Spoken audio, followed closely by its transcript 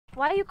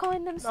Why are you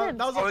calling them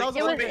Sims? He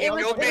killed me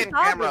in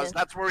cameras.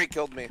 That's where he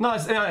killed me. No,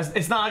 it's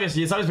not obvious.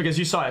 It's obvious because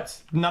you saw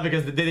it, not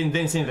because they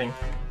didn't see anything.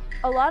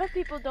 A lot of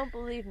people don't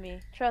believe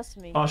me. Trust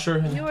me. Oh sure.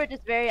 You were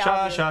just very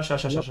obvious.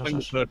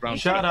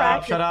 Shut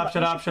up.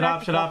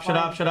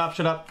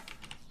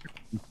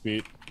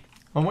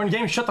 When we're in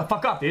game, shut the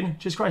fuck up, dude.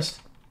 Jesus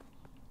Christ.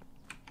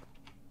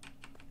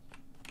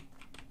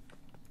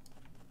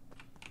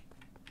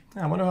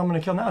 Yeah, I wonder who I'm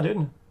gonna kill now,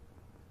 dude.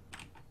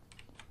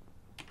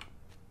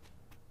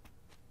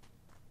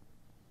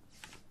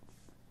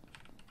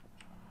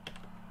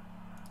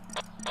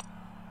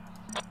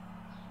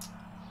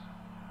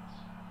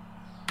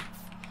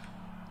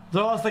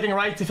 So I was thinking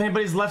right, if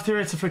anybody's left here,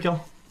 it's a free kill.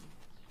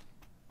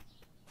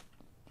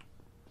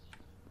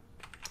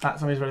 Ah,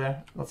 somebody's right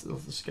there. Let's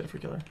just get a free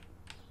killer.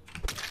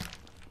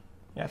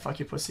 Yeah, fuck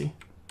you, pussy.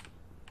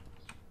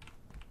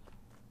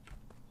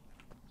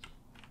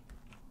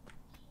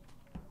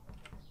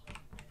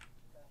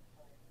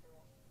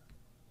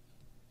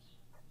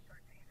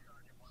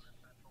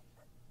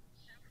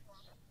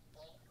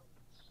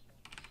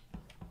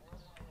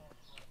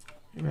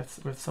 We have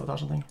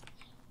sabotage something.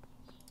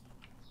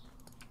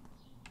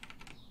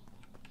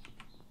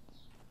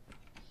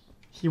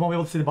 He won't be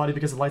able to see the body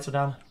because the lights are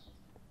down.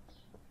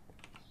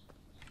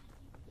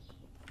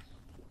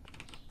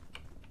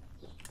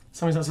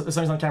 Somebody's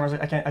on cameras.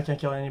 I can't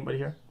kill anybody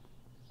here.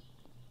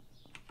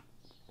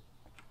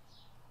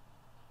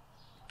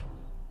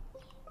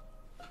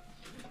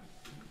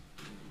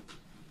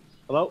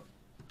 Hello.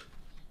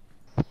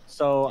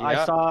 So yeah.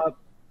 I saw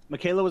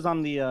Macaiyla was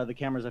on the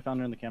cameras. I found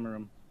her in the camera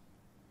room.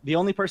 The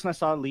only person I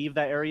saw leave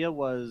that area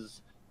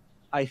was,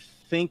 I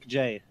think,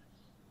 Jay.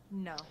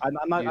 No. I'm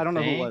not. I don't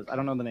know who it was. I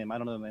don't know the name.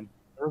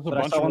 But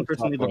I saw one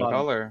person leave the bottom.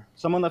 Color.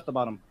 Someone left the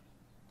bottom.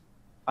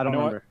 I don't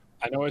remember.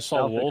 I know I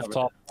saw Wolf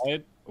top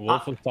right.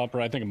 Wolf was top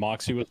right. I think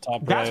Moxy was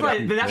top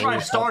right. That's where I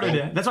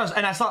started. That's why.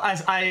 And I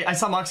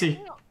saw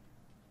Moxy.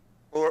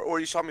 Or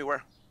you saw me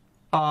where?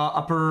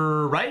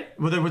 Upper right,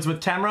 whether it was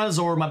with cameras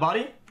or my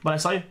body, but I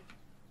saw you.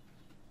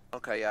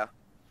 Okay, yeah.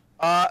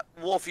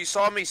 Wolf, you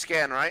saw me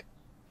scan, right?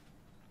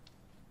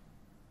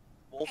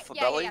 Wolf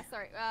belly? Yeah,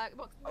 sorry.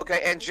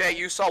 Okay, and Jay,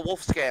 you saw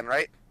Wolf scan,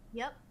 right?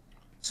 Yep.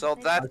 So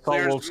that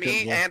clears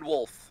me and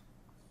Wolf.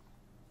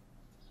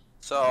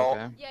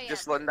 So,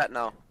 just letting that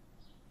know.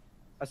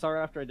 I saw her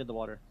after I did the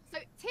water. So,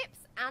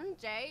 Tips and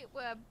Jay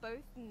were both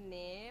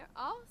near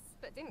us,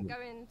 but didn't go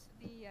into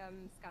the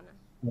scanner.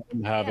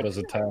 Have it as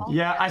a task.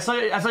 Yeah, I saw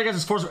you guys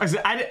as force.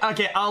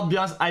 Okay, I'll be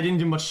honest, I didn't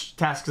do much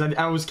tasks because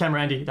I was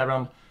camera Andy that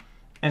round.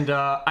 And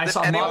I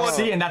saw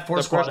Moxy and that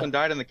force squad. The person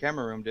died in the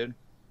camera room, dude.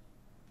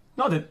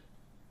 No,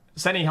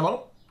 Senny,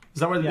 hello?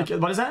 Is that where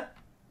what is that?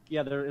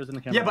 Yeah, it was in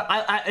the camera. Yeah, but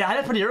I had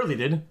it pretty early,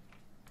 dude.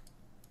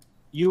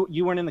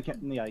 You weren't in the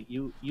camera. Yeah,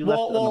 you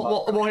left.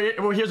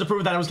 Well, here's the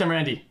proof that I was camera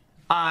Andy.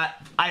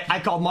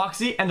 I called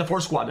Moxy and the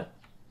force squad.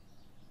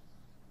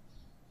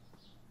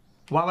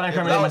 Why would I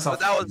camera myself?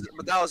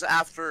 But that was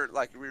after,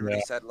 like we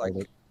already said, like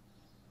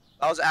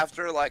that was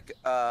after like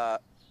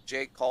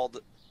Jay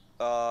called.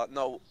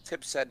 No,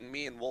 Tip said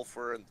me and Wolf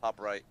were in top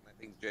right. I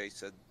think Jay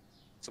said.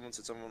 Someone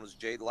said someone was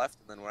Jade left,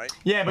 and then right?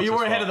 Yeah, but you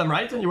were ahead of them,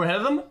 right? You were ahead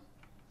of them?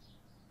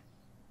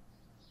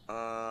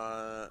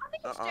 I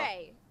think it's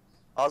Jay.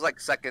 I was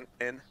like second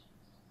in.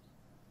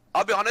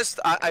 I'll be honest,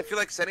 I feel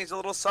like Senny's a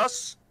little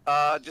sus,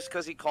 just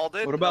because he called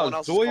it. What about no one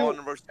else is calling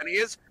him versus Senny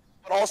is.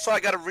 But also, I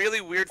got a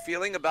really weird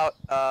feeling about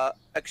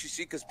xQc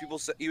because people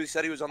said he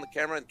was on the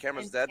camera and the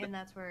camera's dead. And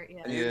that's where,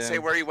 yeah. And you didn't say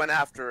where he went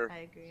after. I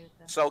agree with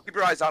that. So keep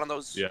your eyes out on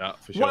those. Yeah,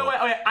 for sure.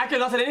 Wait, I could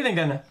not said anything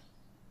then.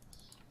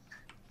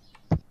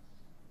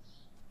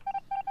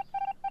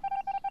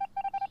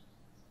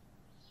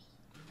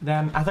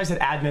 Damn, I thought I said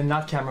admin,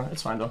 not camera.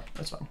 It's fine though.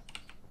 That's fine.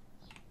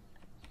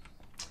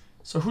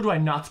 So who do I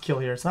not kill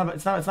here? It's not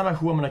about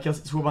who I'm gonna kill.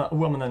 It's who I'm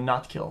gonna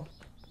not kill.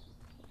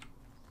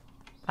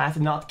 I have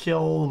to not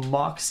kill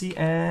Moxy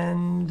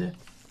and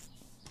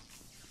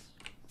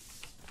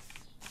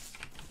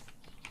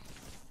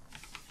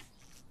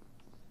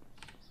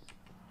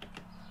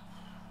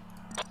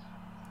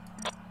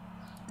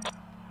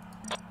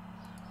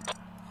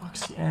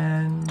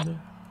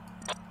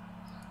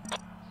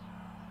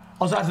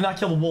also I have to not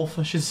kill the wolf.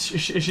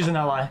 She's an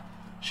ally.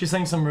 She's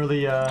saying some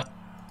really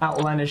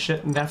outlandish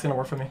shit, and that's gonna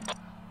work for me.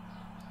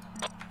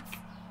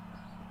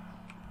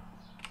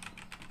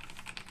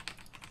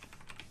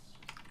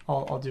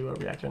 I'll do a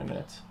reactor in a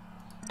minute.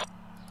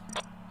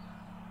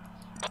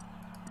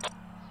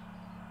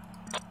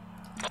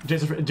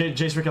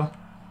 Jay's for kill.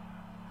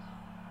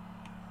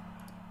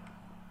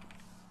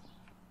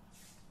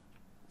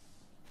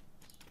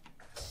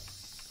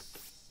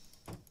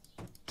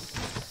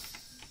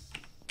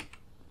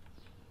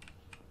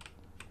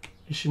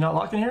 Is she not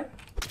locked in here?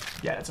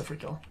 Yeah, it's a free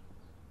kill.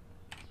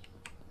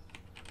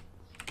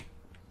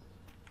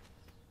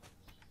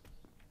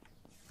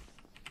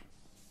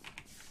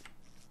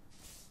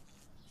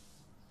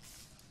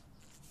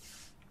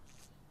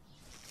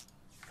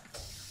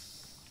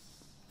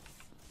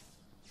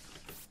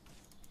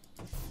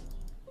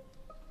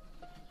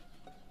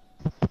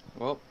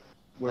 Well,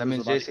 Where That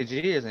was means the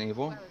body? JCG isn't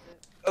evil. Where was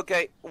it?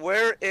 Okay,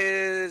 where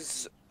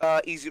is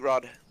Easy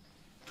Rod?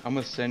 I'm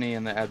with Cinny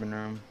in the admin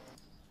room.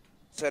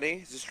 Sunny,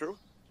 is this true?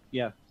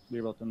 Yeah, we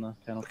were both in the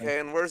panel. Okay,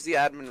 and where's the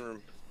admin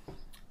room?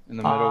 In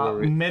the middle where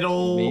we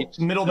meet.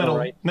 Middle.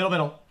 Right.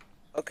 Middle.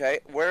 Okay,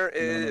 where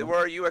No.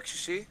 are you,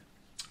 XQC?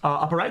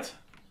 Upper right.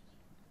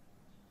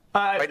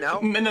 Right now?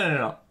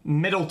 No.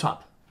 Middle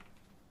top.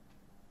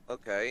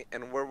 Okay,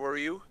 and where were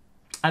you?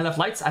 I left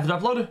lights. I have to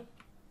upload.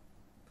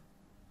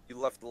 You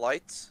left the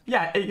lights?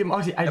 Yeah,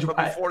 Moxy, But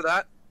before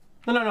that?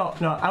 No.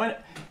 I went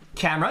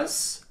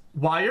cameras,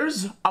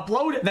 wires,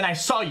 upload. Then I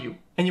saw you,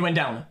 and you went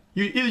down.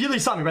 You literally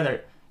saw me right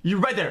there. You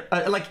right there,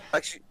 like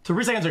Actually,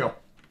 3 seconds ago.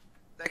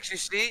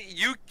 XQC,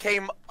 you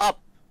came up,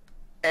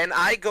 and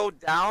I go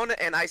down,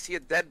 and I see a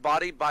dead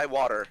body by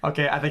water.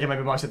 Okay, I think it might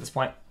be Moxy at this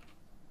point.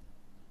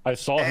 I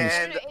saw him.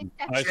 And- No, it's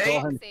I definitely saw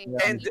him. Moxy.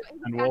 and-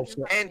 and Wolf-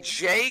 And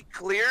Jay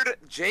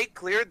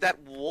cleared that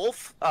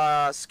Wolf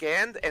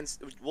scanned, and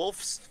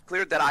Wolf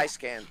cleared that I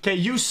scanned. Okay,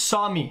 you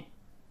saw me.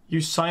 You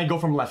saw me go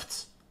from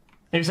left.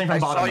 And you're saying from I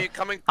bottom. saw you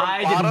coming from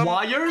I bottom did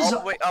wires. all the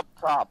way up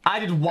top. I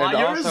did And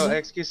wires. also,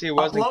 XQC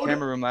was in upload.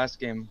 camera room last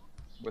game,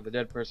 where the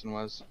dead person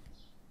was.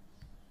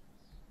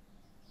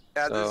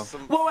 Yeah, So- there's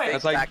some Wait, fake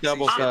That's like taxi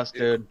double shit, sus,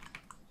 dude.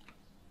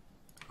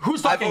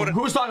 Who's I talking? voted-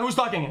 Who's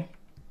talking?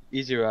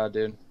 Easy Rod,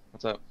 dude.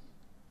 What's up?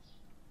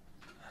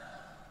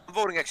 I'm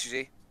voting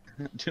XG.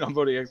 Dude, I'm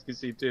voting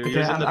XQC too. Okay, He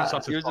was in the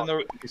I'm- he was in the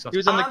He he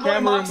was in the I'm voting camera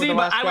room Moxy, with the but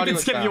last I squad he can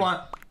was skip if you found.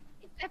 want.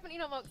 It's definitely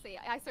not Moxy.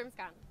 I saw him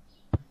scan.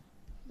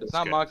 It's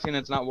not good. Moxy and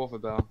it's not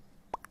Wolfabell.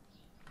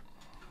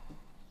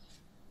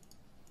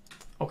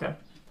 Okay.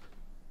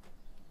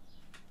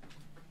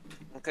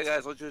 Okay,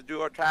 guys, let's just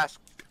do our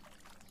task.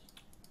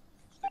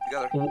 Stick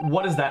together.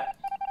 What is that?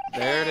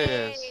 There it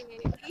is. Yay,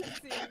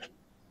 easy.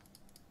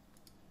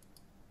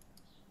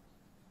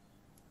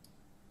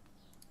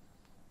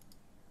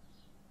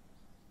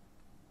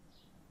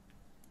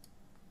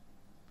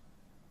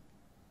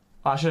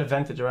 Oh, I should have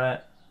vented,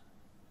 right?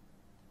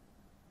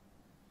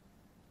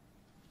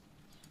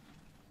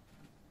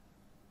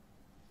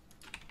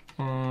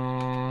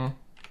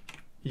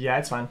 Yeah,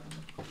 it's fine.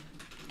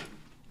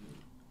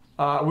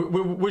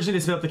 We just need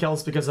to split up the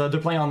kills because they're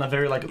playing on a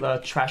very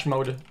like trash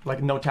mode,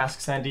 like no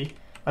tasks, Sandy.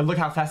 Like, look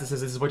how fast this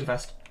is. This is way too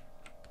fast.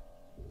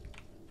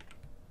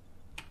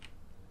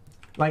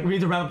 Like, we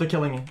need to round up the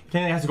killing.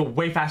 Killing has to go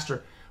way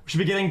faster. We should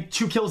be getting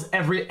 2 kills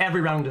every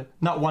round,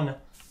 not 1.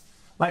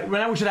 Like, right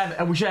now we should have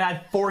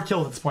had 4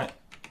 kills at this point.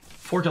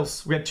 4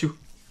 kills. We had 2.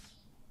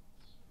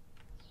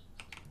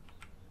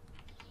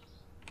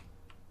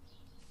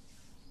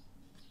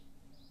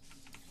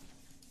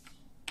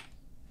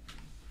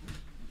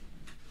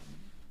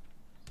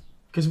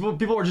 Because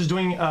people are just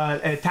doing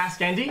a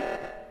task Andy,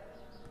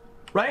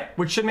 right?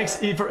 Which should make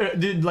for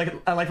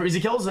like for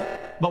easy kills,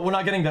 but we're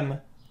not getting them.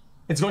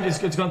 It's going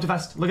too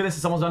fast. Look at this.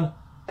 It's almost done.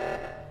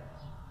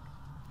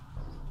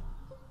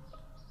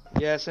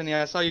 Yeah, Cindy,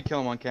 I saw you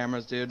kill him on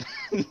cameras, dude.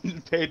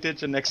 Pay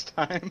attention next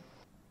time.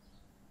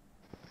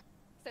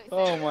 So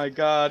Oh my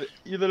god.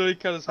 You literally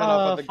cut his head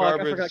off at the Fuck, I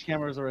garbage. forgot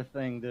cameras were a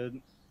thing,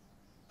 dude.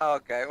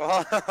 Okay,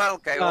 well,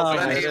 okay, well, Oh,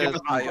 then my he God.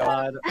 was not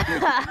yours.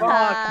 God.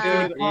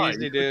 Fuck, dude.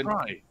 Easy, dude.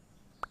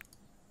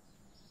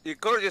 You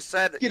could have just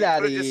said. Get you out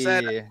of could have just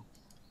said here.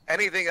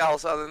 anything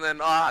else other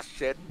than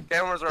shit.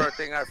 Cameras are a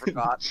thing I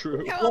forgot.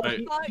 True.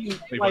 Wait.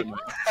 Like,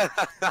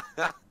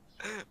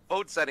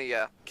 Vote Senny,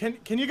 yeah. Can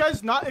you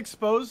guys not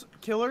expose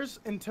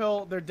killers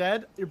until they're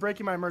dead? You're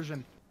breaking my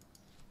immersion.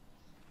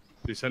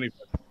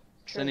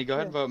 Cindy, go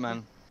ahead and vote,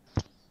 man.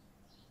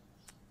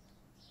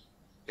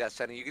 Yeah,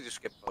 Senny, you can just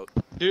skip vote.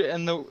 Dude,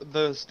 and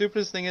the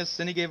stupidest thing is,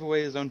 Cindy gave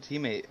away his own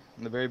teammate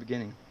in the very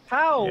beginning.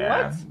 how?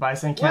 Yeah, What? by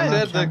saying He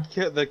camera.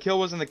 said the kill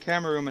was in the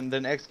camera room, and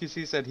then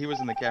XQC said he was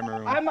in the camera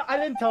room. I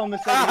didn't tell him to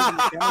say he was in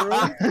the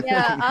camera room.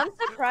 Yeah, I'm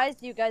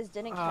surprised you guys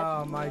didn't catch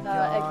Oh my it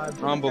God. the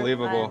first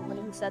Unbelievable. time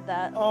when he said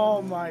that.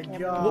 Oh my Camera.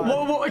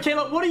 god.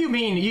 Kayla, what do you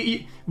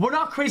mean? We're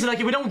not crazy. Like,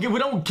 we don't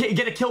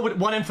get a kill with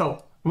 1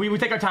 info. We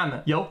take our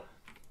time, yo.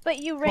 But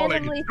you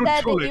randomly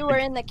said that you were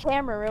in the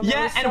camera room.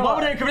 Yeah, and why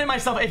would I incriminate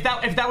myself if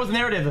that was the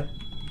narrative?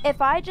 If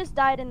I just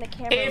died in the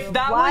camera room, If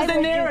that why was the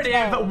would you narrative,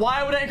 say-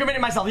 why would I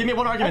incriminate myself? Give me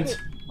one argument.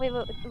 Okay,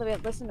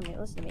 wait, listen to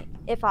me.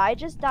 If I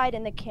just died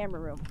in the camera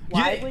room,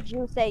 why You- would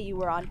you say you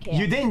were on cam?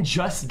 You didn't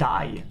just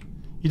die.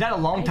 You died a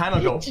long time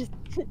ago.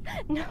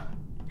 No.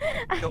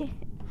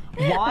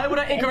 Why would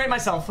I incriminate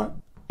myself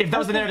if that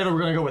was the narrative we're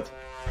gonna go with?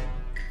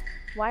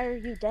 Why are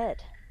you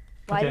dead?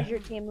 Why Okay. did your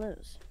team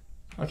lose?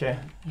 Okay,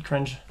 you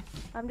cringe.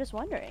 I'm just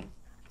wondering.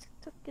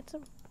 It's a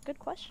good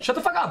question. Shut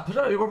the fuck up.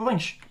 We're playing.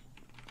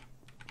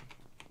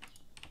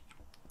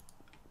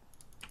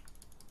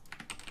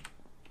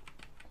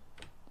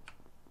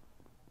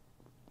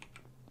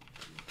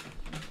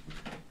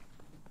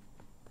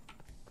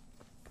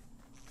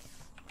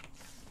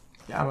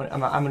 Yeah, I'm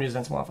gonna use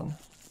vents more often.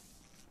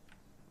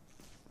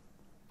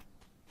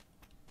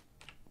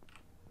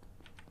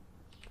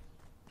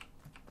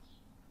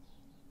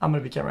 I'm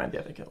gonna be camera anti,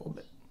 I think, a little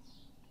bit.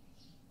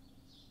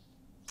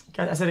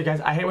 Guys, I said it, guys.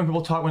 I hate when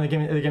people talk when the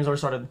game's already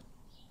started.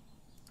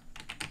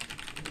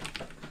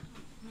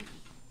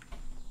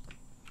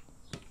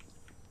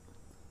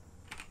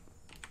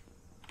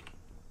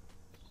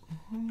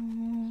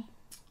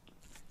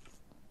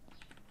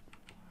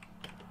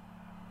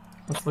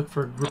 Let's look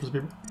for groups of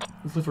people.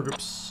 Let's look for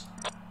groups.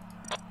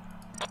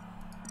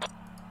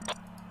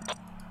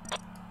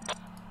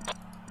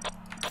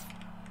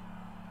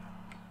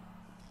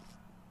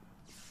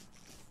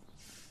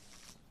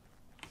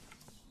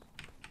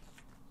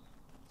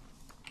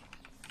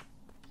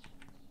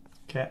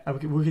 Okay,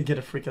 we could get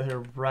a free kill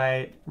here,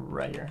 right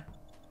here.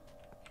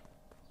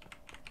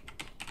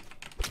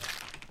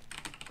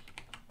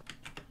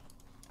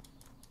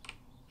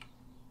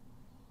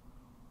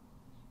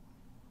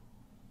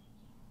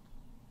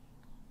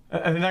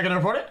 Are they not gonna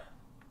report it?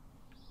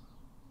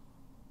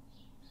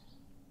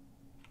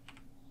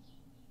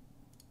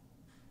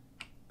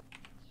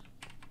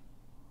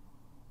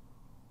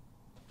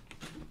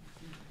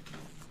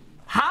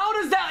 How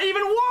does that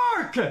even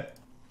work?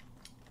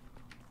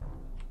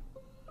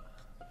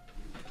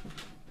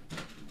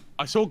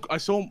 I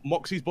saw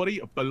Moxy's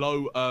body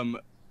below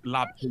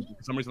lab.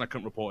 For some reason I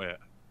couldn't report it.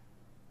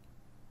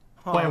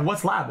 Huh. Wait,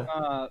 what's lab?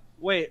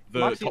 Wait,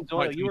 Moxy and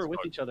Doyle, you were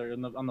with each other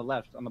on the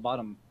left, on the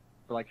bottom,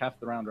 for like half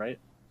the round, right?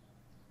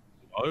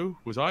 Oh,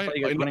 was I? I saw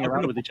you guys running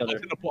around with each other. I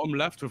was in the bottom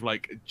left with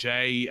like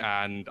Jay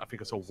and I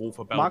think I saw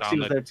Wolfer Bell Moxy down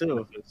was there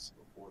too.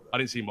 I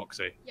didn't see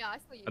Moxy. Yeah, I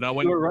saw you. And I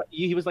went.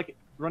 He was like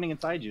running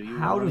inside you.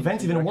 How do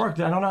vents even work?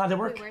 I don't know how they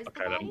work.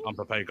 Okay, then I'm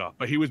Papega.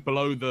 But he was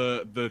below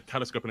the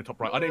telescope in the top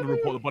right. I didn't even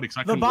report the body because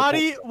I couldn't. The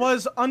body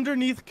was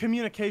underneath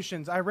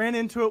communications. I ran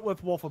into it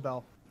with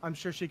Wolfabell. I'm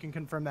sure she can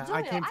confirm that.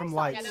 I came from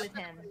lights. with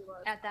him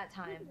at that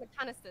time. The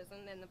canisters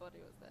and then the body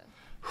was there.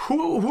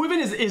 Who even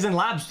is in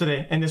labs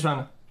today in this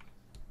round?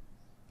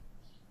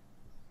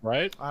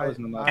 Right?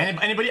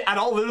 Anybody at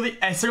all? Literally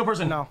a single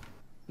person? No.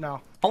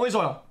 Only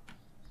Zoil.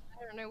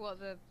 I don't know what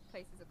the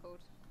places are called.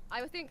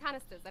 I was doing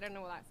canisters. I don't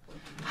know what that's called.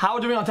 How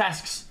are we on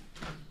tasks?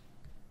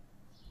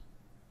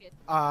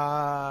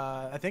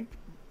 I think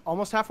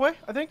almost halfway.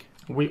 I think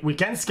we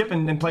can skip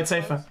and play it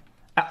safe.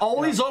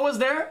 Only Zoil was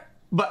there,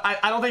 but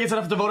I don't think it's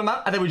enough to vote him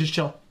out. I think we just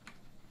chill.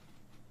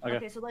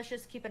 Okay, so let's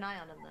just keep an eye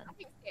on him then. I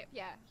think skip,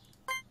 yeah.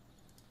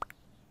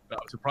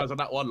 I'm surprised on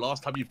that one.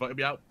 Last time you voted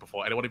me out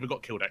before anyone even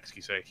got killed,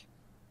 xQc.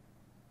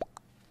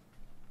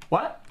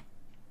 What?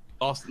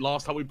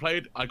 Last time we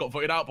played, I got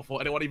voted out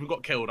before anyone even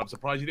got killed. I'm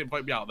surprised you didn't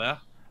vote me out there.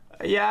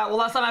 Yeah, well,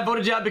 last time I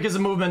voted you out because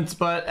of movement,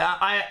 but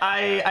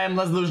I am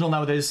less delusional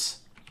nowadays.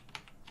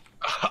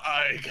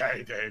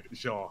 Okay, dude,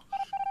 sure.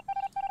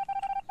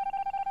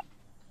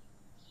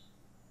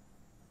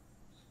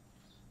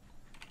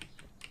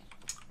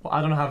 Well,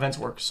 I don't know how events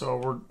work,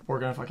 so we're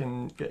gonna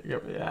fucking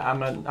yeah,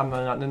 I'm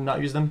gonna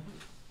not use them.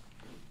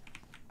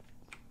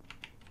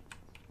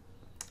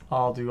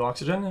 I'll do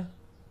oxygen.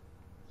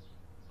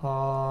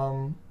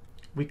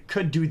 We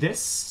could do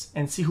this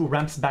and see who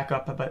ramps back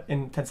up, but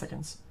in 10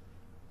 seconds.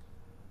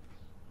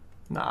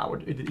 Nah,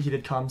 he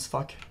did comms.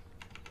 Fuck.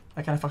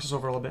 That kind of fucks us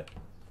over a little bit.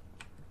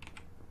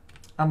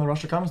 I'm gonna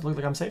rush the comms. Look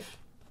like I'm safe.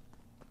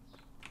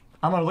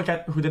 I'm gonna look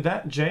at who did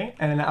that, Jay,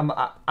 and then I'm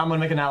gonna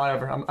make an ally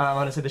over. I'm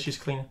gonna say that she's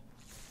clean.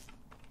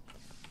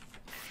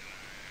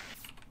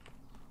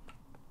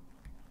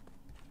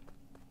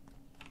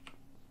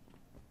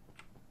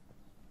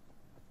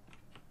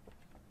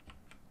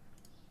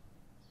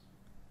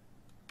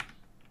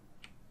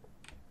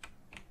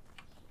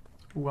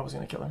 Ooh, I was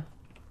gonna kill her.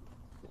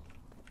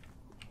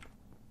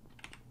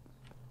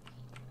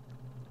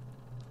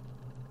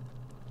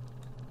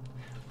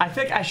 I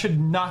think I should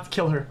not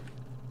kill her.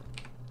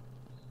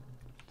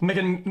 Make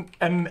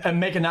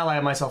an ally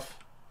of myself.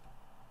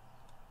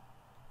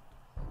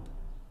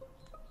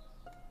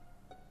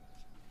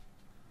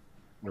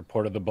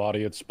 Reported the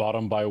body at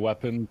bottom by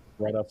weapon,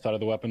 right outside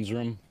of the weapons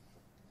room.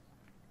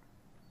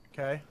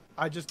 Okay,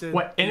 I just did.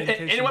 What?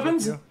 In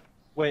weapons?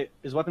 Wait,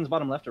 is weapons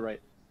bottom left or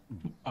right?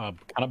 Kind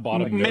of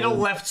bottom. Middle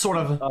left, sort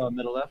of. Oh,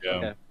 middle left. Yeah.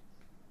 Okay.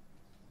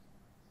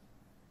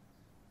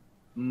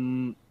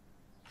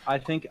 I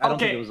don't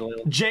think it was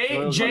oil.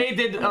 Jay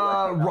did.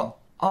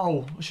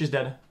 Oh, she's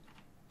dead.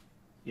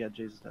 Yeah,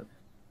 Jay's dead.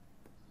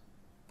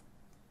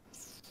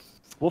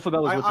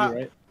 Wolfabell was with you,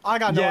 right? I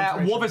got no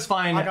Yeah, Wolf is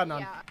fine. I got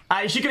none.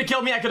 Yeah. She could have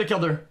killed me. I could have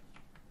killed her.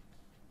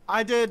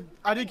 I did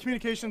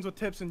communications with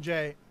Tips and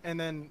Jay, and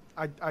then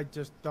I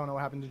just don't know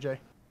what happened to Jay.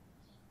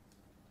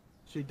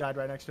 She died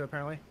right next to it,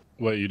 apparently.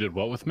 Wait, you did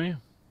what with me?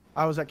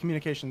 I was at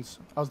communications.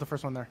 I was the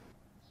first one there.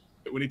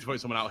 We need to vote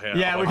someone out here.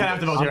 Yeah, we kind of have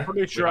to vote here. I'm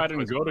pretty sure I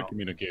didn't go to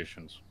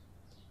communications.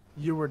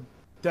 You were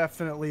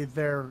definitely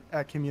there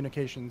at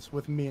communications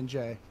with me and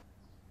Jay.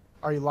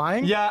 Are you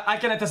lying? Yeah, I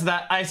can attest to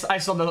that. I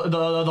saw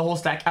the whole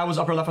stack. I was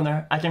upper left from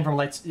there. I came from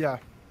lights. Yeah.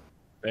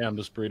 Damn,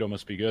 this burrito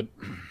must be good.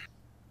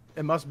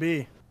 It must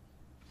be.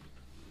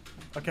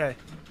 Okay.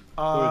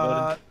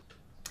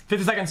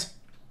 50 seconds.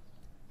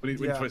 We need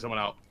to vote someone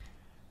out.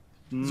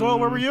 Zoil,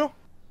 where were you?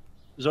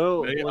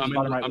 Zoil Yeah, was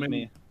bottom right with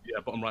me. Yeah,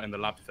 bottom right in the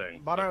lab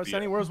thing. Bottom right with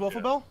Senny. Where's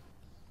Wolfabell?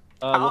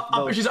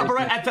 She's upper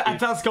right at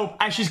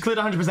telescope. She's cleared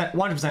 100%.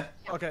 100%.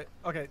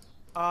 Okay.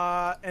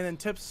 And then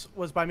Tips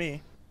was by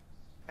me.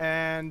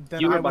 And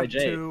then You were I by went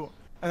Jay.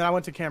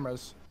 to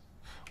cameras.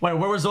 Wait,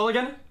 where was Zol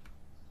again?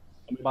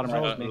 Bottom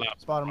right with me.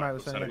 It's bottom right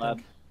with Senny.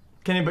 Lab.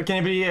 Can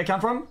anybody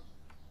account for him?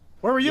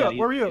 Where were you? Yeah,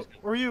 Where were you?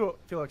 Where were you,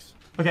 Felix?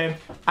 Okay,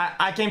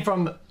 I came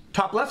from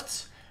top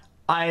left.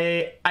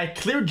 I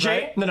cleared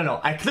J. Right. No.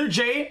 I cleared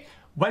J.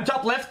 Went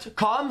top left.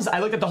 Comms. I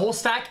looked at the whole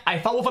stack. I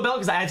fought with a bell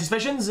because I had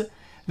suspicions.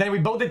 Then we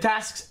both did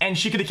tasks, and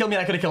she could have killed me,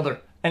 and I could have killed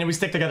her, and we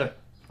stick together.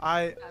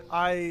 I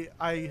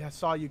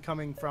saw you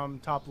coming from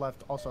top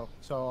left also.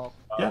 So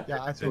Yeah.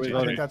 I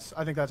think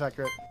that's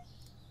accurate.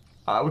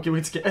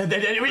 We skip.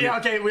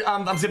 Okay,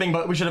 I'm skipping,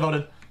 but we should have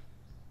voted.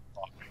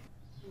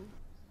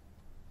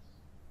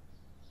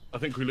 I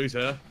think we lose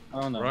her.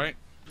 Oh no. Right?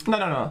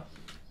 No.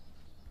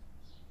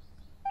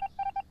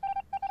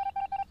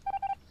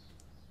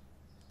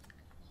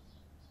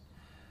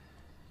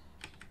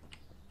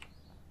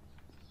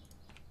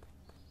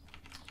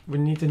 We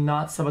need to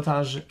not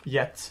sabotage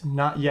yet.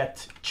 Not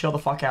yet. Chill the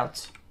fuck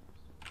out.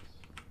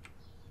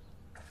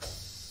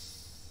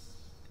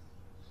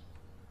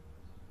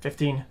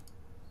 $15.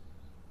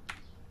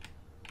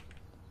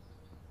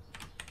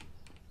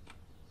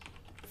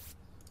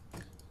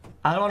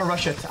 I don't want to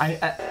rush it.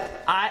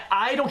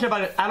 I don't care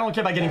about it. I don't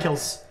care about getting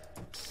kills.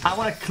 I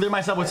want to clear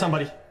myself with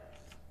somebody.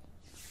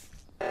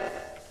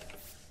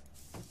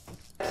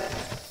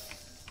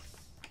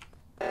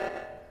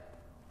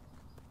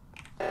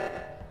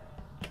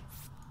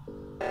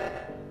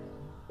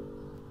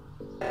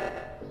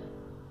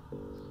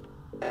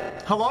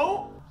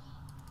 Hello?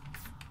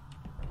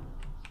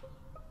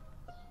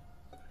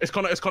 It's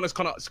Connor. I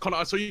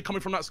saw you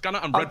coming from that scanner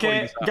and red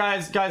Okay,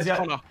 guys.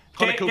 Connor.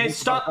 Okay,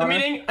 stop the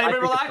meeting.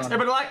 Everybody relax.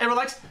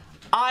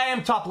 I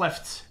am top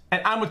left,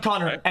 and I'm with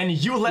Connor, and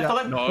you left the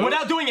left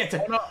without doing it.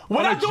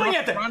 Without doing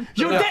it.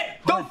 You did.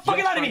 Don't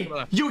fucking lie to me.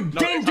 You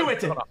didn't do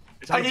it.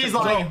 He's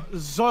lying.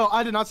 Zoil,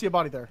 I did not see a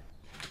body there.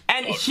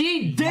 And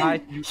he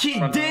did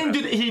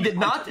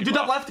not do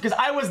top left because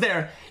I was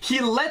there. He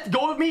let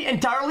go of me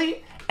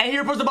entirely, and he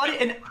reports the body,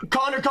 and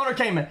Connor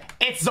came.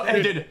 It's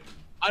dude.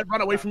 I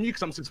ran away from you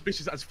because I'm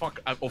suspicious as fuck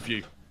of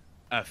you,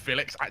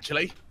 Felix.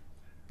 Actually,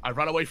 I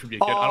ran away from you.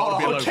 Dude. I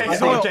don't want to be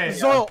alone.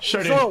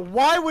 Zoil,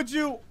 why would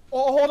you?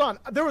 Oh, hold on.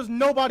 There was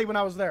nobody when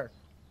I was there.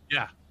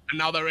 Yeah, and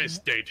now there is,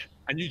 dude.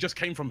 And you just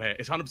came from here.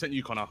 It's 100%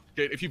 you, Connor.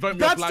 Dude, if you vote me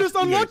that's just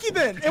unlucky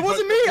then. It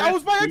wasn't me. I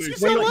was by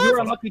xQcOW. You were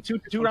unlucky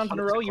two rounds in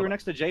a row. You were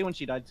next to Jay when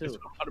she died too.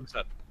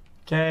 100%.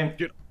 Okay.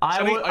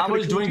 I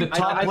was doing the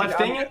top left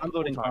thing. I'm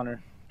voting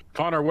Connor.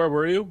 Connor, where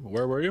were you?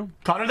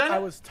 Connor then? I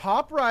was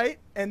top right,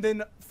 and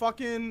then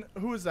fucking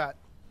who was that?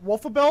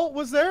 Wolfabelle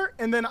was there,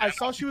 and then I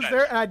saw she was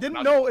there, and I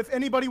didn't know if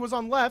anybody was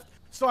on left,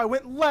 so I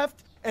went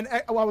left, and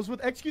I was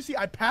with xQc.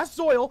 I passed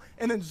Zoil,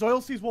 and then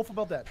Zoil sees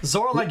Wolfabelle dead.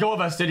 Zora let go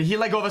of us, dude. He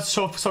let go of us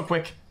so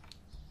quick.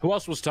 Who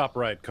else was top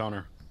right,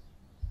 Connor?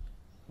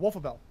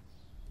 Wolfabelle.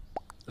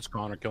 It's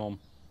Connor. Kill him.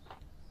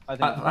 She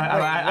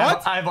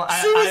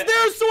was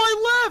there, so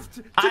I left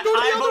to go to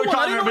the other one.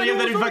 Connor, but you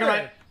didn't fucking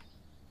right.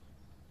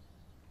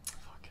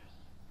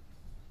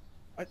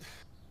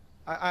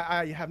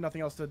 I have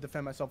nothing else to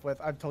defend myself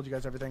with. I've told you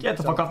guys everything. Get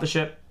the fuck off the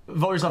ship.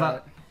 Vote yourself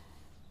out.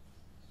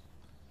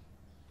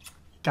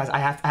 Guys, I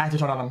have to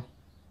turn on them.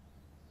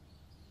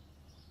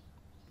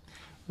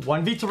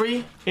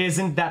 1v3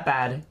 isn't that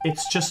bad.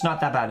 It's just not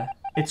that bad.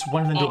 It's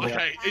one of the doable.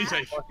 Okay,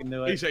 easy.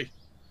 Easy.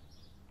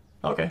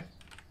 Okay.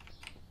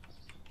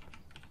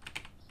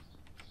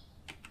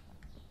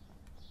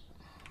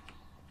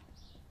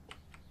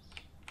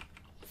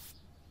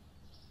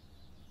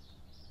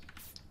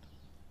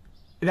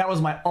 That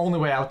was my only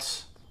way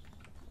out.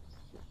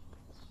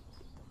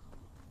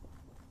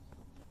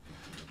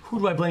 Who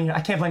do I blame here?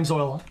 I can't blame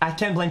Zoil. I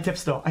can't blame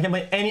Tips though. I can't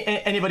blame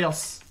anybody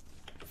else.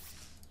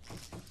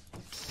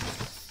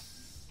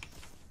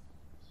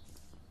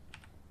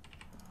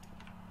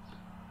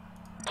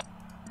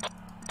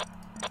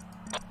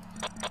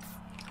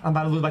 I'm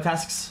about to lose my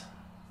tasks.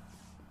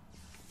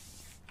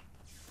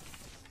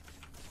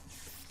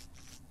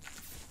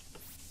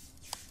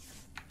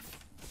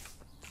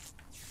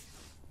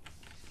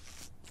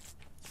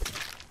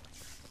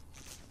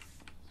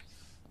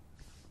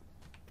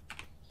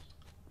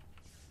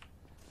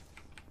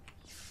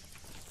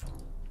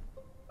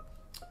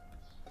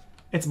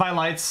 It's by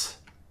lights.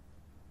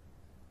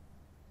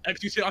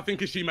 xQc, I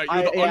think it's you, mate.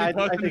 You're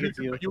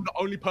the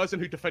only person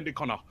who defended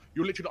Connor.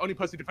 You're literally the only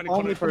person who defended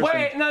Connor.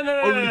 Wait,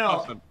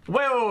 no.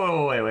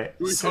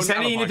 Wait.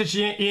 Sandy,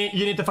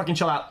 you need to fucking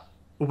chill out.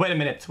 Wait a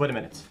minute.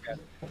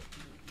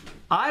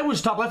 I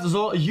was top left as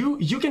well.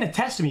 You can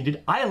attest to me,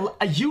 dude.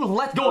 You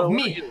let go of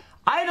me.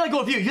 I didn't let go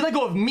of you. You let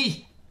go of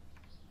me.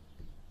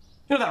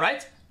 You know that,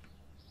 right?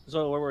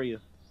 So where were you?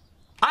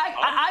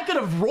 I could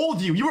have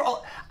rolled you.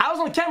 I was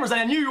on the cameras and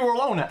I knew you were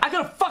alone. I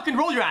could have fucking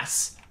rolled your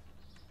ass.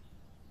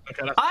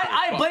 Okay,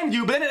 I blamed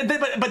you,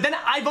 but then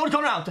I voted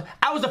Connor out.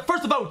 I was the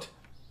first to vote.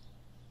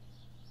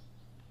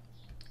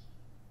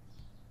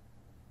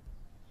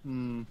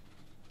 Okay,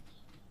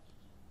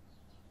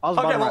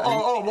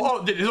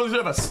 well, there's only 3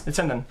 of us. It's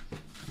him then.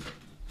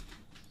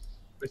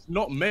 It's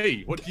not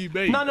me. What do you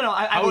mean? No.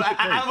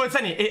 I voted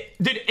Senny.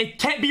 Dude, it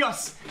can't be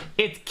us.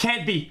 It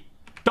can't be.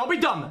 Don't be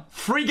dumb.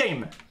 Free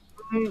game.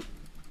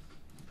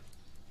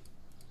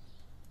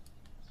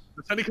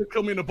 Said he could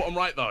kill me in the bottom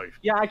right though.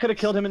 Yeah, I could have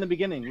killed him in the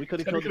beginning. We could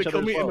have killed each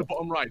other. Me in the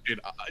bottom right, dude.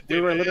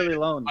 We were literally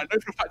alone. I know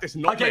for a fact it's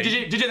not. Okay,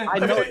 me. GG. I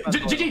know.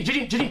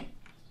 GG.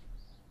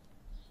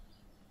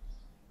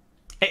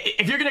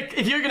 If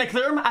you're gonna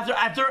clear him after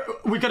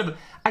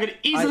I could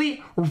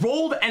easily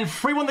rolled and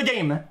free won the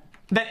game.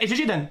 Then it's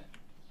GG then.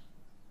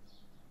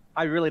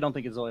 I really don't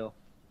think it's Zoil.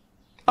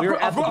 Of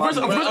course,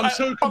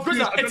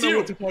 it's you.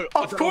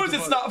 Of course,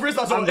 it's not.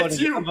 It's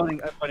you. I'm voting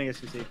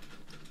xQc.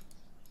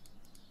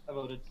 I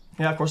voted.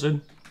 Yeah, of course,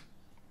 dude.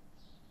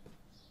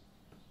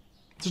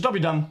 Just don't be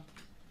dumb.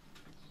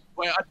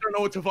 Wait, I don't know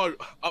what to vote.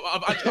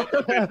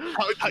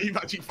 You've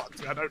actually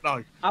fucked me. I don't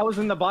know. I was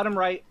in the bottom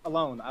right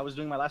alone. I was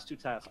doing my last 2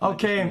 tasks.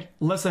 Okay,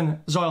 listen,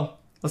 Zoil.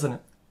 Listen.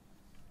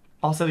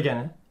 I'll say it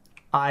again.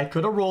 I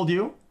could have rolled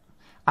you.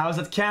 I was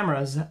at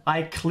cameras.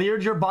 I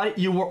cleared your body.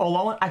 You were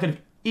alone. I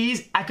could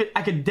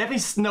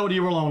definitely know that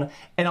you were alone.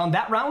 And on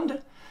that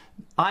round,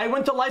 I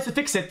went to lights to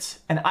fix it,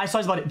 and I saw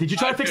his body. Did you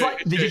try to fix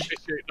light? Did you?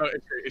 No,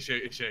 it's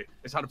you.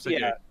 It's 100%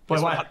 you.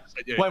 Wait, why?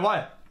 Wait,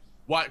 why?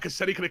 Why? Because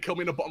said he could have killed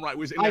me in the bottom right.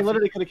 I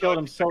literally could have killed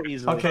him so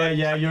easily. Okay,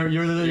 yeah, you're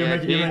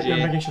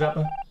making shit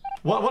happen.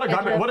 What a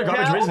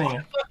garbage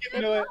reasoning.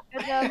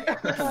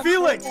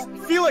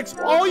 Felix,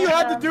 all you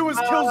had to do was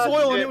kill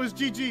Zoil, and it was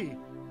GG.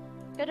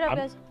 Good job,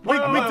 guys. We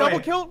double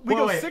killed. We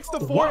go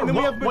 6-4, and then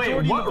we have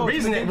majority. What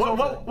reasoning?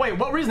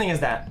 What reasoning is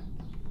that?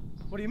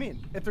 What do you mean?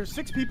 If there's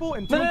 6 people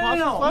and 2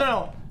 imposters left?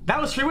 No. That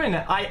was free win.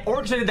 I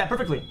orchestrated that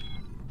perfectly.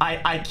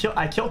 I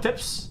killed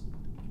Tips.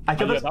 I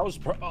killed Tips. That was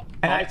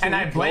and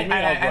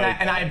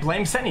I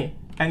blame Senny.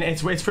 And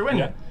it's free win.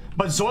 Yeah.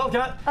 But Zoil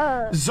cannot.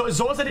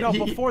 Zoil said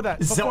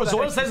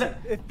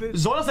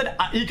Zoil said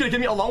he could have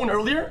killed me alone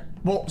earlier.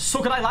 Well,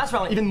 so could I last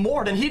round, even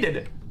more than he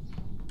did.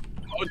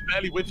 I was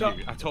barely with you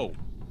at all.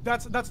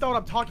 That's not what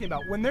I'm talking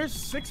about. When there's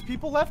 6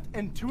 people left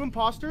and 2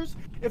 imposters,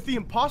 if the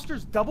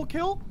imposters double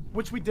kill,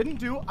 which we didn't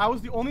do, I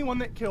was the only one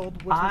that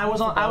killed. Which I was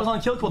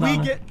on kill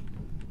cooldown.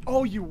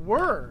 Oh, you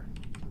were.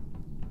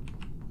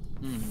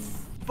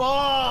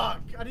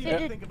 Fuck! I didn't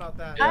even think about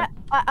that.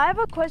 I have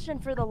a question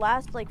for the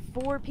last like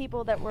 4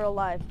 people that were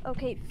alive.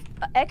 Okay,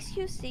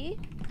 xQc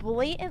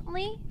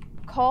blatantly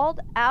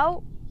called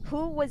out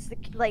who was the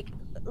like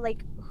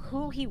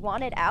who he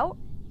wanted out,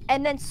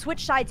 and then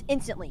switched sides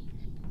instantly,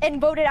 and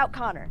voted out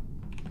Connor.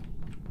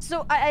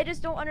 So I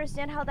just don't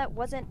understand how that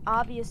wasn't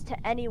obvious to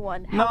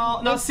anyone.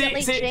 No,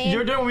 see,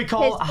 you're doing what we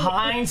call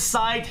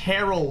hindsight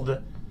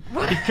herald.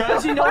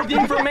 Because you know the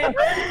information,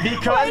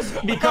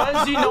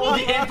 because you know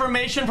the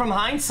information from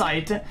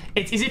hindsight,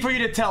 it's easy for you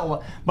to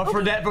tell. But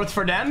for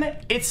them,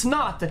 it's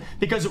not.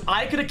 Because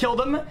I could have killed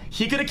him,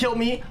 he could have killed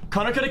me,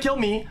 Connor could have killed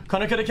me,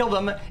 Connor could have killed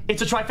him.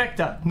 It's a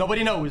trifecta.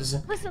 Nobody knows.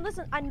 Listen.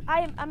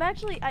 I'm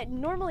actually,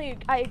 normally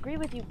I agree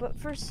with you, but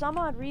for some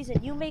odd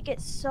reason, you make it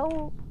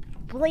so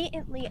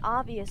blatantly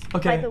obvious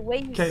by the way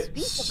you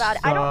speak about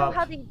it. I don't know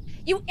how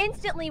you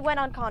instantly went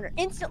on Connor.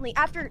 Instantly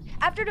after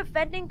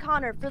defending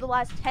Connor for the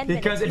last 10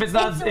 minutes. Because if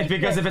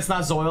it's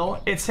not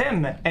Zoil, it's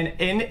him. And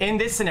in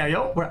this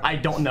scenario where I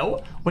don't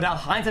know, without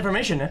hindsight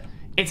information,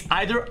 it's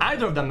either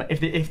of them.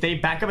 If they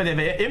back up and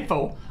they have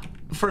info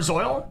for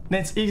Zoil,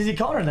 then it's easy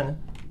Connor then.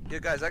 Yeah,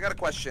 guys, I got a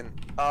question.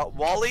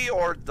 Wally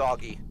or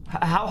Doggy?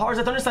 How hard is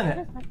that to understand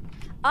it?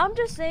 I'm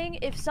just saying,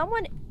 if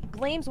someone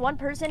blames one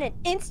person and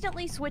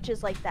instantly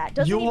switches like that,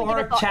 doesn't you even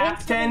are give a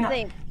captain.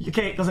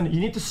 Okay, listen, you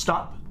need to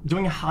stop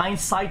doing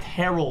hindsight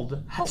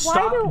herald. But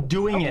stop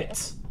doing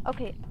it.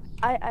 Okay,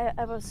 I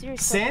have a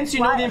serious question. Since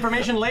you know the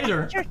information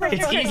later,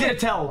 it's easy to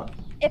tell.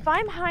 If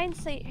I'm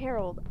hindsight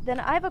herald, then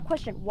I have a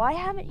question. Why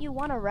haven't you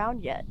won a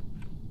round yet?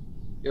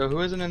 Yo,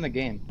 who isn't in the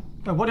game?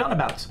 What are you on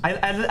about? I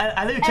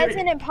as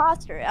an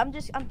imposter,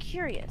 I'm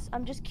curious.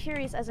 I'm just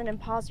curious as an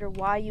imposter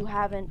why you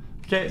haven't.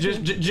 Okay,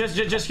 just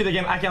queue the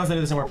game. I can't listen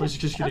to this anymore. Please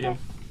just queue the game.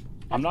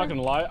 I'm not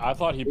gonna lie. I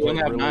thought he played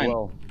really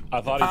well.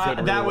 I thought he played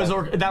really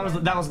well.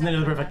 That was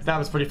nearly perfect. That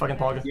was pretty fucking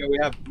pog.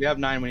 Yeah, we have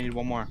 9. We need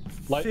 1 more.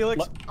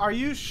 Felix, are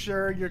you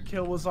sure your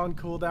kill was on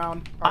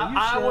cooldown?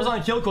 I was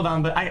on kill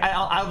cooldown, but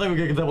I don't think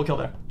we could double kill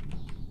there.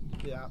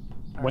 Yeah.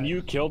 When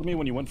you killed me,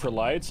 when you went for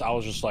lights, I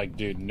was just like,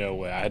 dude, no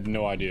way. I had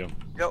no idea.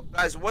 Yo,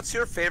 guys, what's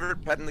your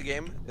favorite pet in the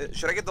game?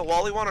 Should I get the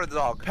Wally one or the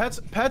dog? Pets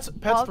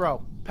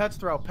throw.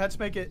 Pets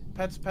make it.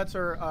 Pets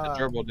are.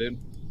 Terrible, dude.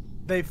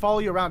 They follow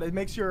you around. It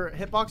makes your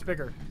hitbox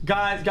bigger.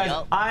 Guys,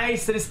 I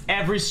say this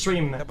every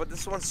stream. Yeah, but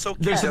this one's so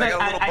cute. There's something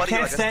I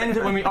can't stand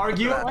when we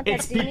argue.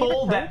 It's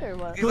people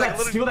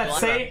that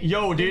say,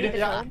 yo, dude,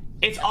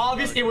 it's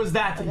obvious it was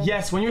that.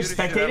 Yes, when you're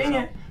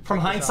spectating from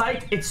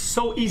hindsight, it's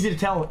so easy to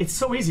tell. It's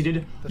so easy,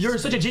 dude. You're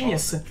such a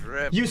genius.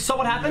 You saw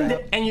what happened,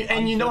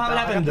 and you know how it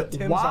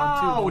happened.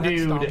 Wow,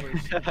 dude. Look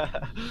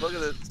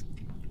at this.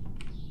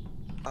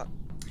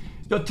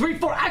 Yo,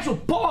 3-4 actual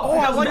ball. Oh,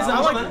 I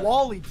like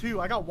Wally too.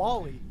 I got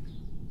Wally.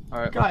 All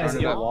right, guys,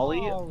 you got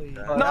Wally?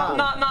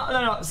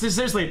 No.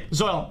 Seriously,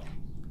 Zoil.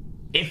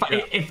 If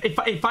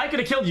I could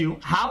have killed you,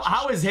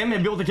 how is him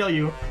able to kill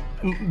you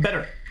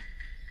better?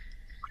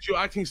 You're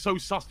acting so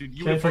sus, dude.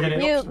 You Mute.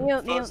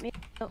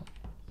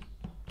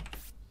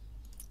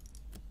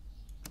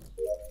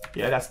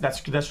 Yeah,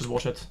 that's just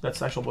bullshit.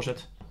 That's actual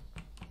bullshit.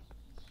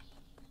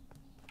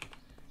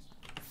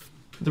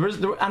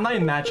 I'm not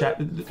in mad chat.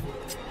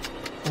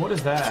 What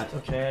is that?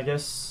 Okay, I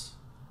guess.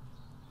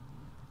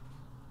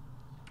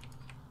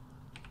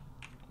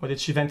 What, did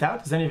she vent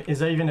out? Is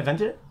there even a vent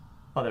here?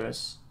 Oh, there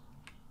is.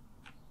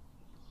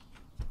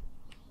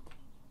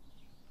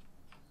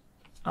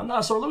 I'm not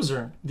a sore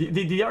loser.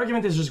 The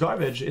argument is just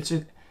garbage.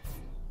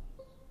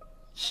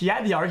 He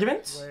had the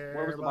argument.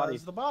 Where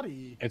was the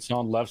body? It's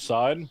on left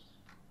side.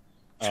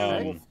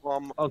 Two.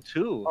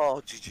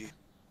 Oh, GG.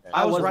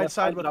 I was right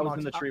side, but I was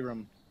in the tree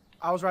room.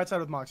 I was right side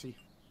with Moxy.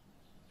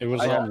 It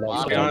was on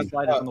left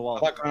side. I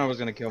thought Connor was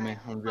gonna kill me.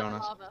 I'm gonna be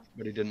honest,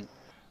 but he didn't.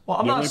 Well,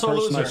 I'm the not only a sore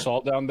person loser. I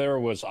saw down there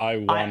was I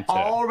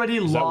already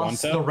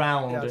lost the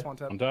round. Yeah, it's one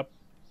tap. One tap.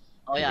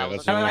 Oh yeah, Okay,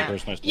 that's the only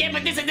person I still Yeah,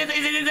 but this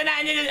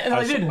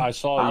I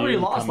saw I already you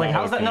lost. come Like, out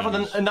how's that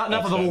and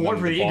enough of the reward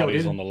for your ego,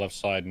 body's dude? on the left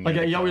side. Like,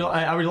 I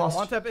already lost.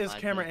 One tap is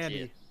camera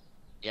Andy.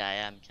 Yeah, I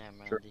am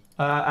camera Andy.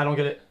 I don't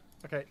get it.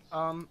 Okay.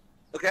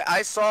 Okay,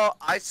 I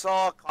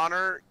saw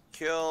Connor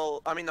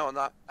kill. I mean, no,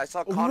 not. I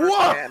saw Connor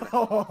Whoa! scan. I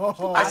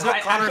saw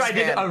Connor After I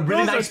did scan. a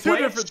really Those are nice two play,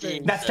 different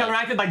things. that's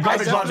counteracted by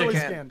garbage I logic.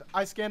 scanned.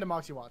 I scanned and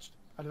Moxy watched.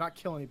 I did not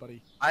kill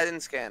anybody. I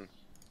didn't scan.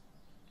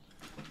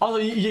 Also,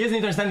 you guys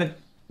need to understand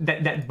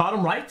that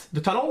bottom right,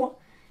 the tunnel,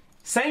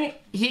 saying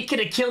he could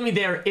have killed me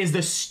there is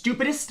the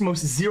stupidest,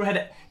 most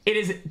zero-headed. It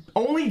is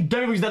only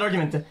dummy who use that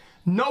argument.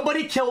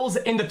 Nobody kills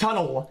in the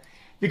tunnel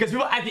because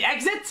people at the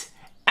exit,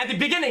 at the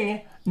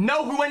beginning,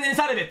 know who went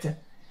inside of it.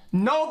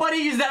 Nobody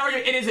uses that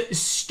argument. It is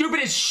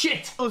stupid as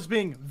shit. Zoil's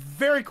being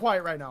very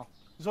quiet right now.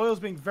 Zoil's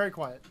being very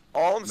quiet.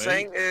 All I'm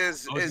saying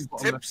is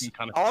Tips.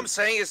 All I'm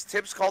saying is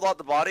Tips called out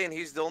the body, and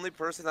he's the only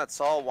person that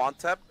saw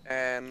Wantep,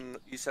 and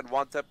you said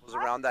Wantep was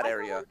around that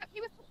area.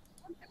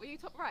 Were you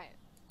top right?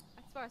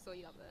 I swear I saw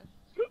you up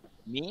there.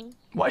 Me?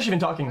 Why is she even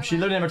talking? She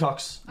literally never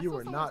talks. You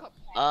were not.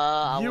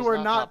 You were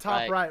not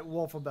top right,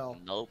 Wolfabell.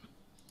 Nope.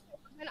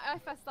 When I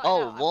first started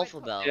Oh, out,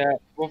 Wolfabell. Yeah,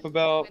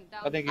 Wolfabell.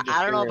 I think he just.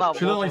 I don't know about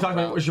She literally talked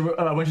when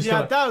she's Yeah,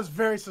 killing. that was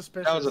very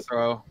suspicious. That was a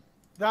throw.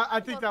 I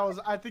think that was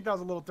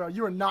a little throw.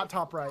 You were not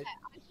top right.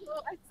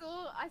 I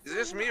saw. Is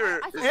this me or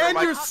is And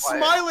my you're mic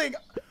quiet? smiling.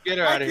 Get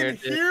her I out of here,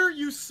 can dude. hear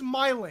you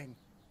smiling.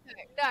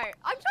 No, I'm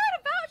trying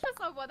to vouch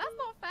for someone. That's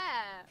not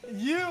fair.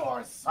 You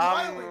are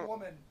smiling,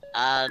 woman.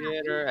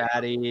 Get her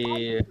out of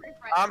here.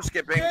 I'm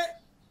skipping.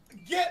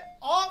 Get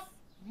off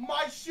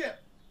my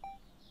ship.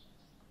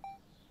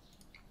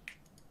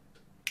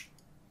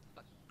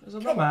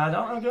 I'm not mad.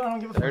 I don't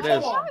give a fuck. There it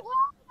is.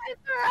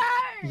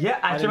 Yeah,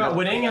 I care about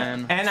winning,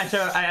 and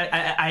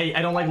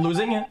I don't like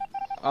losing.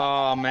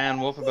 Oh man,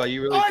 Wolfabell,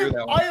 you really threw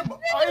that one.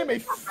 I am a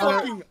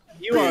fucking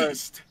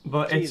beast.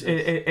 But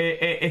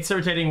it's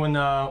irritating when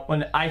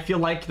I feel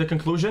like the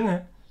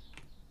conclusion,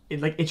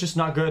 it's just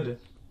not good.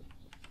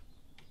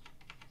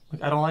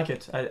 Like, I don't like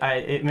it.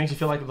 It makes me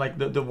feel like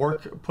the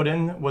work put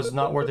in was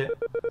not worth it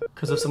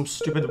because of some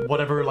stupid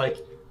whatever like.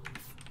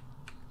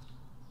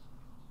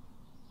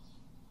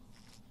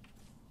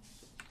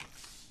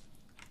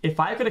 If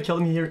I could have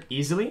killed him here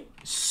easily,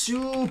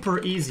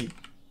 super easy,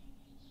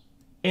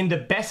 in the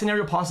best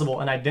scenario possible,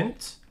 and I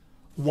didn't,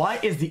 why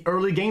is the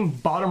early game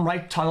bottom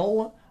right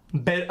tunnel a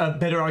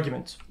better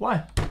argument?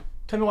 Why?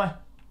 Tell me why.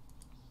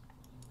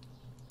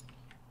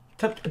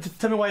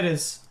 Tell me why it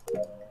is.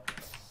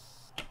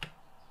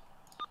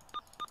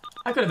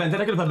 I could have ended,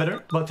 I could have done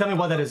better, but tell me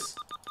why that is.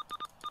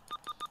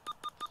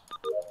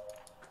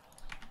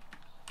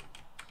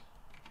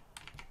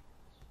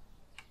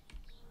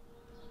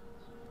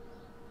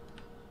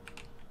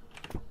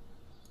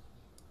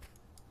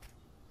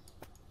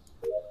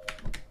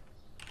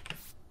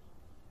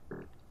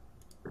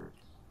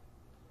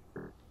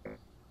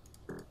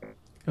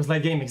 It was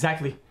late game,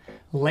 exactly.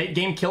 Late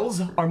game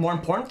kills are more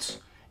important,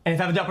 and if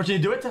I have the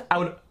opportunity to do it, I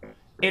would.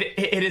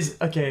 It is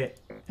okay,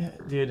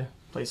 dude.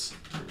 Please.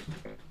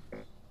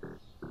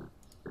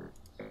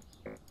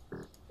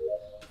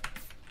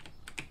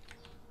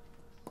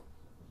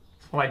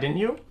 Why didn't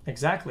you?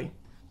 Exactly.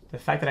 The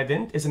fact that I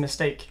didn't is a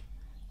mistake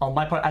on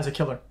my part as a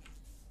killer,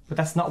 but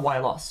that's not why I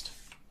lost.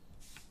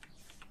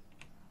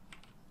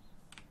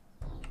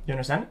 You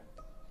understand?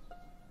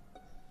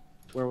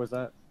 Where was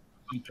that?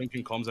 I'm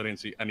thinking comms. I didn't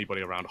see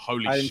anybody around.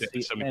 Holy I didn't shit!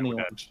 see So many people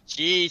anyone. dead.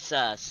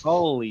 Jesus.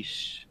 Holy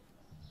sh.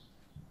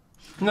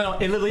 No,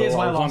 it literally is So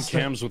why I I was lost.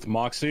 on cams with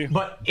Moxy.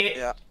 But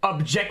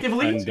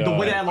objectively, And, the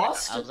way that I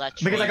lost,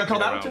 because I got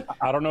called out.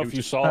 I don't know if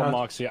you saw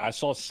Moxy. I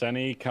saw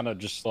Senny kind of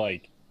just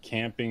like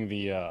camping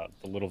the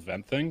little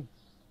vent thing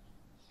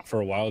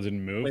for a while. It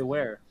didn't move. Wait,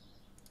 where?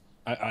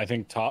 I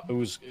think top.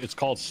 It's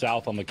called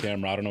south on the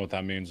camera. I don't know what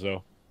that means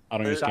though. I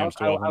don't use cams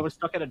too I often. was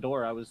stuck at a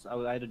door.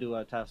 I had to do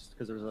a test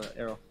because there was an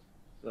arrow.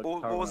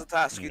 What was the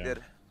task you did?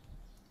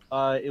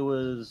 It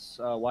was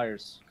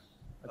wires.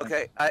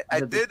 Okay, I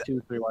did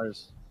 2-3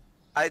 wires.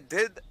 I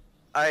did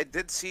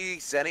see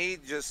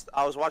Zenny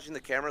I was watching the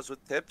cameras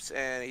with Tips,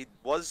 and he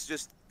was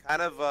just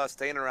kind of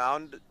staying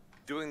around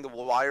doing the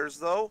wires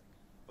though,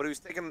 but he was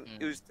taking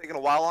a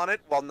while on it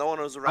while no one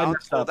was around.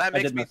 So that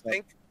makes me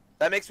think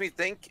That makes me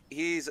think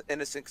he's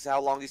innocent because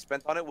how long he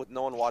spent on it with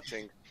no one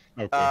watching.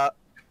 Okay.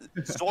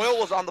 Zoil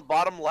was on the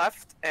bottom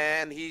left,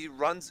 and he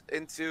runs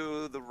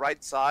into the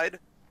right side,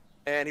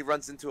 and he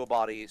runs into a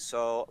body.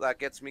 So that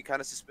gets me kind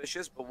of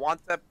suspicious. But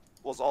Wantep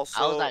was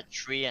also. I was at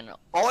tree and.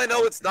 All I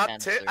know, it's not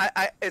Tip.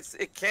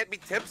 It can't be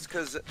Tips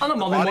because. On the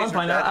moment, one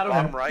fine. I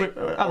don't know. Right,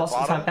 I lost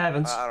some time.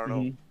 Evans. I don't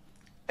know.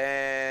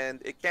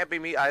 And it can't be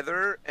me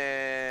either.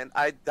 And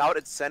I doubt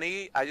it's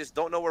Senny. I just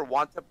don't know where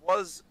Wantep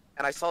was.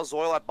 And I saw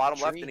Zoil at bottom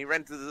left, and he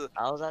ran to the.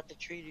 I was at the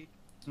tree,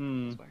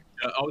 dude.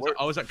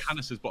 I was at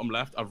Canis's bottom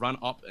left. I ran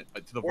up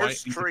to the right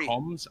into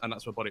comms, and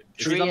that's where body.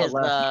 Tree is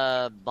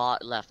the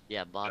left.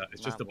 Yeah, bottom.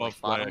 It's just above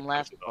bottom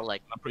left, or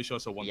like. I'm pretty sure I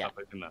saw one tap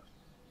in there.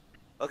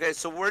 Okay,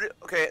 so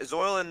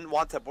Zoil and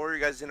Wantep, what were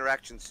your guys'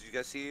 interactions? Did you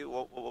guys see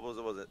what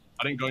was it?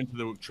 I didn't go into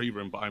the tree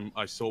room, but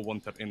I saw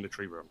one tap in the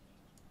tree room.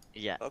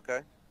 Yeah.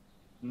 Okay.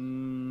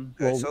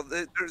 Okay, so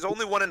there's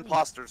only one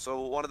imposter,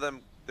 so one of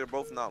them, they're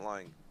both not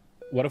lying.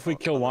 What if we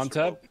kill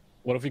Wantep?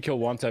 What if we kill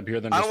Wantep here,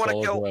 then just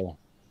follow Zoil?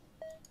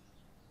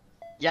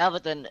 Yeah,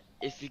 but then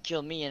if you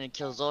kill me and it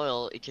kills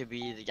Zoil, it could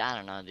be the I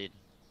don't know, dude.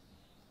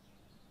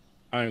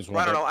 I don't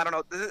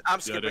know.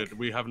 I'm skipping. Yeah, dude,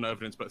 we have no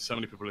evidence, but so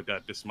many people are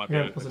dead. This might be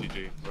a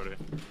GG.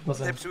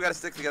 Tips, we gotta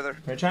stick together.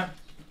 Right, chat.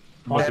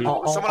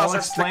 I'll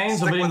explain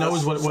so everybody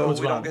knows what was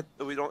going on.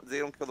 They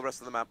don't kill the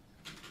rest of the map.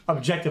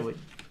 Objectively.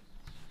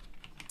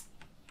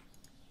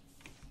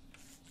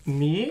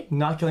 Me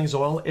not killing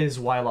Zoil is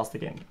why I lost the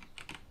game.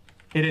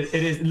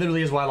 It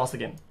literally is why I lost the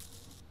game.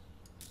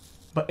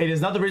 But it is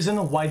not the reason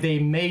why they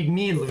made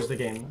me lose the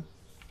game.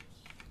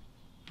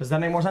 Does that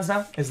make more sense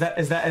now? Is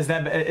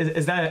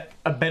that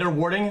a better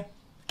wording?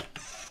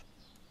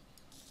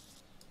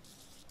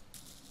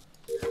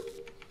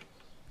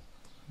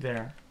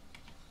 There.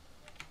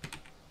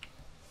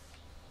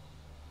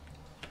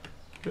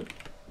 Good.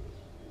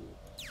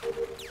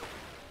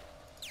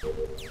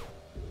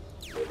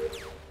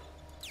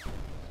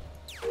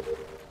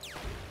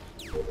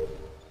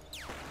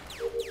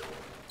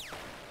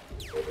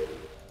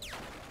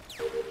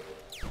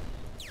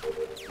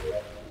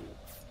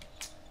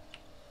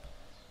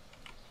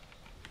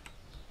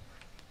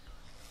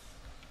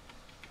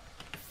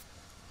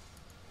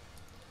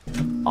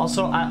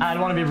 Also, I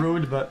don't want to be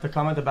rude, but the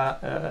comment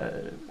about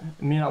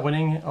me not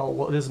winning,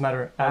 well, it doesn't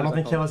matter. I don't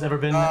think Kill has ever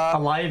been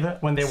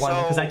alive when they won,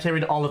 because I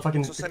carried all the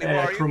fucking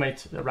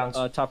crewmate rounds.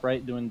 Top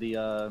right, doing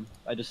the,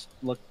 I just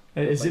looked.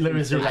 It's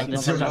literally 0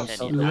 times. 0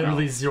 times.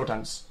 Literally 0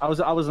 times. I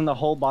was in the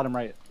whole bottom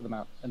right of the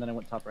map, and then I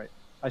went top right.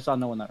 I saw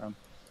no one that round.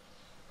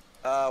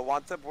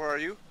 Wantep, where are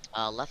you?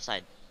 Left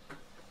side.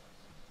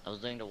 I was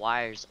doing the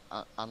wires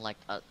on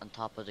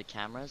top of the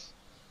cameras.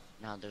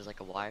 Now there's like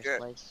a wires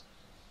place.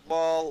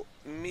 Well,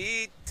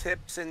 me,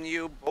 Tips, and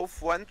you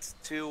both went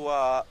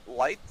to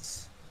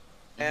lights,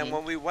 and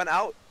when we went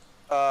out,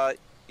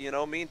 you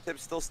know, me and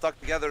Tips still stuck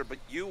together, but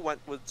you went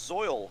with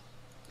Zoil.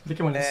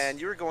 And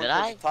you were going to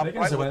the top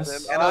right with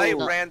him, and I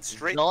ran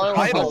straight to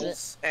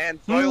vitals,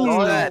 and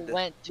Zoil dead.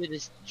 Went to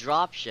this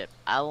drop ship.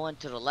 I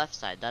went to the left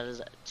side. That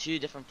is 2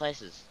 different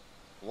places.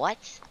 What?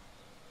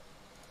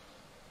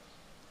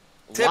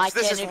 Tips,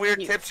 this is weird.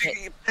 Tips,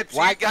 you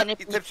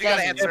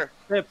gotta answer.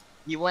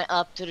 You went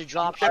up to the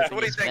drop ship.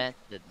 What do you think?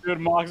 Dude,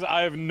 Mox,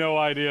 I have no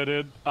idea,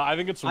 dude. I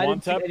think it's I one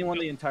didn't see tap. anyone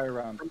the entire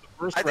round. From the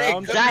first I think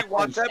round. it could be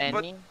one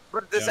tap,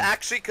 but this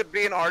actually could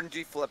be an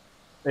RNG flip.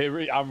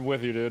 I'm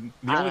with you, dude.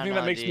 The only thing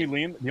that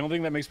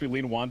makes me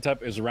lean one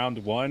tap is round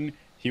 1.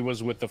 He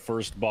was with the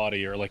first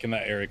body, or like in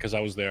that area, because I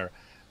was there.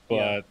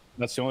 But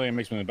that's the only thing that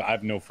makes me lean. But I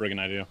have no friggin'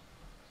 idea.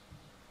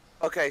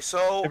 Okay,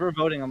 so if we're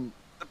voting,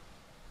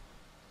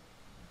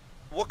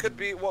 what could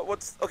be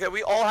what's okay?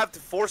 We all have to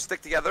 4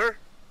 stick together.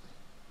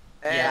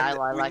 And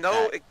I we like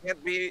know that. it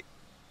can't be.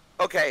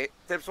 Okay,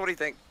 Tips, what do you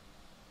think?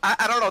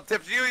 I don't know,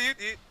 Tips. You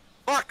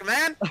fuck,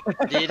 man.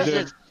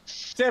 Dude.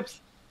 Tips.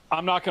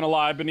 I'm not gonna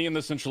lie. I've been eating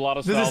this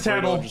enchilada. This is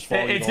terrible. It's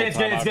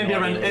gonna be a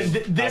run. It's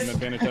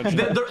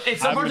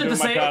important to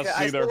say. Okay,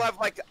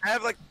 I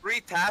have like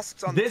 3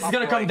 tasks on. This is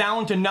gonna come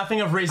down to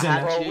nothing of reason.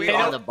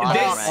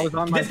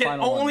 This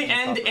can only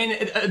end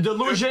in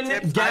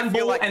delusion,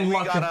 gamble, and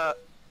luck.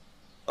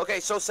 Okay,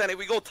 so Senny,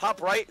 we go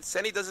top right.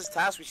 Senny does his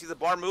task. We see the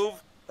bar move.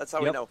 That's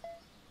how we know.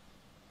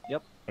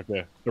 Yep.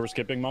 Okay. So we're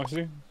skipping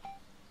Moxy?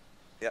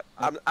 Yep.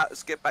 I'm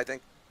skip, I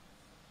think.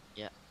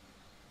 Yeah.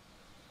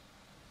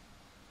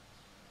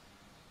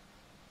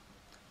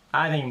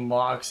 I think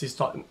Moxy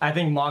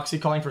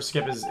calling for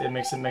skip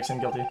makes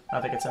him guilty.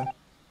 I think it's him.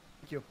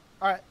 Thank you.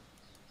 All right.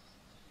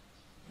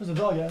 There's a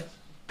dog, guys.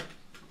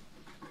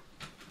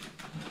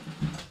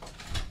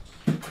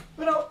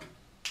 But no.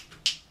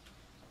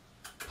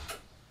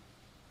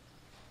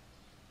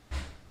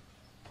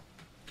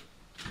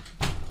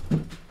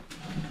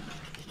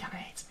 He kind of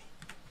hates me.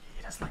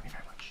 He doesn't like me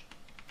very much.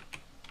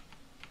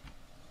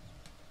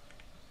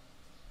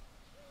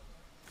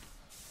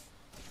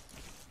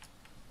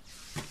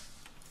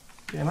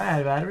 Am I out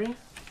of battery?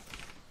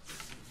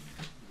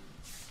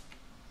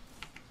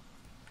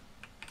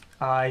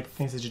 I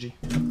think it's a GG.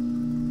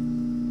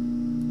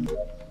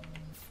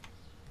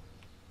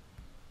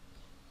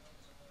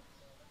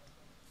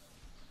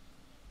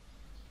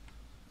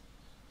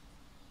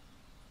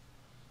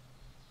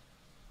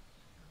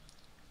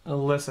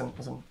 Listen.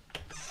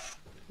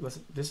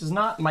 This is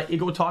not my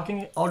ego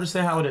talking. I'll just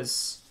say how it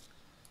is.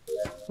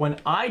 When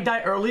I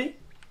die early,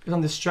 because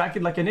I'm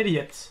distracted like an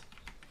idiot,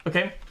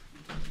 okay?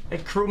 A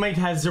crewmate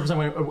has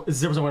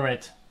 0% win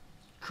rate.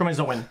 Crewmates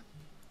don't win.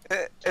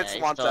 It's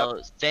Okay, one so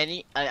tap.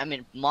 Stanny, I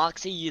mean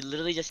Moxy, you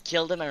literally just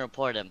killed him and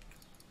reported him.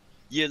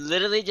 You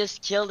literally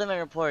just killed him and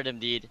reported him,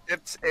 dude.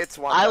 It's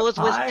one. I was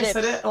with I Tips.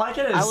 said it like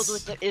it is. I was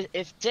with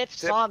if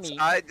Tips saw me.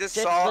 I just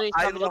Tips saw. literally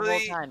saw me the whole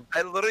time.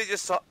 I literally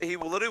just saw. He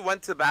literally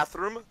went to the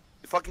bathroom.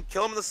 You fucking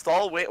kill him in the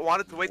stall.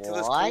 Wanted to wait till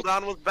this What?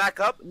 cooldown was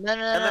back up. No,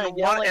 and then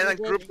you know what and you then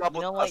did? grouped up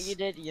You know with what us. you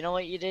did? You know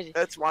what you did?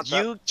 It's one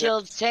tap. You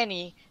killed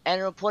Senny and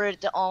reported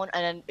it to Owen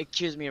and then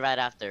accused me right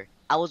after.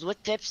 I was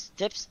with Tips.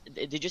 Tips,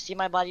 did you see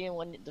my body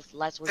when the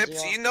lights were Tips,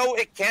 zero? you know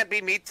it can't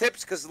be me,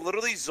 Tips, because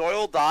literally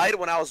Zoil died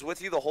when I was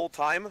with you the whole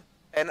time,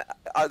 and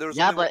there's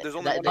only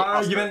one.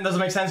 Argument doesn't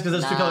make sense because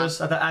there's two killers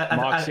at the.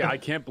 Moxy, I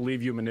can't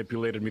believe you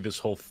manipulated me this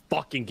whole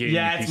fucking game.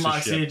 Yeah, you it's piece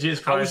Moxy. Of shit.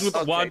 Jesus I was Christ.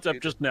 with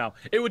Wantep just now.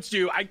 It was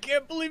you. I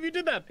can't believe you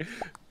did that.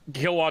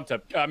 Kill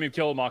Wantep. I mean,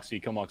 kill Moxy.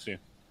 Kill Moxy.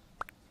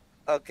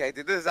 Okay,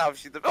 dude, this is how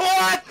she did.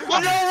 What? No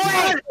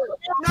way!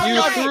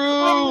 You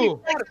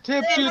threw!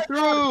 Tips, you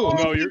threw!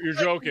 No, you're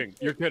joking.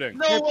 You're kidding.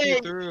 No Tips, way! you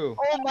threw.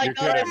 Oh my You're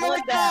god, kidding. I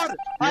won that!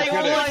 I You're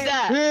won kidding.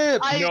 that!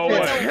 Tips! I No won way.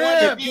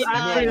 a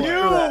 1v9!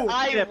 You!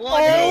 I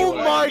won Oh a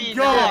my 1v9.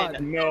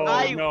 God. No,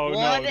 I no, won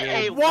no,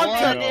 a dude. One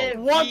tap,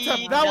 No. one tap.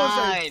 That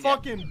was a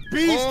fucking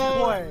beast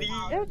play.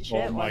 Good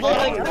shit. Oh my Mike.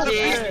 God. Holy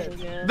shit.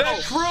 The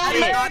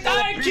crewmate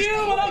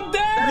IQ of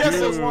Yes,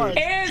 death it was.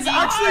 is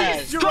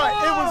Actually, you're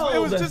right. It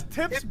was gold. just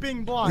Tips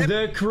being blind.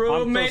 The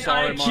crewmate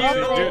sorry, Moxy.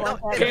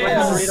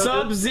 IQ is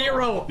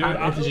sub-zero. Dude,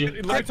 Let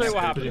me tell you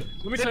what happened.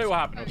 Let me tell you what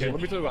happened. Okay,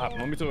 let me tell you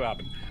what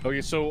happened.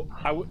 Okay, so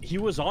he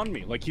was on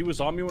me. Like he was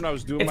on me when I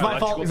was doing It's my my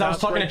fault because I was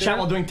talking to chat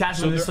while doing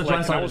tasks with this so to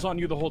try I was on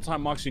you the whole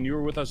time, Moxy, and you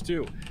were with us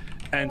too.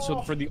 And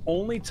so for the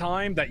only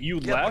time that you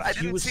Yeah, but I left,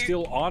 he didn't was see-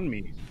 still on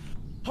me.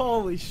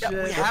 Holy shit.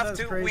 We have that's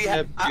to. crazy. We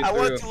have. Yep, you I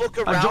wanted threw. to look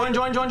around.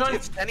 Join.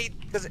 If Senny,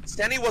 because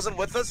Senny wasn't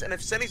with us, and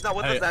if Senny's not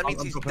with Hey, us, that I'm- means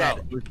I'm he's dropping dead.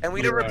 out. And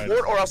we You're didn't right.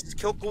 report, or else his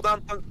kill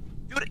cooldown.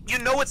 Dude, you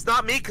know it's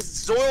not me, because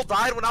Zoil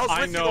died when I was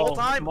I with you the know, whole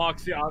time.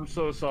 Moxy. I'm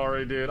so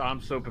sorry, dude.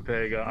 I'm so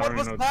papega. I What don't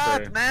was even know what to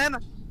say. that, man?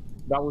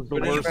 That was the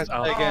What did you worst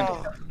guys say again?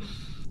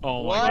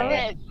 Oh my What?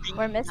 god.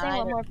 We're missing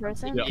one more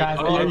person. Yeah. Guys,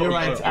 you're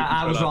right.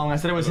 I was wrong. I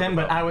said it was him,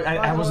 but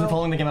I wasn't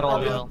following the game at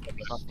all.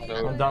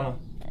 I'm dumb.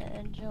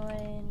 And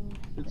join.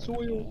 It's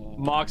Zoil.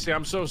 Moxy,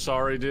 I'm so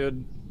sorry,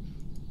 dude.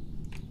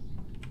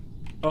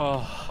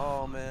 Oh.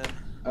 Oh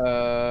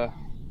man.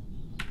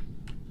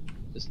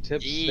 Is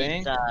Tips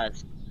staying?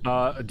 Jesus.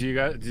 Do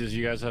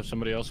you guys have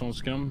somebody else on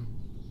scum?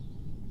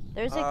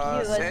 There's a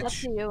queue. It's up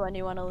Cinch? to you when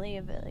you want to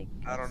leave it. Like.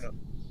 I don't know.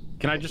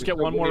 Can I just We get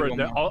still one more? need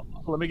one more.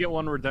 Let me get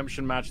one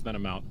redemption match, then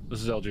I'm out.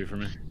 This is LG for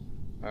me.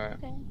 Alright.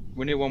 Okay.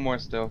 We need one more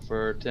still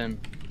for Tim.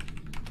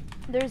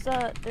 There's a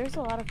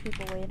lot of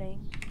people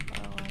waiting.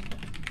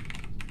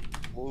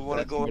 We want to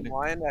That's go in funny.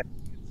 line at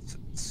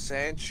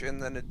Sanch,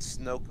 and then it's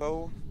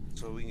Noko,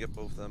 so we can get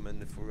both of them.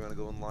 And if we're gonna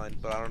go in line,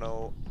 but I don't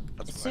know.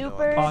 That's what I know.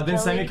 Super. Oh, didn't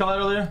Sammy call it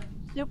earlier?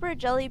 Super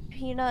Jelly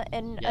Peanut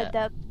and Yeah.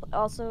 Adept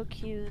also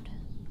queued.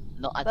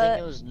 No, I But-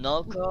 think it was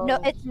Noko. No,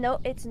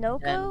 it's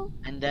Noko.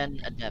 And then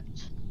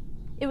Adept.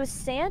 It was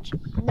Sanch,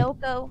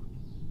 Noko.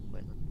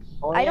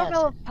 Oh, I don't yes.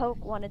 know if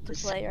Poke wanted to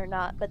play or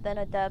not, but then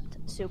Adept,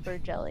 Super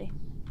Jelly.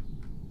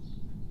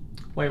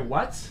 Wait,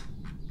 what?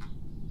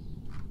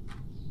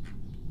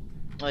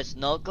 No, it's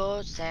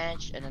Noko,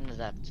 Sanch, and then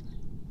Adept.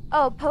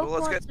 Oh, Poke Well,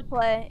 let's wants to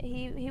play.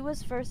 He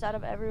was first out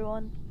of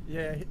everyone.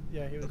 Yeah, he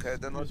was, Okay,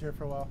 then he was here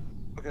for a while.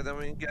 Okay, then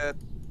we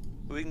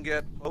can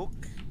get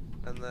Poke,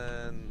 and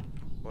then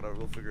whatever,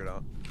 we'll figure it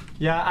out.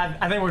 Yeah,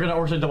 I think we're gonna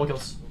order double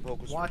kills. Poke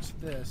was Watch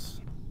this.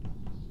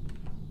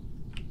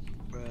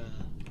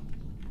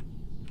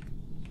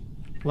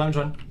 Let him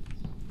join.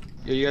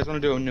 Yeah, you guys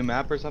want to do a new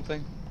map or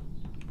something?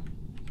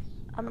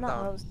 I'm I'm not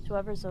down. host.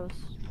 Whoever's host.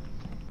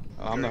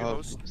 Oh, I'm the You're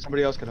host.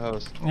 Somebody else could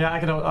host. Yeah, I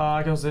could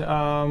host it.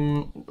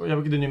 Yeah,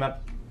 we could do new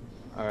map.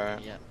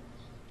 Alright. Yeah.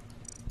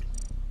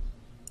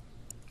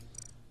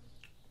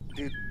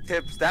 Dude,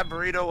 Tips, that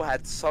burrito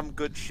had some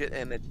good shit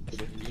in it.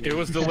 It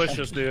was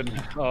delicious, dude.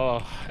 Oh,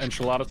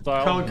 enchilada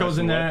style. Coco's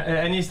in there.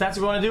 Any stats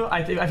we want to do?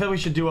 I feel we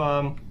should do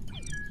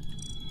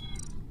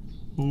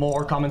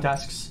more common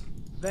tasks.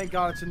 Thank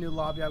God it's a new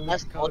lobby. I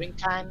Less love code. voting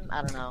time?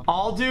 I don't know.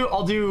 I'll do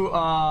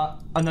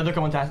another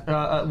common task,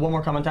 one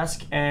more common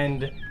task,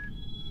 and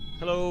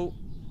Hello.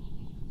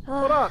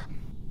 What up?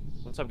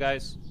 What's up,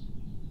 guys?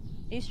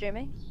 Are you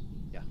streaming?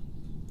 Yeah.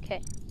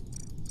 Okay.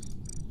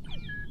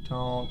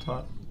 don't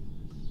talk.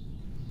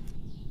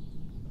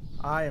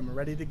 I am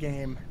ready to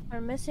game. We're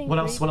missing. What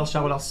 3 else? What else? Chat?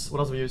 people. What else? What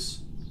else we use?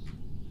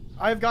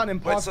 I've gotten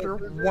imposter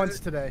Wait, so- once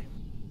today.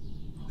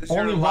 This is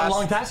your Only one last-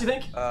 long task, you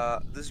think?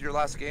 This is your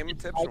last game,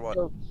 Tips, or what?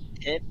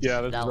 Tips, Yeah,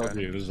 this is that was-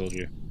 LG. This is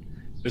LG.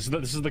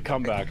 This is the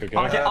comeback. Okay.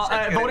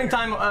 Okay. Voting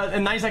time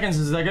in 9 seconds.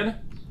 Is that good?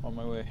 On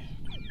my way.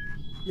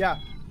 Yeah.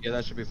 Yeah,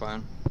 that should be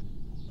fine.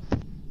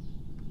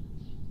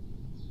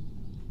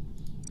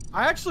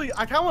 I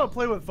kind of want to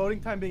play with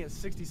voting time being at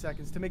 60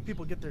 seconds to make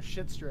people get their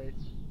shit straight.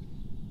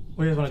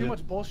 What do you guys want to do? do?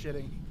 Too much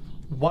bullshitting.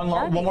 One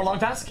more long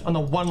task? Oh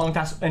no, one long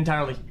task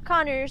entirely.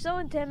 Connor, you're so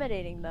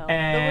intimidating though.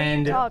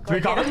 And the way you talk, 3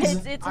 like,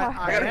 comments? It's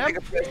hard.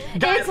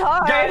 Guys, it's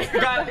hard.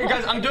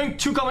 Guys, I'm doing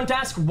 2 common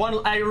tasks. One,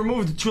 I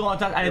removed 2 long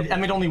tasks. I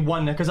made only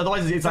 1 because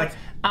otherwise it's like,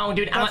 oh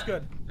dude, That's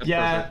good.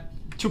 Yeah,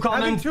 2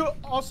 common.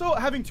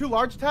 Having 2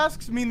 large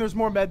tasks mean there's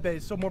more med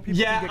bays, so more people.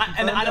 Yeah,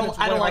 can get I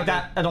don't like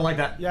that. I don't like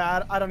that.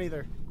 Yeah, I don't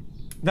either.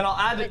 Then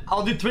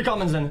I'll do 3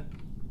 commons then.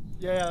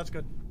 Yeah, that's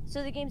good.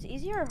 So the game's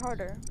easier or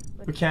harder?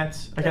 We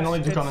can't. I can only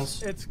do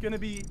commons. It's gonna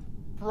be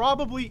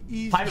probably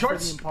easier 5 for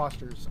shorts? the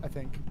imposters, I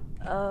think.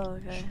 Oh,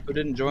 okay. Who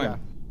didn't join? Yeah,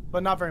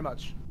 but not very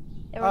much.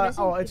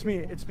 Oh, it's me.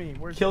 It's me.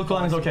 Where's Kill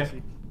clan is okay.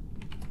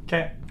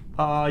 Okay.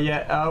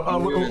 Yeah.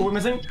 We're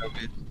missing.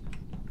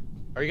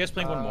 Are you guys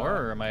playing one more,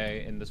 or am I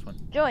in this one?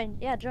 Join.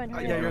 Yeah, join.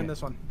 Yeah, you're in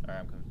this one.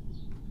 Alright, I'm coming.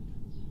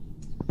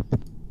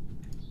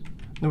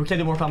 No, we can't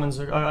do more commons.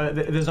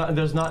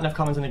 There's not enough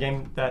commons in the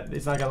game that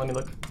it's not gonna let me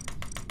look.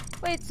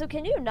 Wait, so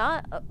can you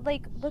not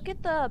like look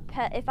at the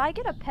pet? If I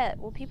get a pet,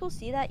 will people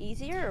see that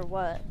easier or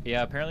what?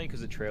 Yeah, apparently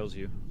because it trails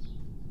you.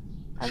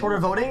 Shorter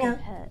voting?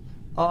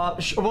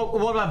 What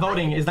about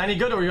voting? Is 90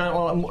 good or you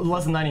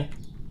less than 90?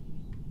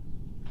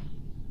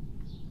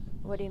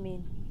 What do you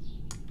mean?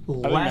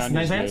 Less than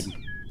 90 seconds?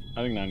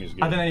 I think 90 is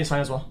good. I think 90 is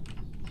fine as well.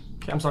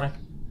 Okay, I'm sorry.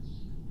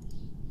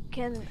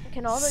 Can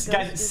all the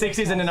guys,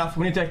 60 isn't enough.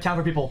 We need to account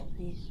for people.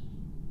 Please.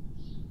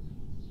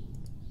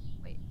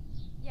 Wait.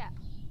 Yeah.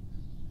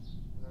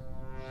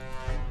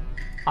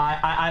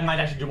 I might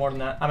actually do more than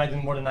that. I might do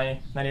more than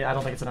 90. 90, I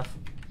don't think it's enough.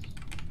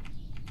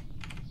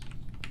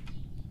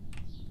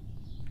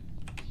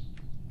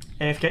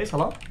 AFKs,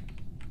 hello?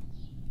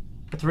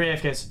 3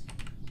 AFKs.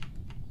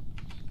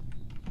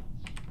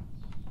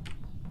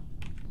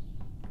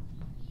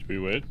 Should we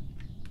wait?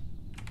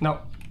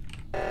 No.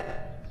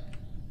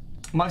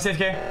 Moxy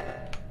AFK.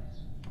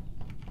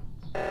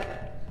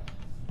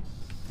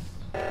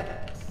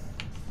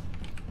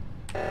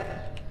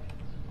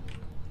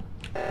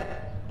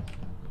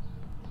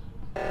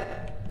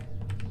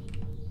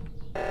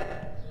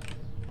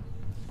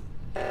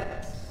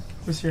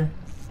 Who's here?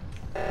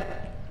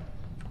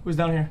 Who's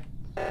down here?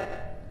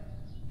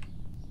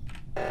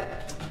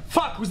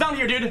 Fuck! Who's down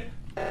here, dude?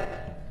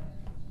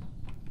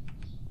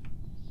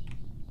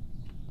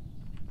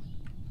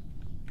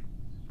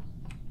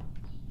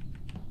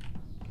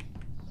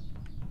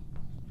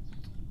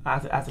 I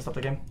have to stop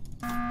the game.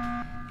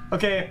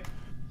 Okay.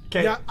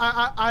 Okay. Yeah,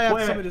 I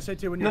have something to say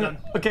too when you're done.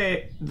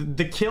 Okay,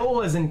 the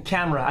kill is in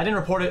camera. I didn't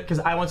report it because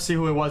I want to see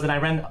who it was, and I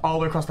ran all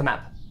the way across the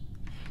map.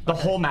 The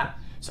whole map.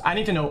 So I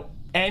need to know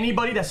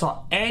anybody that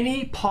saw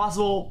any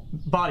possible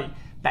body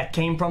that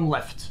came from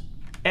left.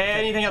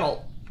 Anything at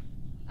all.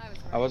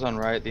 I was on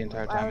right the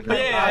entire time.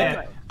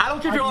 Yeah. I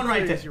don't care if you're on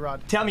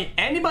right. Tell me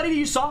anybody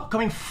you saw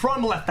coming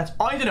from left. That's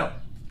all I need to know.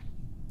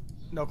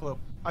 No clue.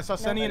 I saw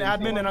Senny in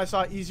admin, and I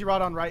saw Easy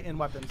Rod on right in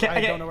weapons.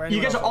 I don't know where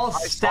you guys are all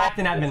stacked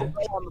in admin.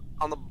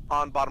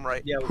 On bottom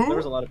right. Yeah, there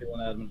was a lot of people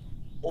in admin.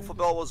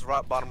 Wolfabell was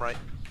bottom right.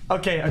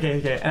 Okay.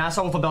 And I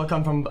saw Wolfabell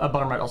come from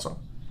bottom right also.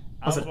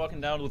 I was walking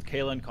down with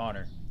Kayla and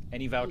Connor.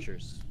 Any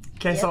vouchers?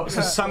 Okay, so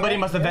somebody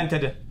must have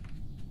vented.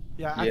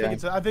 Yeah,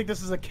 I think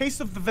this is a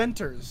case of the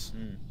venters.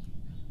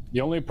 The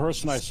only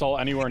person I saw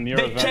anywhere near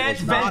they can't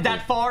vent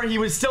that far. He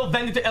was still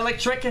vented to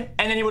electric, and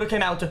then he would have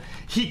came out.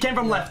 He came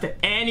from left.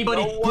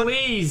 Anybody,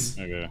 please.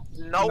 Okay.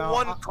 No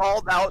one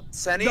called out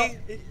Senny.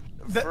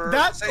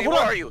 Senny, where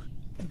are you?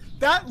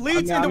 That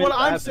leads into what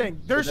I'm saying.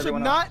 There should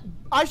not.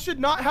 I should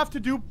not have to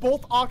do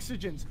both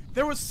oxygens.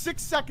 There was 6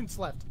 seconds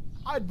left.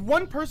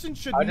 One person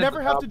should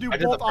never have to do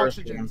both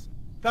oxygens.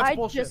 That's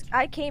bullshit.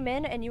 I came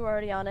in and you were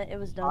already on it. It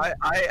was done.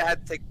 I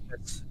had to take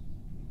this.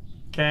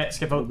 Okay,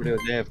 skip vote. We're doing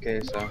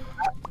AFK, so.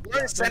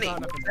 Where's Senny?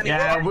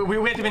 Yeah, we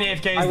had too many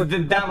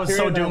AFKs. That was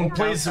so doomed.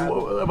 Please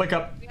wake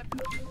up.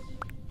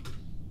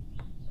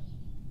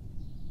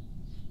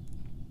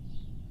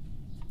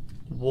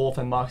 Wolf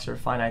and Moxy are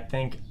fine, I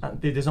think.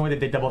 There's no way that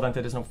they double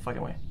vented. There's no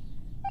fucking way.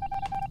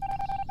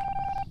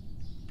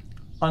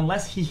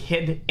 Unless he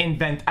hid in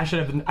vent. I should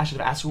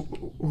have asked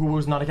who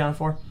was not accounted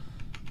for.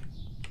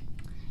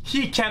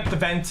 He camped the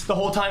vent the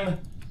whole time.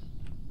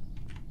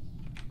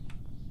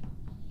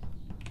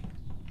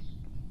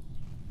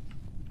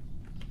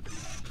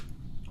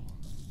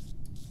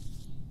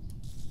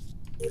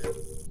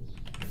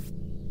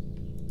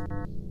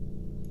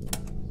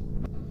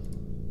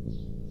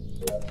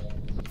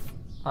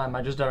 I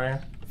might just die right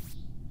here.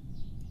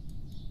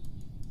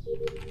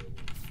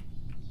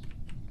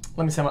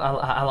 Let me see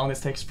how long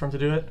this takes for him to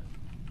do it.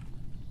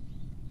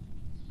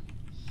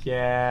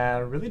 Yeah,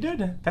 really,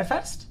 dude? That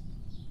fast?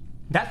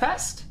 That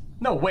fast?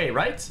 No way,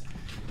 right?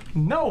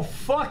 No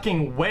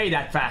fucking way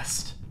that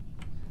fast.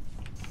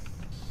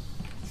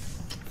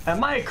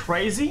 Am I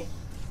crazy?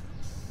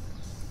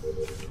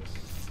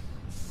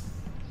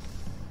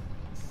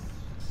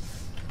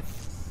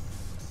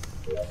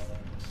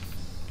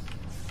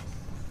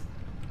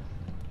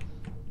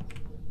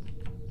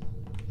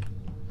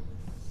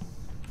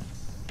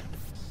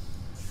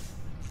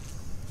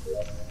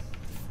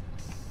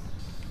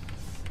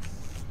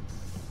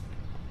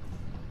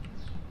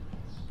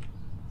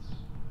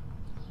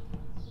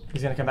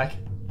 he's gonna come back.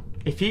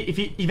 If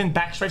he even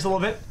backstrikes a little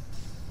bit,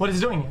 what is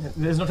he doing?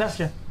 There's no task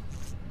here.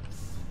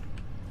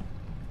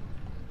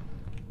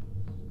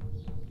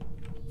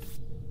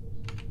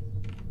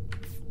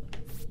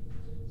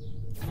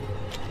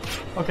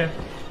 Okay,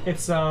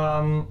 it's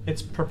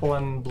purple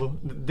and blue.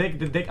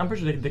 I'm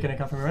pretty sure they can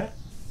come from me, right?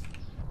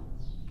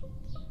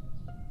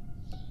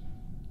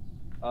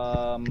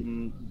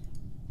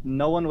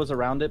 No one was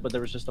around it, but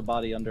there was just a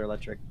body under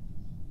electric.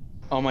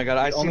 Oh my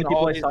god, the only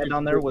people I saw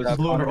down there was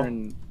blue Connor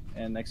and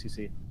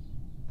xQc.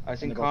 I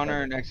think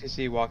Connor and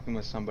xQc walking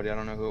with somebody. I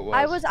don't know who it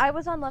was. I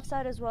was on left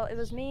side as well. It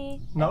was me,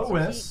 no,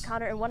 xQc,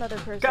 Connor, and one other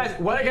person. Guys,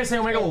 what I gotta say,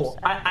 Omega,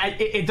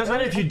 it doesn't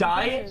matter if you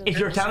die, if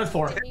you're accounted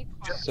for.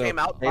 So came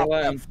out top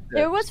left.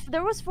 There was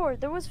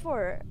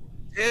four.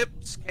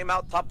 Tips came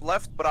out top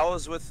left, but I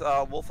was with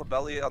Wolf of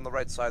Belly on the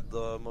right side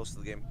most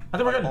of the game. I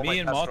think we're good. Me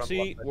and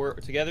Moxy were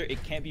together.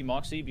 It can't be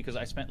Moxy because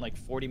I spent like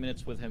 40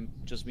 minutes with him,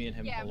 just me and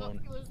him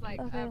alone. Was like,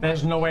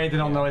 There's no way they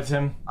don't know it's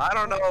him. I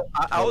don't know.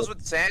 I was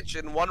with Sanch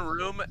in one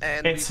room,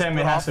 and it's him.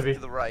 It has to be. To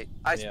the right.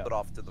 I split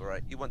off to the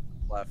right. He went to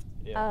the left.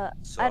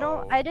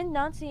 So... I did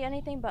not see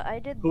anything, but I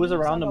did. Who was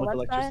around him with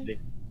electricity?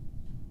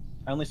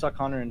 I only saw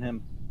Connor and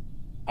him.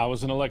 I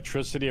was in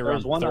electricity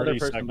around 30 seconds. There was one other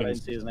person, but I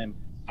didn't see his name.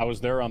 I was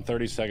there on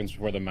 30 seconds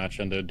before the match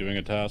ended doing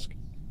a task.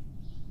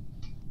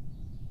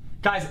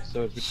 Guys,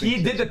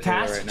 he did the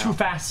task too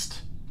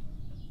fast.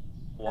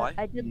 Why?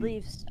 I did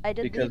leaves. I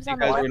did because leaves you on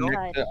the guys left were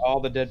side. next to all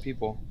the dead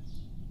people.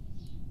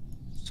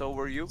 So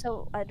were you?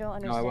 So I don't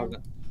understand. No, I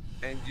wasn't.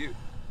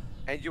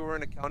 And you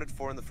weren't accounted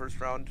for in the first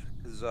round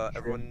because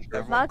everyone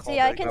Moxy,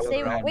 I can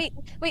stay.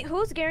 Wait,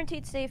 who's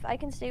guaranteed safe? I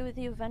can stay with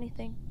you if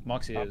anything.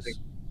 Moxy is.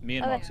 Me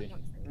and Moxy.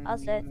 I'll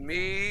stay.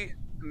 Me,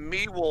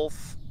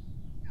 Wolf.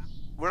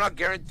 We're not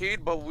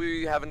guaranteed, but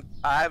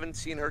I haven't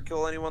seen her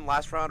kill anyone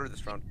last round or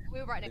this round.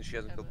 We were right next she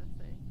hasn't killed.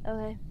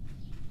 Okay.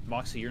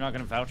 Moxy, you're not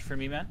gonna vouch for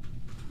me, man?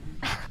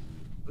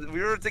 We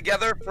were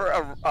together for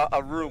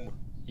a room.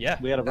 Yeah.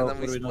 We had a vote.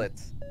 And then we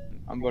split.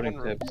 I'm voting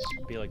Tips.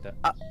 Be like that.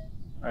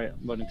 Alright,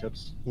 I'm voting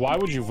Tips. Why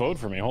would you vote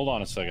for me? Hold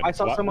on a second. I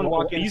saw someone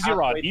walk in. Easy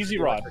Rod.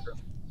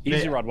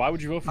 Why would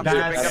you vote for me?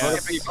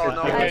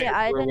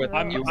 I didn't.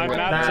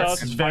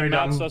 I'm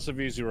not sus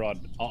of Easy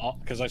Rod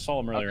because I saw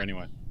him earlier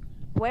anyway.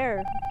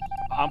 Where?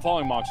 I'm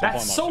following Moxy.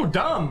 That's so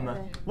dumb.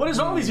 What is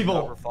wrong with these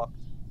people?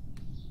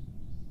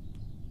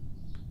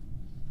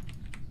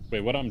 Wait,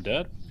 what? I'm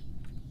dead?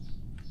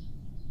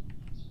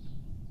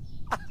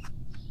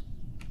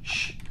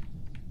 Shh.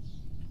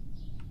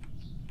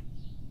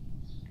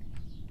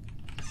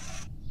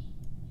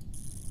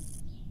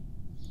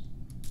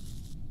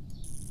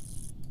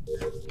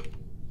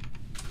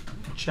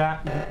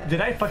 Chat, did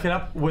I fuck it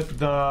up with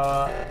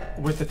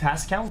the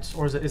task count,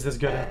 or is this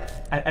good?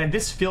 And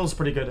this feels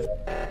pretty good.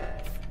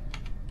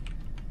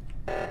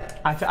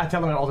 I tell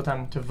them all the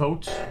time to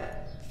vote,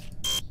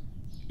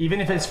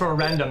 even if it's for a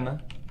random,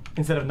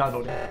 instead of not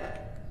voting.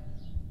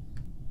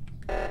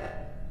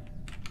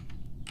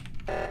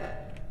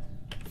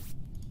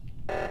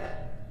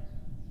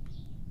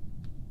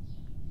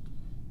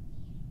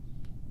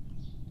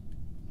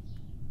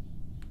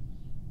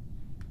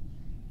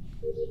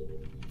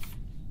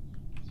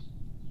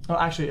 Oh,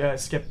 actually,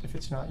 skip if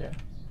it's not yet.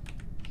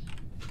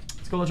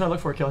 Let's go. Let's try to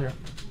look for a kill here.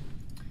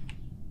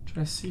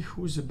 Try to see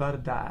who's about to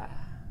die.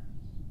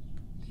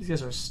 These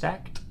guys are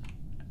stacked.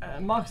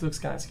 Mox looks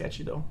kind of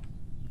sketchy though.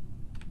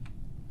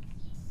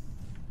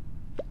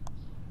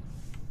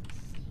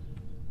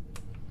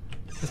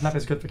 This map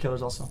is good for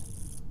killers also.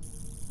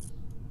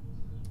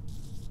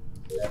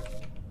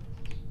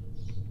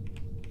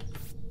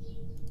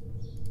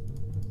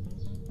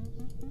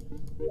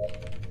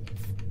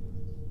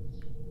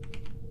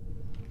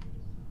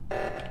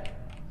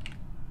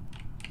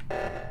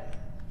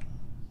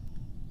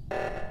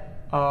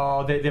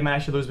 Oh, they might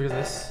actually lose because of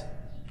this.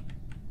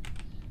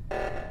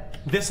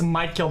 This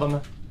might kill them.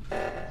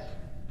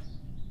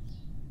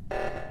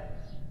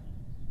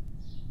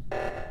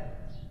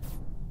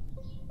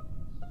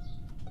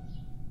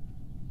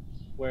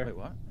 Where? Wait,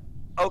 what?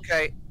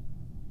 Okay.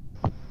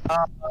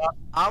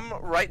 I'm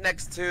right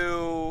next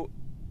to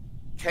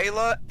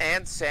Macaiyla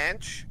and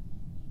Sanch.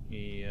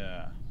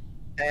 Yeah.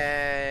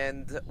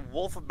 And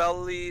Wolf of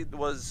Belly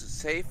was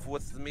safe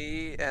with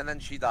me, and then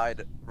she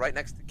died right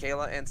next to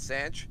Macaiyla and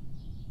Sanch.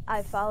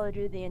 I followed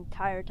you the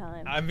entire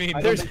time. I mean,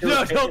 there's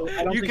no,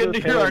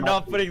 you are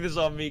not putting this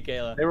on me,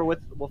 Macaiyla. They were with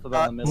Wolf of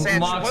Belly in the middle.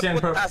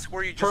 Sanch, what task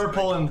were you just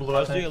purple doing? and blue.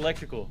 I was doing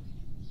electrical.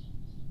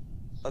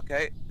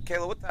 Okay,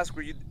 Macaiyla, what task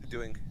were you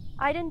doing?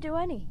 I didn't do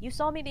any. You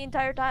saw me the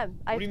entire time.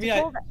 What do you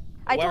mean?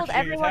 I told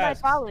everyone I'd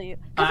follow you.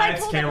 Because I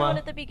told everyone Macaiyla.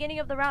 at the beginning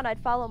of the round I'd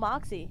follow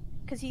Moxy.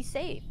 Because he's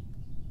safe.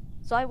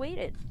 So I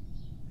waited.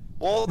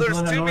 Well, there's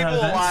two people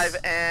alive,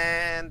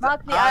 and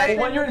Moxy,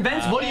 when you're in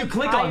vents, what do you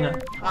click on?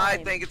 I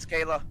think it's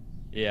Macaiyla.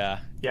 Yeah.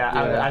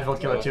 Yeah, I'd vote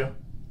Macaiyla too.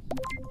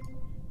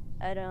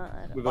 I don't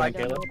We know vote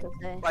what to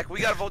say. Like,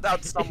 we gotta vote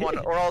out someone,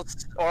 or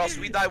else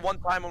we die one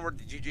time and we're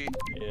GG.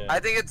 Yeah. I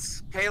think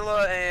it's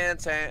Macaiyla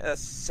and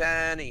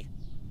Sani.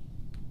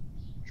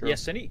 Sure. Yeah,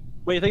 Sunny.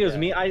 Wait, I think it was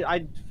me.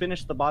 I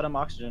finished the bottom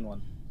oxygen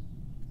one.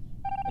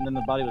 and then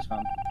the body was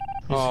found.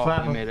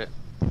 Oh, you made it.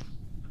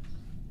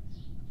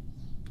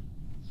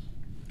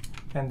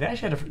 And they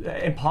actually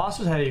had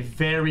imposters had a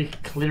very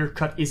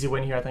clear-cut, easy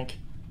win here, I think.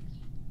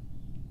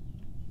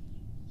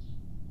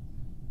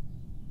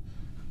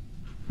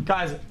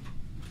 Guys,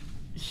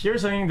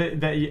 here's something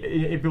that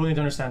people need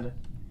to understand.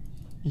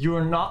 You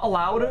are not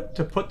allowed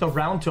to put the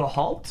round to a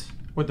halt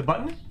with the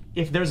button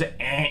if there's a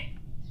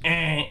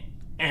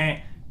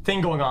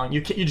thing going on.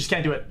 You just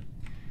can't do it.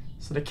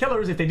 So the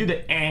killers, if they do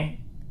the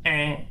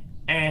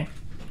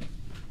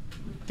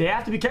they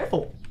have to be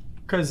careful,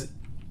 because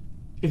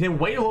if they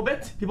wait a little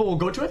bit, people will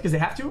go to it because they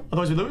have to,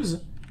 otherwise we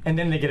lose, and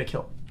then they get a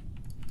kill.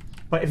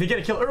 But if they get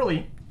a kill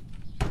early,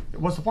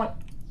 what's the point?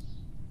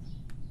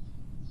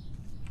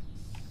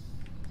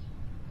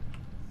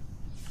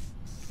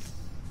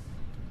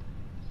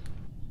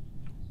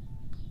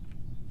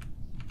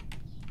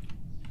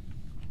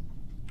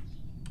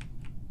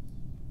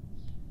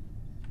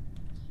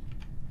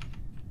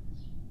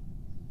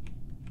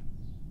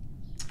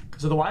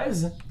 Because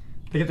otherwise,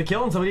 they get the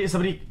kill and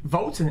somebody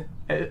votes and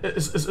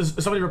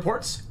somebody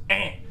reports,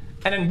 and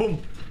then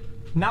boom.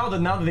 Now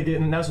that they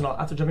get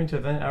after jumping to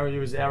event, arrow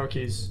use arrow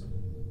keys.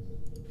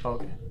 Oh,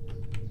 okay.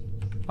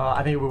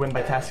 I think we win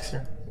by tasks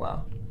here.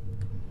 Wow.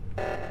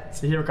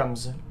 So here it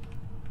comes.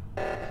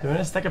 Doing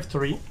a stack of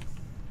 3.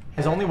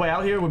 His only way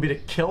out here would be to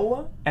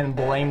kill and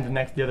blame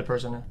the other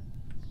person.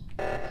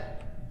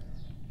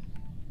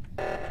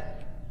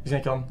 He's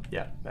gonna kill him.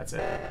 Yeah, that's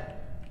it.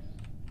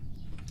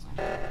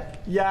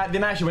 Yeah, they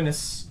might actually win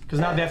this, because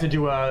now they have to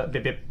do a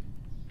bip bip.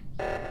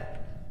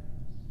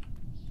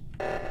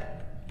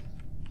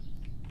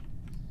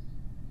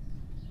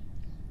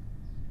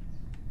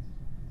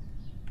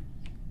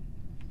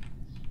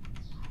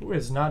 Who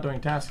is not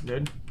doing tasks,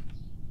 dude?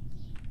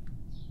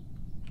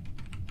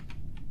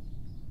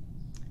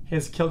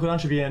 His kill cooldown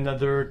should be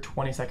another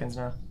 20 seconds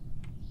now.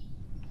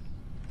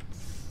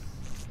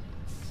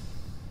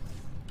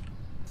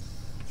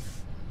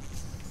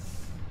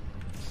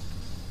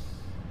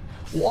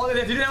 Well, all they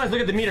have to do now is look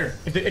at the meter.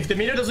 If the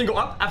meter doesn't go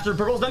up after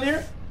purple's done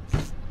here.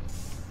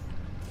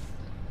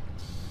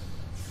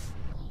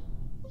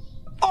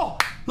 Oh,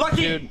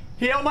 lucky!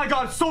 Dude. Oh my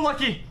god, so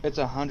lucky! It's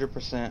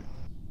 100%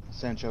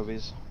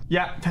 anchovies.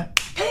 Yeah.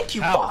 Thank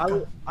you,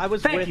 Ow, I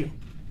was Thank you.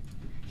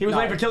 He was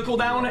waiting for kill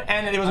cooldown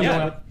and it wasn't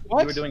going up.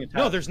 What? You were doing a task.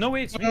 No, there's no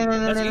way it's me.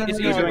 It's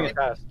easy doing a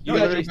task. You were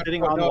literally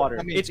sitting on the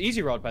water. It's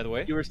easy rod, by the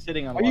way. You were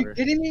sitting on the water. Are you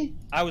kidding me?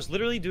 I was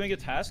literally doing a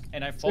task,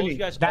 and I followed you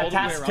guys that all the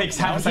way task around. takes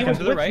half a second.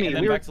 To the right, and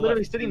then we were back to the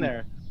literally left. sitting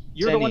there.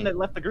 You're the one that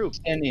left the group.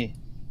 Kenny,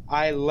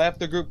 I left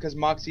the group because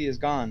Moxy is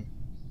gone.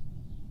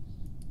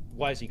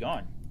 Why is he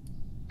gone?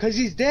 Because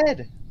he's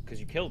dead. Because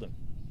you killed him.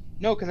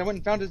 No, because I went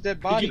and found his dead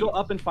body. Did you go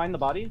up and find the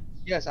body?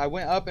 Yes, I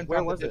went up and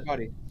found the dead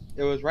body.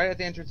 It was right at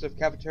the entrance of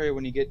cafeteria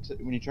when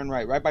you turn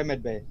right by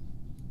med bay.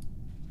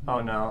 Oh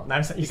no,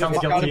 he sounds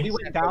guilty. He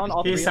went down,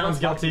 all he sounds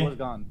guilty. Was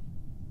gone.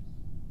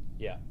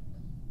 Yeah.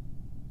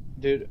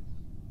 Dude.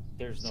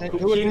 There's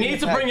no. He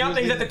needs to bring up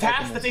that he's at the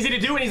task that's easy to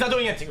do and he's not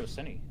doing it. I think it was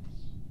Sunny.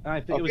 I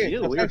think it was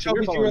you. We were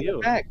following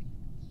you.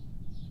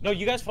 No,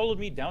 you guys followed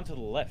me down to the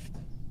left.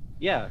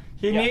 Yeah.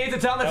 He needs to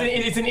tell him that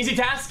it's an easy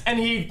task and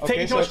he's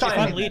taking too much time. If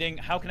I'm leading,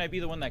 how can I be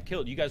the one that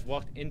killed? You guys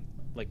walked in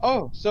like.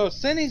 Oh, so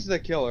Sunny's the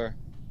killer.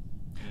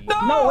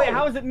 No, wait,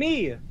 how is it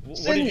me? What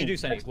did you do,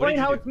 Sunny? Explain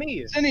how it's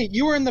me. Sunny,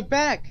 you were in the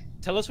back.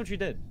 Tell us what you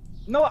did.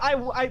 No,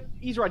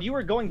 Ezrod, you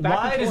were going back.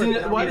 Why does it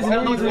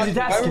not know it's an easy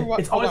task?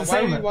 It's always the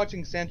same. Why are you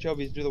watching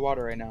Sanchovies do the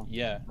water right now?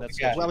 Yeah, that's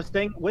good. Well, I was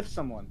staying with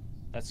someone.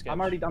 That's good.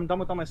 I'm done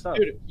with all my stuff.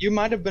 Dude, you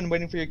might have been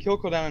waiting for your kill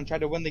cooldown and tried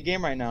to win the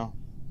game right now.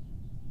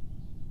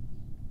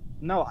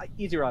 No,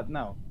 Ezrod,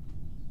 no.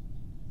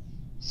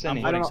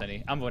 Sunny.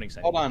 I'm voting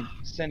Sunny. Hold on,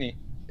 Sunny.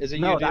 Is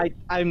it no,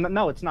 you?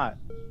 No, it's not.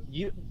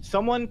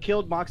 Someone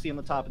killed Moxy on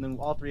the top, and then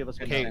all 3 of us.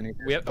 Okay,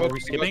 are we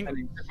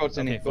skipping? Vote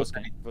Sunny. Okay, vote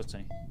Sunny. Vote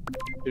Sunny.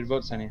 Dude,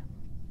 vote Sunny.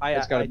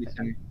 It's gotta be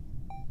Sunny.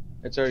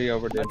 It's already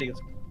over, dude. I think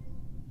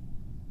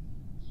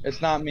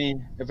it's not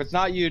me. If it's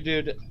not you,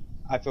 dude,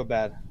 I feel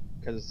bad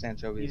because it's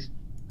Sanchovies.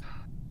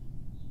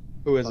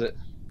 Who is it?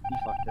 He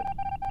fucked it.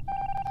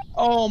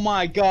 Oh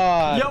my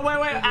god. Yo, wait.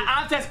 I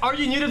have to ask, are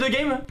you new to the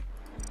game?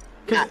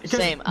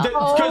 Same.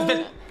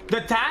 Because the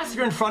task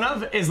you're in front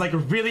of is like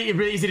really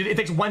easy to do. It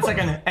takes 1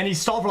 second, and he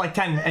stalled for like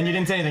 10, and you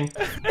didn't say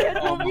anything.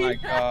 Oh my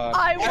god.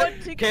 I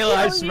want to Kayla,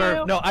 I smurf.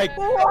 you. No, I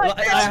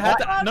had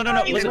to.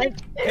 No. Listen,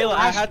 Kayla,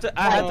 I had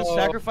to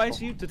sacrifice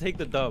you to take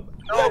the dub.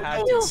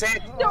 No, San,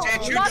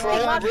 you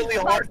trolled really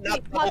hard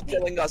not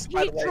killing us,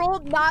 by the way. He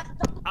trolled not.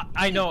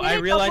 I know. I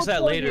realized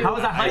that later. How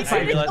is that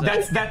hindsight?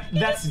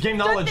 That's game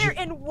knowledge. Sit there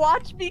and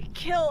watch me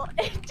kill.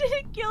 It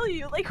didn't kill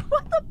you. Like,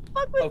 what the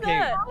fuck was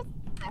that?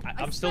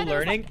 I'm still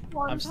learning.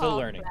 I'm still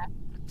learning.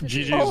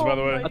 GG's, by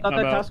the way. I thought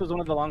that task was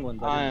one of the long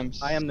ones. I am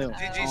new.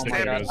 GG's,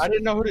 guys. I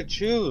didn't know who to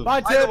choose.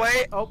 By the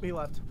way, he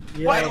left.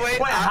 Yeah. By the way,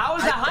 how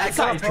is that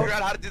hindsight? I can't figure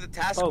out how to do the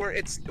task where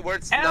it's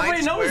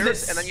 9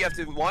 squares, and then you have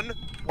to 1,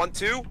 1,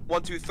 2,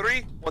 1, 2,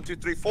 3, 1, 2,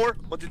 3, 4,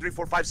 1, 2, 3,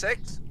 4, 5,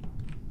 6.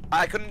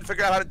 I couldn't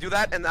figure out how to do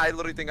that, and I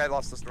literally think I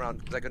lost this round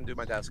because I couldn't do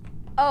my task.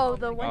 Oh,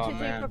 the 1, 2,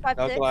 3, 4, 5,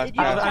 6. Did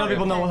you I don't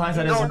people know what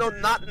hindsight is. No,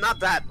 not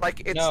that.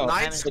 Like it's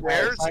 9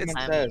 squares.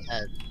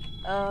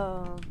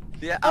 Oh.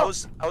 Yeah, I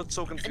was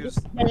so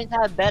confused.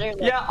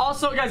 Yeah.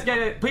 Also, guys,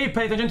 please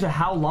pay attention to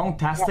how long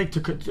tasks take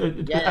to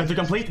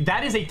complete.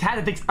 That is a task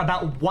that takes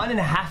about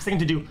 1.5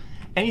 seconds to do,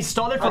 and he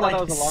stalled it for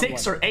like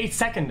 6 or 8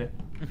 seconds.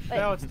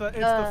 No, it's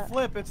the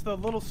flip. It's the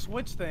little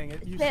switch thing.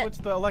 You switch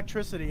the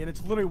electricity, and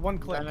it's literally 1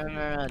 click.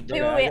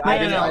 Wait.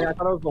 I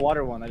thought it was the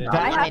water one. I didn't.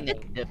 I have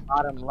the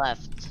bottom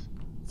left.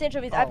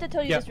 Sanchovies, I have to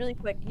tell you this really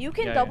quick. You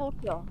can double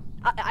kill.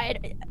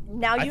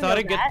 Now you I thought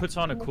know it that. puts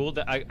on a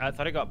cooldown. I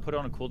thought it got put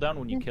on a cooldown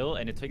when you kill,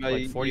 and it takes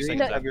like 40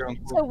 seconds.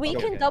 So we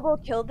can double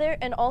kill there,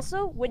 and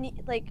also when you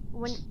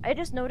when I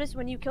just noticed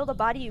when you kill the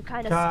body, you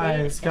kind of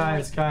guys.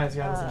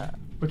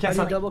 We can't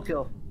stop. double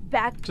kill.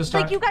 Back, just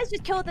like you guys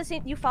just kill at the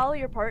same. You follow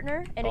your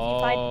partner, and if you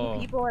find 2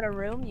 people in a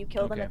room, you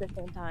kill them at the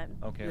same time.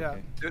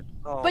 Okay. Dude,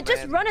 but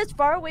just run as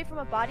far away from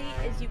a body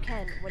as you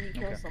can when you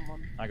kill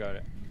someone. I got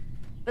it.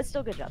 But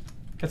still, good job.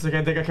 It's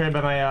okay. They got carried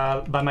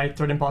by my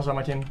third imposter on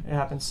my team. It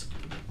happens.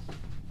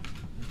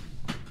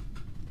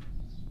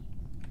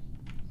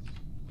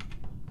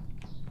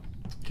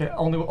 Okay,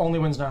 only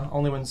wins now.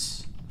 Only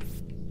wins.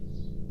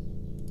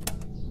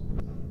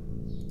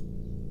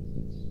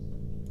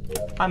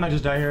 I might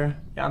just die here.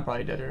 Yeah, I'm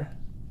probably dead here.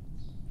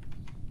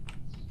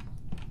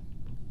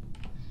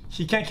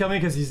 He can't kill me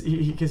because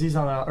he's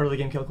on an early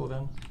game kill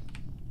cooldown.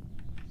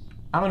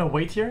 I'm gonna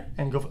wait here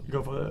and go for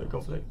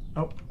the.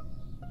 Oh.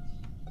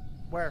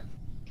 Where?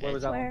 Where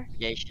was that? Where?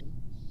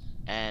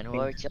 And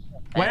where?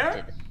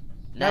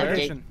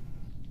 Navigation.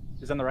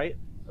 Is on the right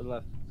or the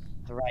left?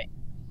 The right.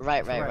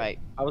 Right.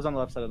 I was on the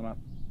left side of the map.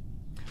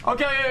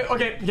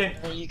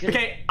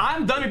 Okay.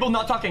 I'm done with people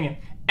not talking.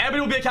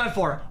 Everybody will be accounted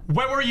for.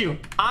 Where were you?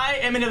 I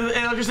am in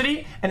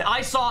electricity, and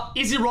I saw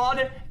Easy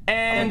Rod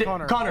and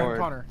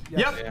Connor.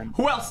 Yes. Yep.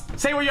 Who else?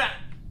 Say where you at.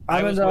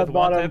 I was with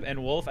Wantep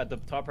and Wolf at the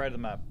top right of the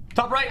map.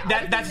 Top right?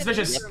 That's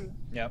suspicious.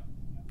 Yep.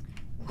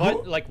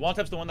 But like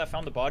Wantep's the one that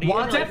found the body.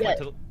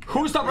 Wantep?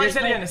 Who's top right? Say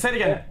it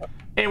again.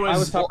 It was. I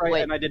was top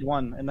right and I did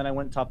 1, and then I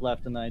went top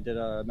left and then I did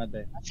med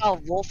bay. I saw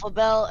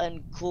Wolfabell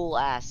and Cool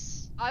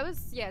Ass. I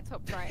was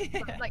top right,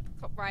 like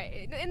top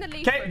right in the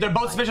lead. Okay, they're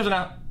both suspicious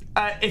now.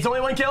 It's only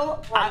 1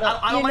 kill.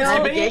 I don't mind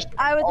skipping.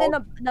 I was in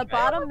the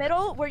bottom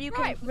middle where you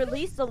can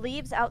release the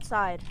leaves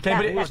outside.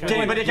 Can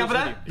anybody account for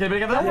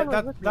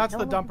that? That's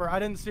the dumper. I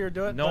didn't see her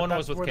do it. No one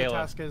was with Kayla. Kayla. The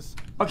task is.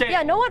 Okay.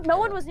 Yeah, no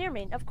one was near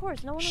me. Of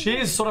course, no one.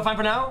 She's sort of fine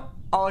for now.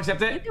 I'll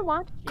accept it. You can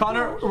watch.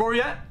 Connor, where were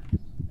you at?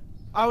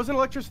 I was in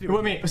electricity.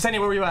 With me. Sandy,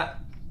 where were you at?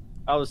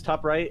 I was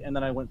top right and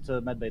then I went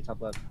to med bay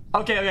top left.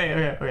 Okay.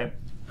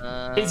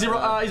 Easy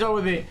Rod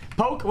with me.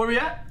 Poke, where were you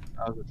at?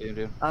 I was with you,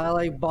 dude.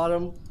 Like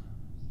bottom,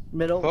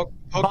 middle. Poke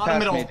bottom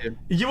middle. Me, dude.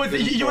 You would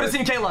have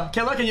seen Kayla.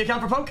 Kayla, can you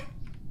account for Poke?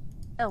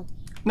 No.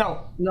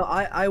 No,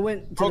 I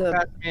went to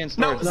Poke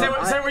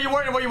say where you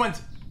were and where you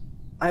went.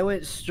 I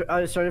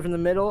started from the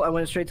middle. I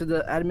went straight to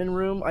the admin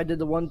room. I did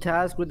the 1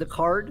 task with the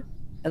card,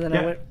 and then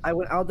I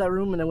went out that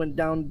room and I went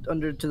down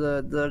under to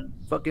the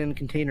fucking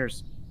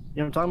containers.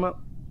 You know what I'm talking about?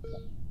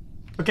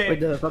 Okay. With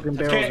the fucking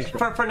barrels.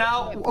 Okay. For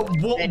now,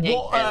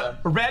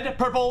 red,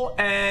 purple,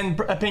 and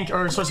pink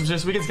are source of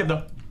juice. We can skip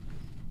though.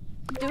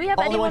 Do we have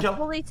anyone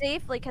fully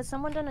safe? Like, has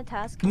someone done a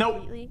task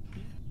completely?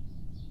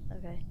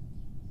 Okay.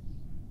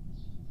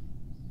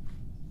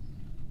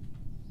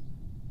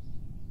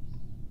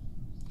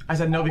 I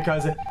said no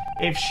because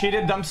if she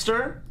did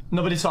dumpster,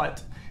 nobody saw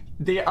it.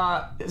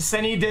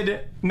 Senny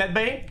did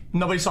medbay,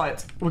 nobody saw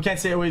it. We can't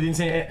say we didn't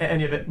see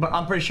any of it, but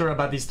I'm pretty sure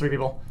about these 3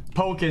 people.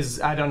 Poke is,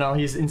 I don't know,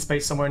 he's in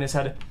space somewhere in his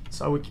head,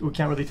 so we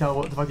can't really tell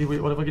what the fuck he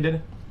did.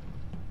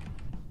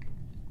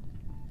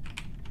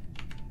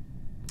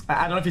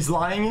 I don't know if he's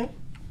lying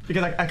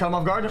because I caught him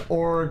off guard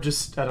or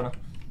just, I don't know.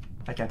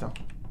 I can't tell.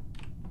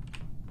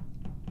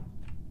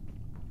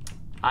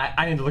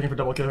 I need to looking for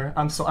double killer.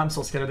 I'm so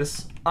scared of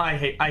this. I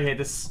hate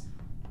this.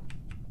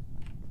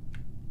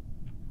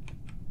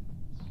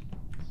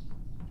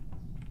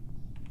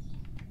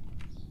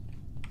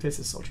 This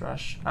is so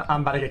trash.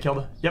 I'm about to get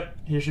killed. Yep,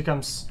 here she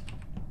comes.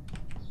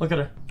 Look at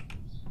her.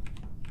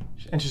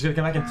 And she's gonna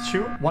come back in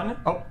 2, 1.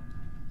 Oh.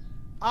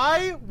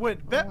 I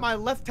would bet my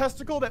left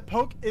testicle that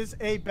Poke is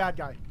a bad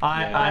guy.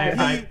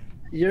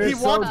 You're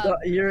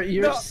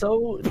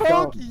so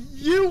Poke, dumb.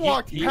 you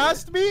walked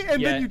past me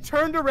and then you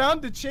turned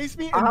around to chase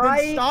me and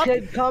then stopped. I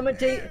could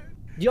commentate.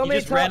 You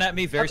just ran at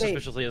me very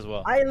suspiciously as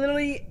well. I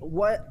literally,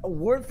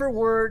 word for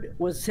word,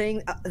 was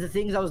saying the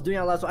things I was doing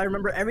out loud, so I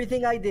remember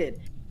everything I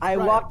did. I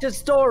walked to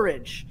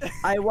storage.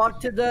 I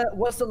walked to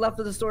what's the left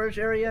of the storage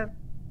area?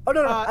 Oh,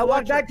 no. I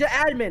walked back to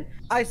admin.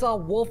 I saw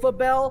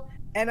Wolfabell,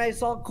 and I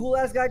saw Cool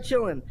Ass Guy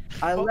chilling.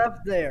 I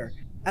left there.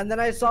 And then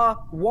I saw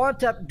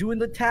Wantep doing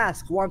the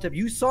task. Wantep,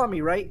 you saw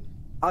me, right?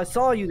 I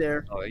saw you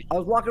there. I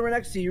was walking right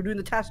next to you. You were doing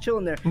the task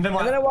chilling there. And then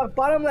I walked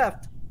bottom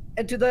left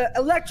into the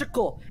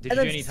electrical. Did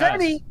and you then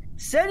do any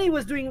Senny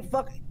was doing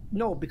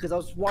no, because I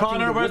was watching.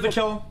 Connor, where's the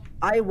kill?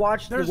 I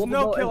watched. There's the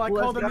no kill. I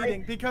called the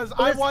meeting because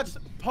I watched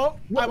Poke.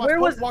 Where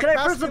was?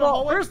 First of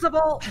all, where's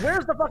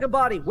the fucking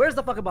body? Where's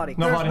the fucking body?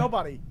 There's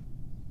nobody.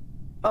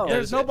 Oh,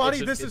 there's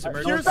nobody. This is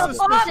pure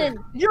suspicion.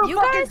 You're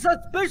fucking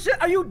suspicious.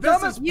 Are you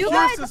dumb as you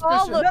guys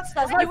all look sus.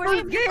 That's my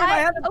first game. I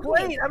haven't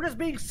played. I'm just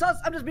being sus.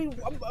 I'm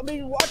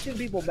watching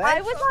people, man.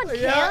 I was on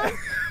cams.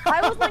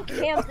 I was on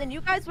cams, and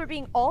you guys were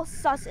being all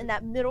sus in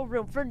that middle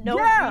room for no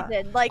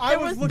reason. Like they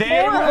were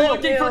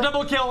looking for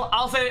double kill.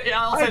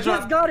 I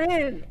just got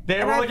in.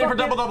 They were looking for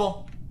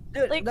double.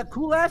 Dude, the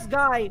cool ass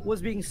guy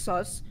was being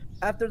sus.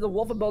 After the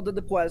Wolf and Bell did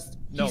the quest,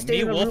 no,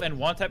 me, Wolf, and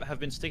One-Tap have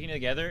been sticking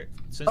together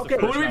since the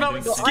first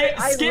round. Skip,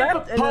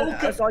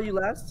 Poke. I saw you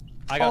last.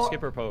 I got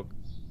Skip or Poke.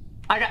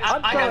 I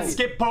got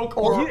Skip, Poke,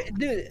 or...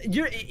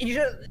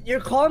 You're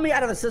calling me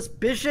out of a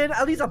suspicion?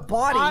 At least a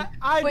body.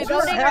 Wait,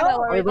 Skip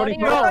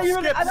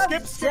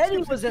said he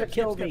was gonna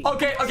kill me.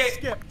 Okay.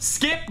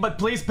 Skip, but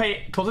please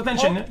pay close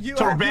attention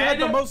to red,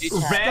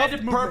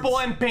 purple,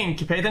 and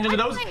pink. Pay attention to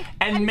those,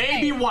 and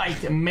maybe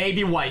white.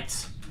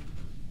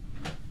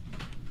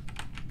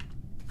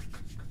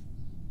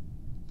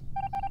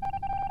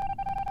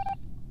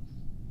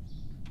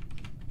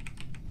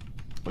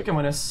 We can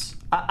win this.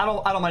 I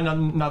don't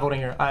mind not voting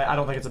here. I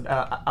don't think it's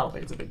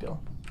a big deal.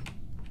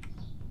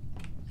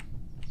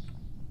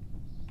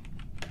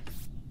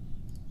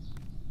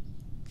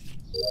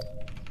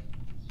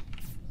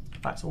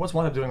 Alright, so what's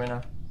One-Tap doing right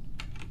now?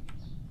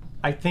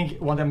 I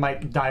think One-Tap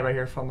might die right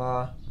here from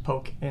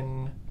Poke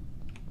in.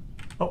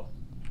 Oh,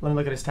 let me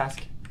look at his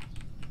task.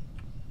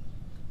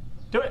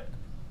 Do it.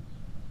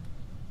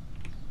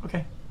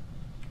 Okay.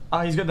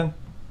 He's good then.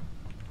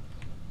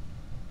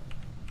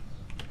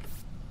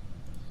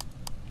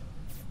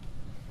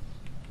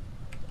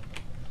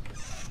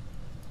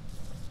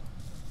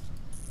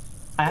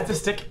 I had to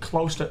stick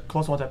close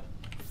One-Tap.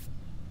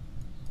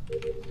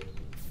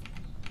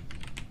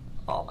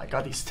 Oh my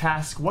god, these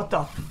tasks. What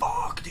the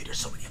fuck? Dude, there's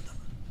so many of them.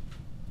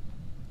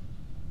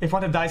 If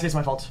One-Tap dies, it's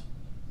my fault.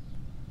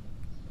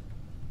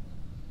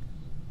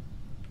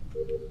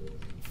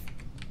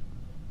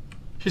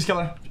 She's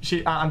killer.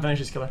 I'm telling you,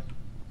 she's killer.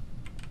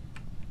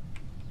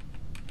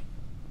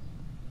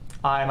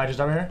 I might just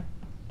die here.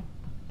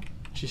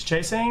 She's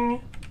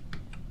chasing.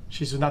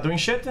 She's not doing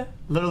shit.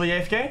 Literally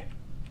AFK.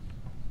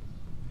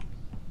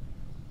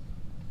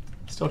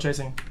 Still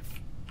chasing.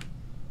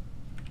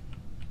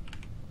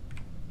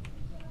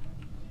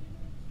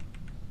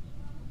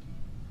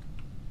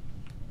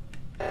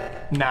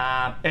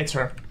 Nah, it's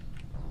her.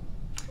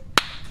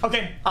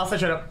 Okay, I'll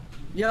set it up.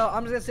 Yo,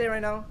 I'm just gonna say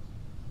right now,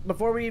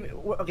 before we,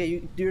 okay,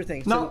 you do your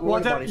thing. No,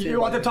 you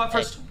want to talk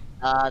first?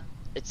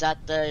 It's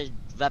at the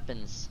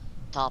weapons,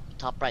 top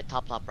right.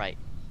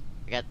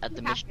 At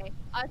the mission.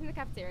 I was in the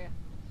cafeteria.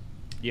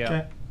 Yeah.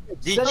 Okay.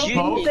 Did you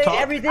say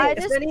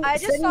everything? I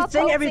just saw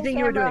saying everything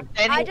you were doing.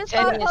 I just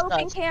saw Poke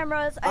in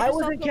cameras. I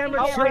was in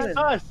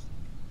camera.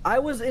 I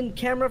was in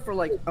camera for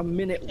like a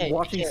minute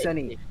watching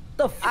Senny.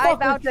 The fuck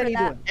was Senny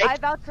doing? I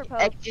vouch for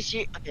Poke.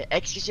 xQc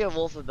or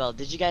Wolfenbell,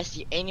 did you guys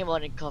see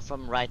anyone come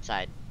from right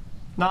side?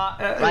 Nah,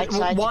 right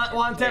side.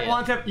 One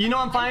tip. You know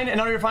I'm fine, and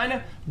I know you're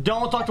fine.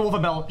 Don't talk to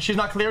Wolfenbell. She's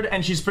not cleared,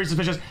 and she's pretty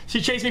suspicious.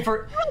 She chased me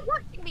for.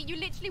 You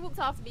literally walked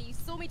after me. You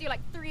saw me do like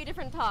 3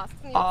 different tasks.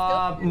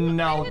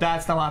 No,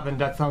 that's not happened.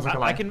 That sounds like a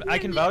lie. I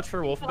can vouch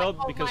for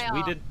Wolfenbell because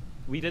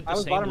we did the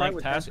same like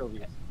task.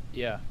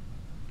 Yeah.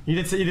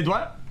 You did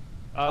what?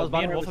 Me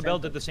and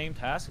Wolfenbell did the same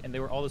task, and they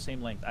were all the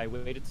same length. I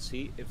waited to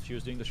see if she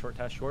was doing the short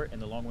task short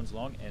and the long ones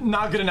long. And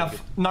not good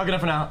enough. Not good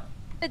enough for now.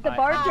 Did the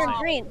bar turn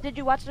green? Did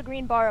you watch the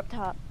green bar up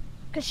top?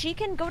 Because she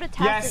can go to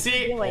tasks. Yeah,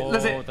 see,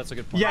 listen. That's a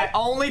good point. Yeah,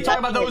 only talk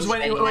about those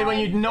when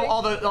you know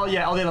all the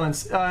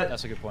elements.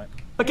 That's a good point.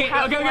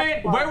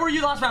 Okay. Where were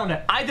you last round?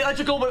 I did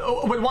electrical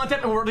with one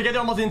tip, and we were together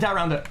almost the entire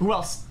round. Who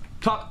else?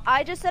 Talk.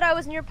 I just said I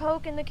was near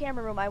Poke in the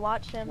camera room. I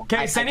watched him.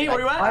 Okay, Senny,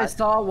 where you at? I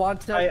saw one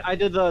tip. I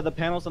did the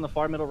panels on the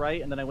far middle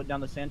right, and then I went down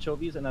the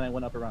Sanchovies, and then I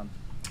went up around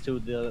to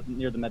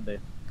near the med bay.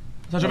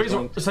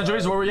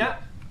 Sanchovies, where were you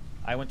at?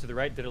 I went to the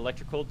right, did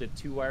electrical, did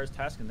 2 wires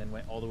task, and then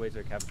went all the way to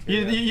the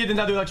cafeteria. You did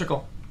not do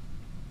electrical.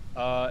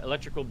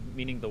 Electrical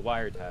meaning the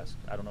wire task.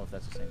 I don't know if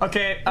that's the same.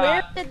 Okay.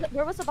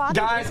 Where was the body?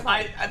 Guys,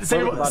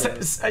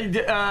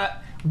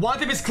 one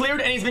tip is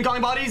cleared, and he's been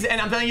calling bodies, and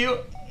I'm telling you,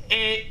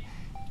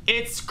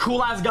 it's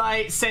cool ass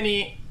guy,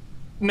 Senny,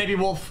 maybe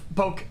Wolf,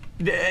 Poke.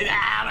 Sure.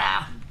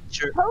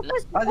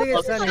 I think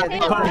it's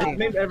Senny.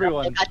 Maybe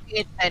everyone. I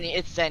think it's Senny.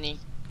 It's Senny.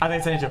 I think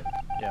it's Senny too.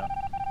 Yeah.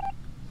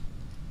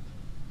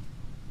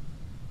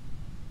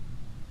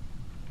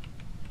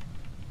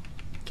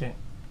 Okay.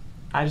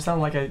 I just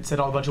sound like I said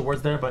a bunch of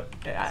words there, but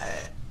I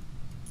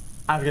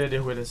have a good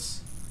idea who it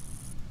is.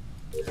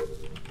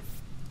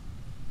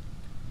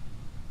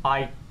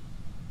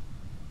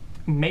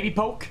 Maybe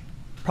Poke,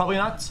 probably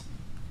not.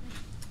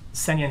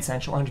 Senny and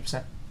Sancho,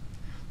 100%.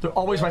 They're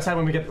always right side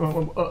when we get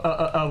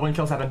when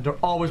kills happen. They're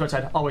always right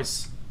side,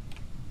 always.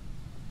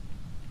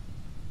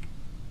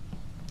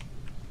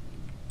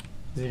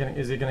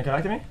 Is he gonna come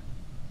back to me?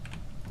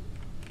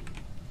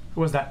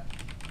 Who was that?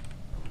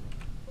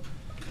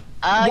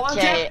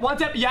 Okay. One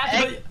tap.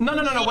 Yeah.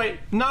 No.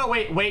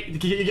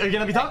 Wait. You're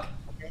gonna be talk?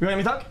 You're gonna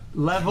be talk?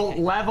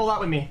 Level out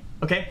with me.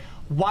 Okay.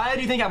 Why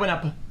do you think I went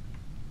up?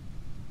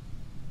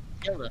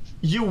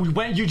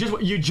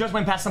 You just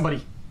went past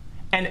somebody,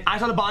 and I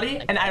saw the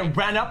body, and I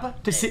ran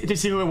up to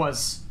see who it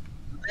was.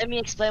 Let me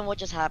explain what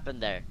just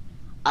happened there.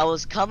 I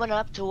was coming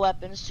up to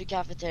weapons to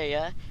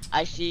cafeteria.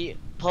 I see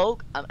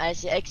Poke. I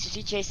see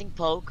xQc chasing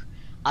Poke.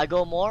 I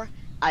go more.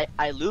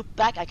 I loop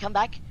back. I come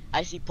back.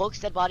 I see Poke's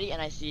dead body, and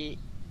I see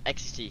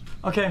xQc.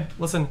 Okay,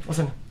 listen,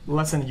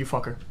 you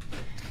fucker.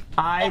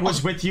 I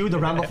was with you the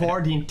round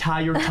before the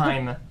entire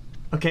time.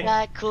 Okay?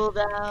 That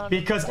cooldown.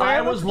 Because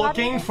I was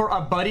looking for a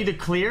buddy to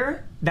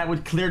clear that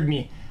would cleared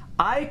me.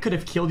 I could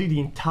have killed you the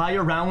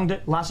entire round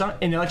last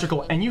round in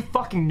electrical, and you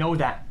fucking know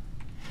that.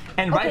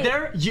 And right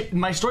there,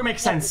 my story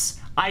makes sense.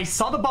 I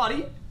saw the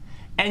body,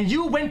 and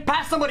you went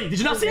past somebody. Did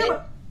you not see him?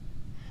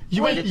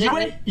 You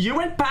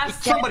went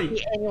past somebody. It can't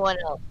be anyone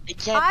else. It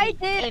can't I be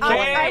did.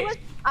 anyone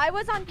I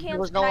was on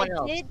camp, no and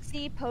one I did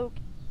see Poke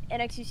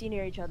and xQc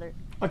near each other.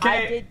 Okay,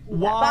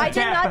 I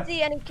did not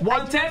see any.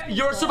 One tap,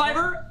 you're a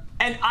survivor,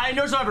 and I'm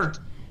a survivor.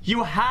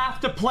 You have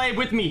to play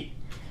with me.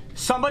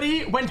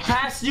 Somebody went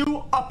past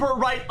you, upper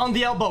right on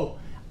the elbow.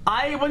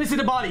 I want to see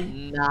the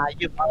body. Nah,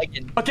 you're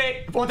bugging.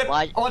 Okay,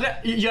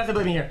 you have to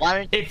believe me here.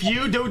 If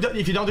you don't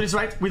do this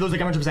right, we lose the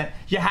game 100%.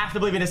 You have to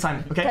believe me this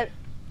time, okay?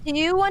 Do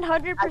you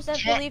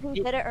 100% believe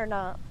he did it or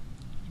not?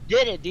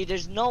 Did it, dude?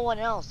 There's no one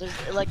else. There's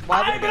like.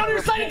 I've been on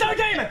your side the entire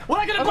game. We're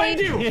not gonna blame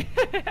you.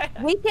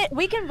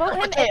 We can vote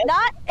him.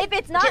 If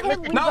it's not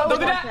him, we vote don't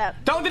do that.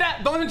 Don't do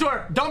that. Don't listen to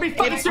her. Don't be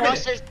fucking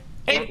stupid.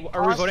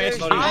 Are we voting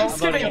xQc? I'm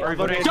skipping.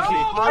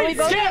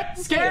 Don't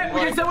skip.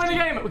 We can still win the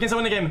game. We can still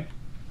win the game.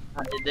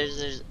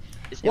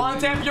 One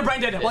tap, you're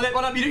brain dead. One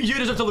up, you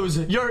deserve to lose.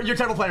 You're a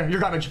terrible player. You're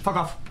garbage. Fuck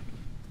off.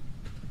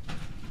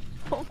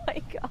 Oh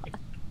my god.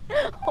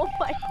 Oh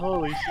my.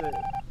 Holy shit.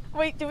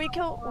 Wait, do we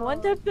kill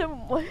one tap then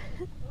one?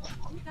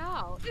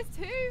 No, there's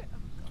two.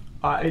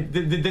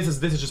 This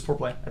is just poor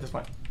play at this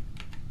point.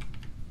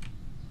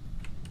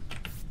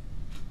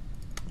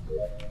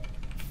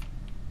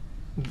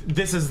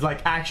 This is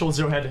like actual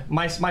zero head.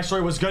 My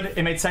story was good.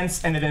 It made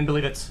sense, and they didn't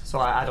believe it. So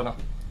I don't know.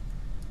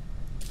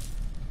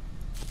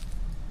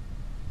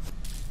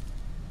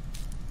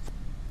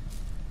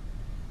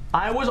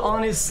 I was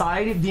on his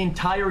side the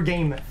entire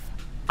game.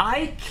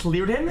 I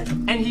cleared him,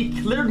 and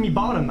he cleared me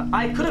bottom.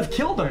 I could have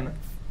killed him.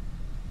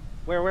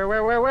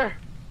 Where?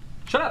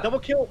 Shut up. Double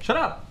kill. Shut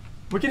up.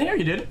 We can hear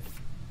you, dude.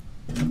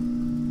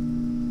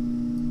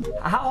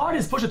 How hard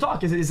is push to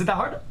talk? Is it that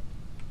hard?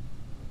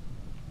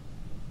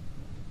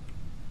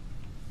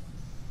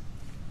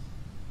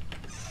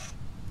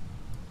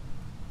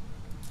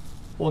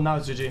 Well, now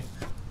it's GG.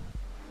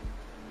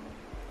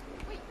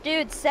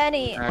 Dude,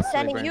 Senny,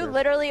 you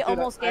literally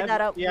almost gave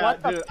that up. Yeah,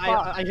 what the dude,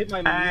 fuck? I hit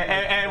my.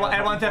 Hey,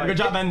 one tap. Good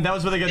job, man. That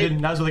was really good,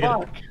 dude. That was really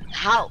good.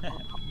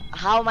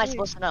 How am I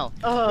supposed to know?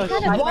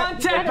 One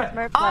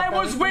tap. I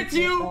was with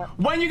you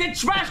when you did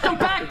trash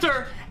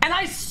compactor, and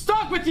I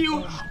stuck with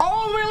you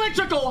all the way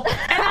electrical,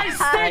 and I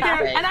stayed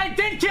there, and I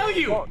did kill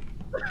you.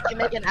 You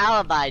make an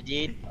alibi,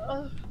 dude.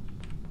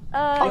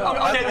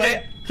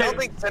 Okay.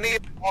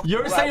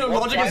 You're saying your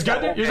logic is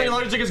good? You're saying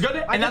your logic is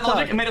good? And that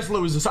logic made us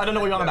lose, so I don't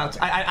know what you're on about.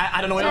 I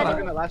don't know what you're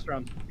on about. Last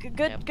round.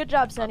 Good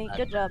job, Senny.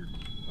 Good job.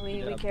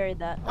 We carried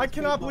that. I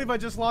cannot believe I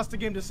just lost the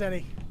game to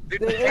Senny.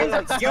 It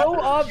was so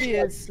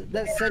obvious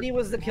that Senny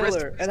was the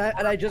killer, and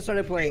I just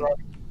started playing.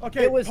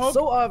 Okay, it was Poke,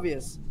 so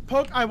obvious.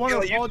 Poke, I want to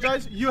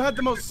apologize. You had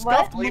the most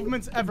scuffed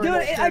movements ever. Dude,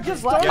 I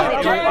just started.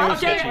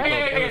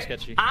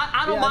 Okay.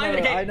 I don't mind.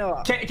 Okay. I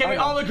know. Can we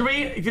all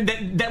agree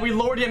that we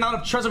lower the amount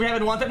of trust that we have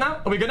in Wanted now?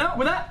 Are we good now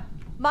with that?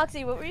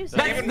 Moxy, what were you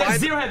saying? That's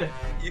zero head.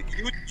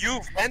 You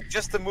vent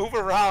just to move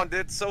around.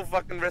 It's so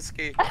fucking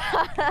risky.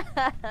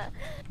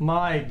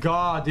 My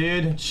god,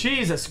 dude.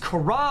 Jesus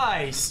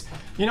Christ.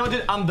 You know,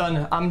 dude, I'm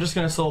done. I'm just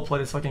gonna solo play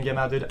this fucking game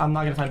out, dude. I'm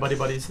not gonna find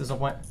buddies. There's no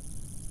point.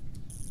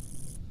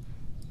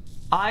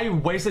 I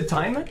wasted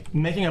time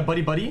making a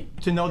buddy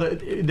to know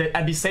that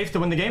I'd be safe to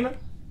win the game,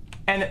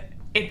 and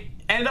it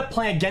ended up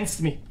playing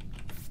against me.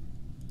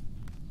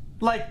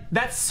 Like,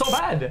 that's so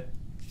bad.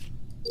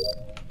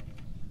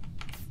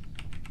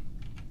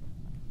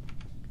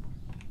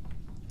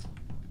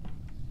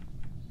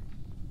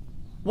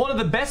 One of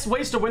the best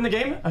ways to win the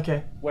game?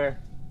 Okay. Where?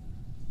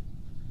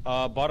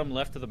 Bottom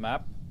left of the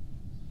map.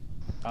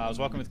 I was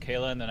walking with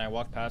Kayla, and then I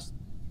walked past.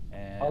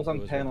 And I was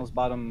on panels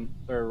bottom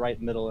or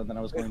right middle, and then I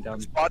was going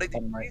down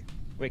bottom right.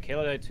 Wait,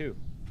 Kayla died too.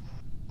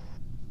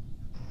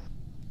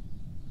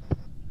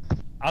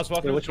 I was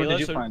walking with which Kayla. One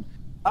did you find?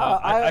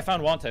 I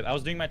found one type. I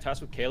was doing my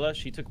task with Kayla.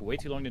 She took way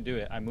too long to do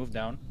it. I moved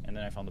down, and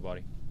then I found the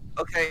body.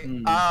 Okay.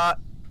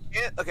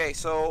 Okay.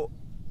 So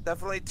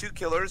definitely 2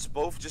 killers,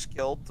 both just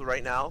killed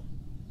right now.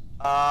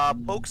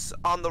 Pokes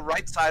on the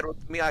right side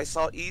with me. I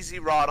saw Easy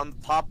Rod on the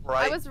top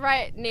right. I was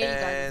right near you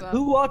guys as well.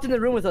 Who walked in the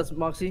room with us,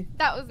 Moxy?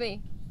 That was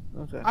me.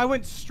 Okay. I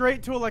went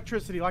straight to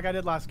electricity like I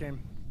did last game.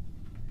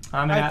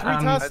 I had 3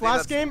 tests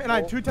last game, and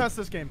I had 2 tests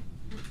this game.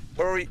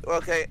 Where were you?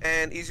 Okay,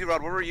 and Easy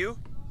Rod, where were you?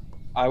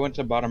 I went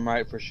to bottom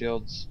right for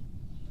shields.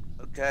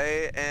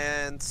 Okay,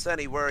 and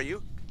Senny, where are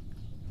you?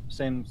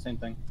 Same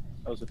thing.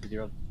 I was with the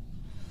zero.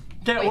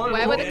 Okay, Wait,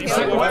 where were the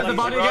kills? where's the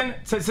body again?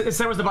 Say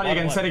where's the body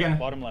again. Say it again.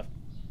 Bottom left.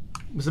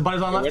 Was the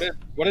body's on left?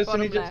 What is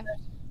Bottom Sunny just left.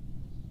 say?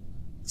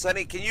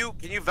 Sunny, can you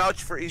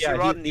vouch for Easy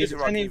Rod and Easy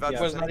Rod? Can Sunny you vouch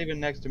for was Sunny? not even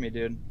next to me,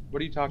 dude.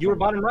 What are you talking about? You were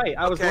bottom right.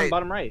 I was Okay. going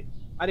bottom right.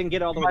 I didn't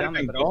get all the You way might down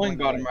have there, been but I was going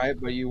bottom right,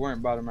 but you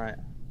weren't bottom right.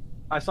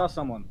 I saw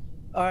someone.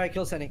 All right,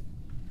 kill Senny.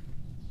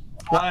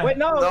 Why? Wait,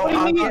 no. No, What do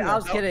you mean? I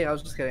was kidding. I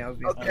was just kidding. I was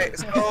being Okay,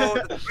 so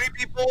the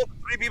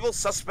three people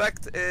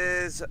suspect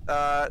is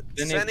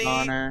Senny,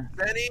 Connor.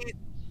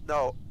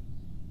 no,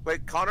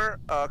 wait, Connor.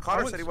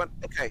 Connor said he went.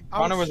 Okay, I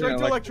Connor was was in straight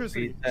to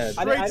electricity. electricity.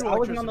 Straight to I wasn't on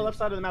electricity. the left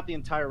side of the map the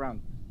entire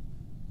round.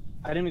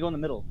 I didn't even go in the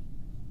middle.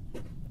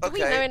 Do we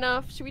know okay.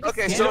 enough? Should we just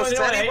Okay, skip? so You know,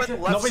 Senny hey, went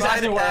left nobody's side.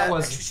 asking where I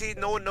was. XQC,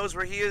 no one knows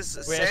where he is.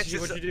 Wait, actually,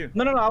 Sanchez. what'd you do?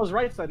 No, I was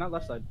right side, not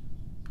left side.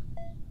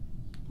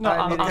 No,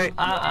 Okay,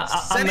 I'm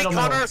Senny, middle.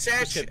 Connor,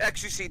 Sanchez,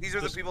 XQC. These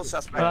are the people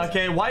suspect.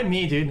 Okay, why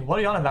me, dude? What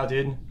are you on about,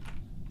 dude?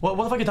 What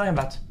the fuck are you talking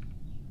about?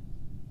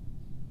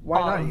 Why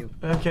not you?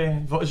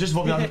 Okay, just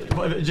vote me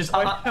on. Just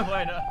Why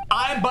not?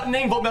 I'm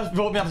buttoning. Vote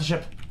me off the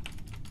ship.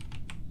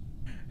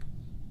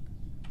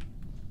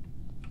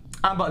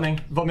 I'm buttoning.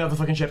 Vote me off the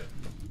fucking ship.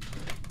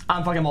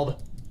 I'm fucking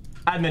mold.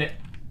 I admit it.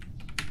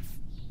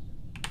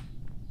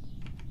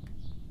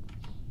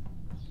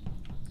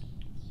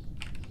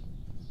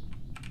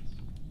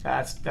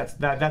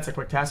 That's a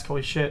quick task.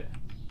 Holy shit.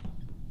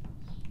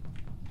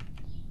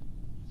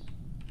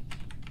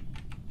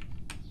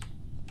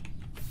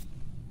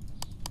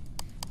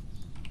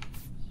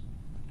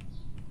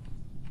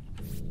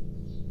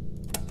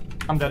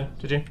 I'm dead.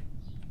 GG.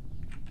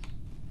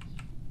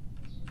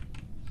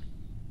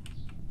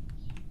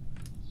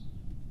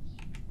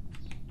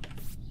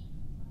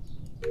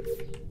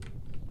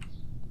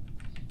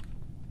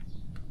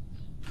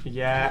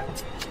 Yeah.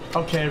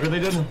 Okay, really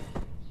did.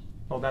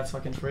 Oh, that's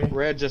fucking free.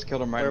 Red just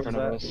killed him right in front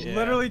of us. Yeah.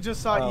 Literally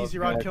just saw Easy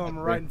Rod okay. kill him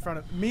right in front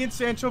of me and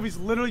Sanchovies.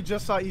 Literally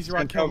just saw Easy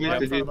Rod kill him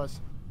right in front of us.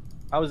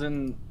 I was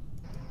in.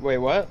 Wait,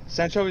 what?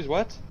 Sanchovi's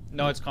what?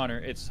 No, it's Connor.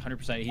 It's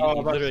 100%. He Oh, I was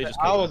about to literally say- just.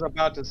 I killed was him.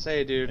 about to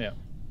say, dude. Yeah.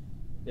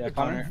 Yeah,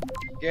 Connor.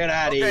 Get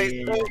out of Okay,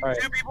 here. so Alright.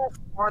 two people,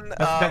 one.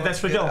 That's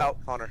for get kill. out,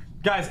 Connor.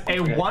 Guys, a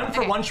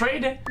 1-for-1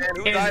 trade And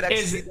who died?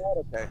 is XQC?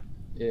 Okay.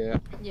 Yeah.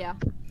 Yeah.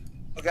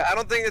 Okay, I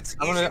don't think it's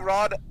I'm Easy gonna-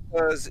 Rod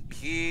because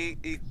he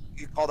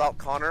called out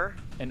Connor.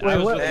 And Wait, I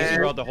was what- with Easy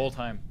and- Rod the whole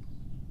time.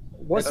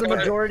 What's the Okay.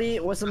 majority?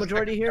 What's the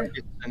majority here?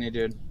 Sunny,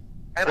 dude.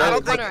 And Well, I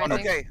don't think. Connor, I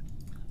think. Okay.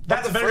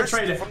 That's a From the very first-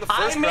 trade. From the I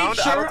first made round,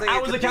 I sure don't think I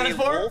it was could accounted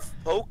be for. Wolf,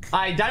 Poke,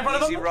 I died in front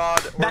of Easy him.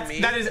 Rod, or That me.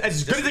 is as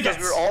Just good as it because gets.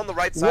 we were all on the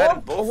right side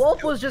and both.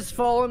 Wolf was just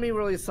following me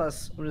really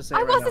sus. I'm just saying.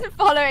 I right now. wasn't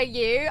following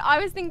you. I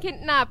was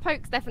thinking, nah,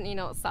 Poke's definitely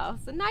not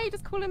sus. And now you're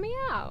just calling me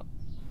out.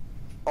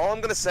 All I'm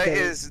gonna say Okay.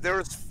 is there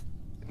was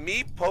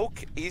me,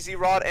 Poke, Easy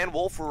Rod, and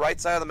Wolf were right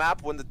side of the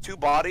map when the two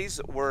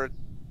bodies were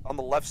on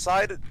the left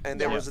side,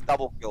 and there Yeah. was a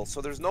double kill. So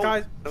there's no.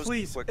 Guys, that was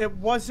please, quick. it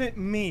wasn't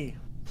me.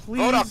 Please.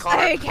 Vote out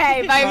Connor.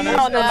 Okay, vote It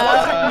Connor.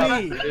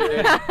 wasn't me.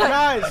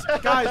 Guys,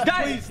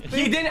 Guys, please.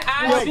 he didn't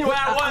ask me where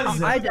I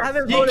was. I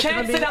haven't You voted.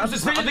 can't say that I'm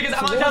suspicious because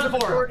I'm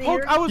unaccounted for.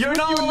 Poke, I was You're with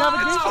not you in allowed.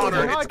 navigation. It's Connor.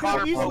 I It's could have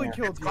Connor. easily Poke.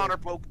 killed It's you. Connor.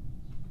 Poke.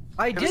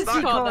 I It did was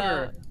see not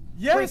Connor.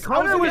 Yes, Wait,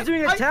 Connor was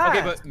doing a task.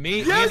 Okay, but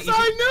me. Yes, and Easy,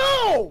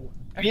 I know.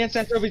 Me and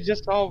Sanchovi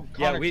just saw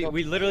Yeah, Connor kill-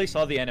 we literally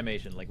saw the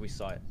animation. Like we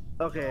saw it.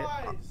 Okay.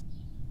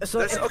 So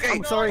There's- okay,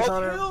 I'm sorry, Poke-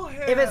 Connor.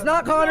 If it's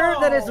not Connor,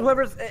 then it's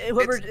whoever is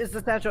It's- the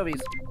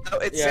Sanchovies. No,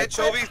 it's Yeah.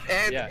 Sanchovi's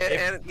and Yeah,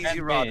 and Easy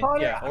and Rod. me.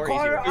 Connor, Yeah, or Easy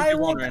Connor, Rod. I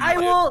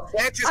will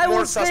Sanchez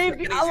more suspect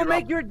save you. than I will Easy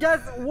make Rod. your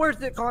death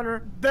worth it,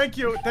 Connor. Thank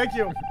you.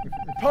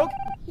 Poke,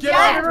 get Yeah,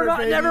 after it,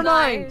 baby. never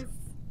mind.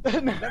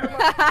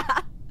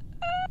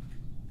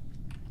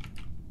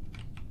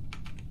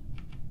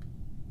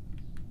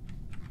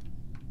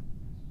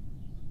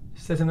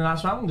 Sit in the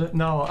last round?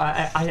 No,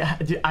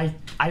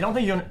 I don't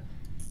think you're.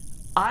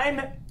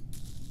 I'm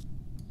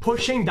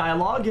pushing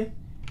dialogue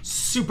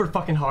super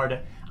fucking hard.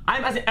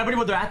 I'm asking everybody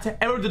what they're at,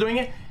 everybody what they're doing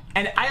it,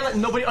 and I let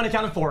nobody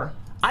unaccounted for.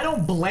 I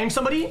don't blame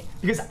somebody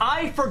because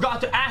I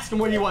forgot to ask him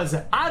where he was.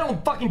 I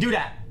don't fucking do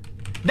that.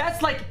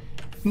 That's like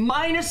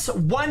minus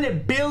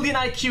 1 billion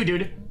IQ,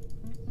 dude.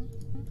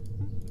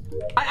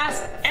 I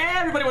asked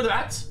everybody where they're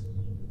at,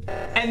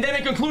 and they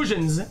make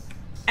conclusions,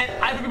 and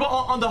I put people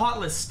on the hot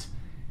list.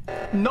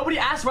 Nobody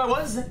asked where I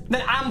was,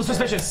 then I'm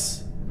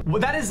suspicious.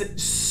 Well, that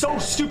is so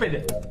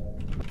stupid.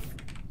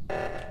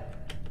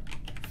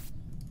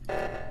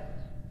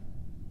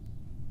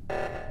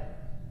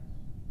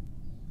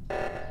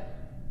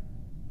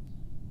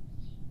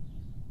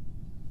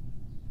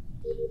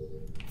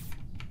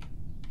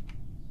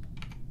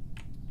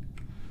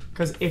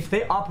 Because if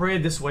they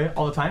operated this way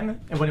all the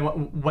time, and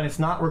when it's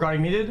not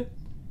regarding me, dude,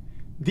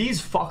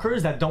 these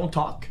fuckers that don't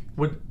talk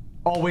would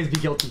always be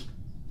guilty.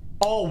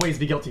 Always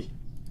be guilty.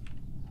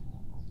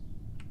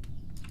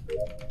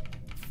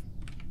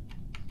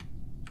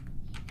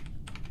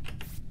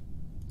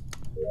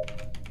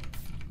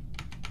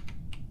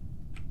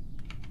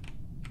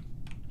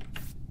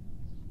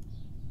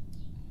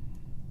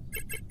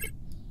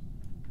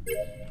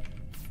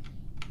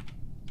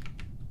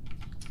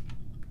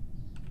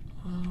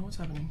 What's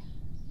happening?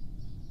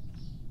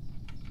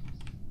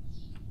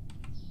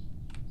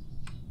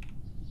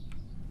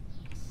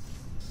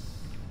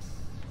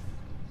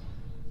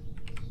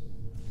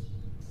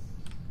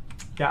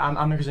 Yeah,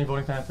 I'm increasing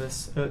voting time for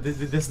this.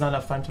 This is not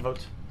enough time to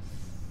vote.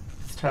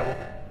 It's terrible.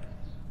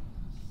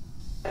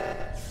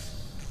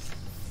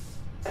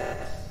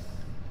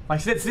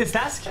 Like, see this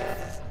task?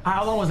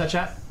 How long was that,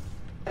 chat?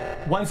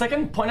 1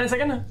 second? 0.9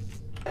 second? Look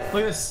at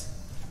this.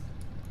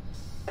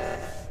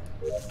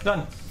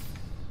 Done.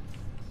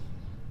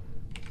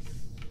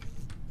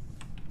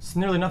 It's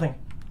nearly nothing.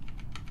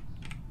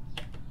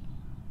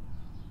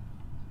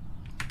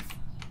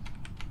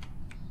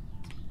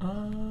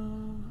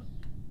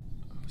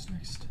 Who's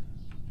next?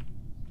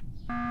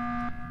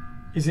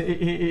 He's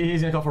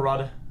gonna go for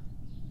Rod.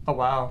 Oh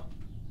wow.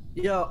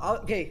 Yo,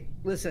 okay,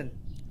 listen.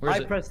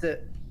 I pressed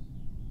it.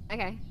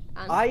 Okay.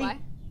 And why?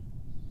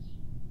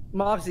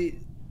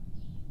 Moxy,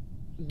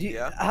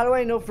 how do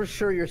I know for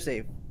sure you're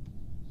safe?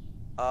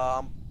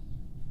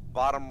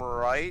 Bottom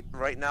right.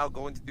 Right now,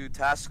 going to do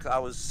task.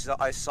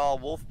 I saw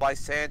Wolf by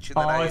Sanch, and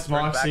then I it's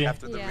turned Moxy. back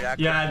after the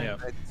reactor. Yeah.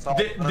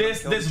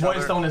 This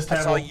voice tone is I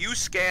terrible. saw you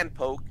scan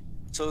Poke.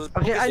 So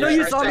okay, I know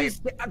you saw me.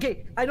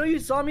 Okay, I know you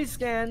saw me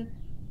scan,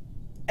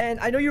 and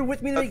I know you're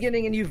with me in the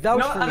beginning, and you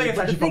vouched for me.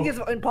 But the thing is,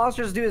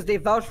 imposters do is they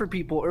vouch for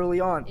people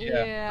early on.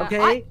 Yeah.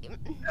 Okay.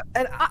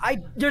 And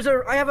I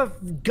have a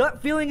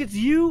gut feeling it's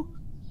you,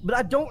 but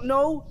I don't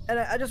know, and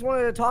I just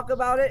wanted to talk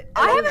about it.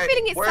 I have a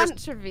feeling it's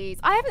Sanchovies.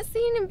 I haven't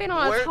seen him been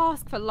on a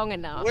task for long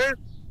enough.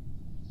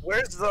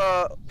 Where's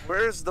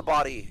the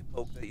body,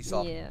 Poke, that you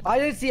saw? Yeah. I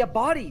didn't see a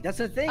body. That's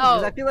the thing.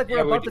 Because I feel like we're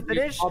about to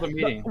finish.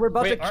 We're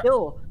about to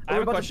kill.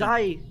 We're about to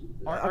die.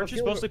 Aren't you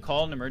supposed to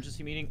call an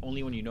emergency meeting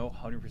only when you know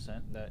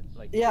 100% that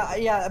like?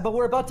 Yeah, but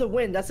we're about to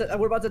win.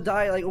 We're about to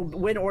die, like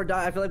win or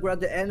die. I feel like we're at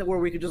the end where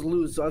we could just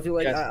lose. So I feel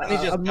like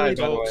I'm really.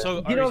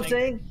 So you know what I'm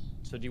saying?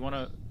 So do you want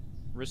to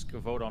risk a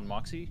vote on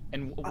Moxy?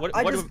 And what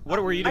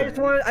were you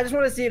doing? I just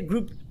want to see a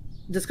group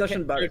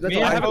discussion about it. That's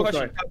all. I have a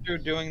question. After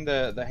doing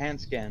the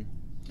hand scan.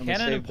 Can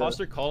an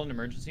imposter call an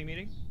emergency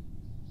meeting?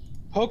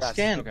 Poke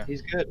scan. Okay.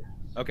 He's good.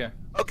 Okay.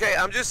 Okay,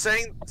 I'm just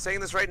saying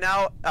this right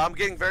now. I'm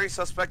getting very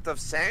suspect of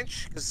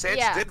Sanch because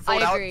Sanch did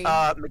vote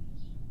out.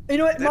 You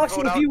know what,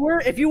 Moxy?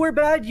 If you were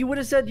bad, you would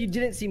have said you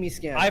didn't see me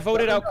scan. I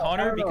voted out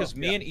Connor because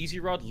me and Easy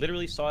Rod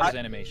literally saw his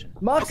animation.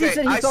 Moxy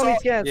said he saw me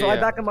scan, so I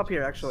back him up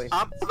here actually.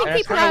 All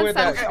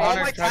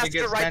my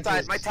tasker right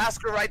side. My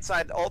tasker right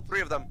side. All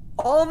three of them.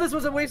 All of this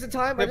was a waste of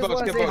time. I just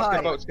want to say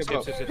hi.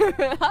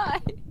 Hi.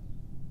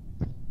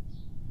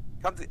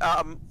 Come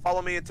to,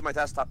 follow me into my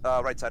task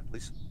right side,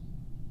 please.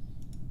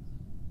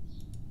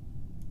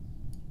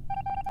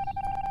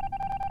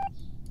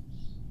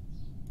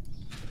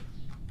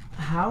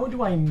 How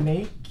do I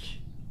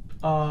make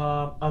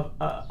a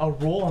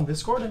role on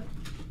Discord?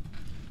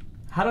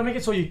 How do I make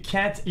it so you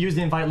can't use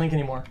the invite link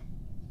anymore?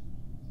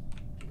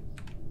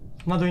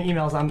 I'm not doing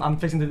emails. I'm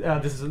fixing the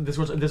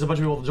Discord. There's a bunch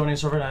of people joining the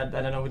server and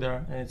I don't know who they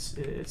are, and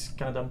it's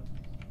kind of dumb.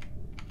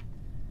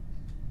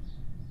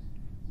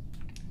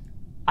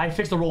 I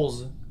fixed the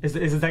roles. Is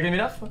that gonna be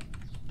enough?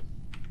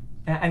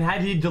 And how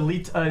do you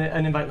delete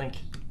an invite link?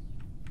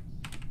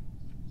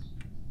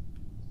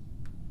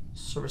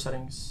 Server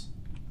settings.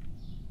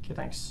 Okay,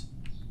 thanks.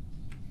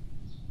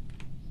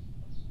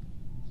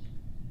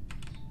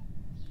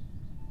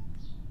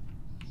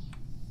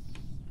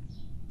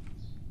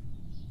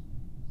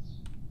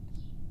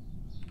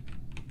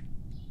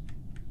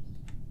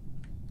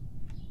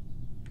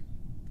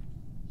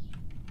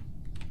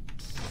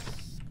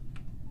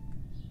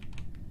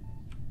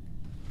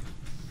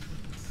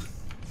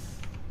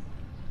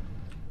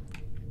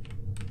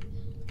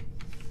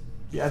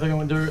 Yeah, I think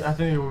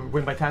we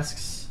win by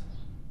tasks.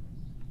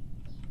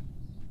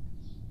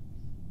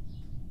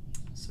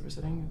 Server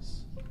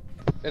settings.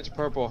 It's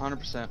purple,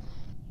 100%.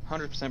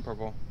 100%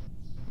 purple.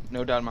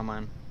 No doubt in my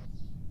mind.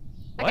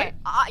 Okay,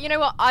 you know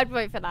what? I'd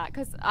vote for that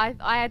because I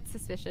had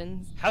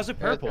suspicions. How's it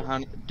purple?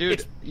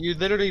 Dude, you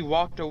literally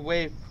walked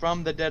away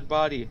from the dead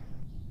body.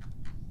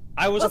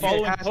 I was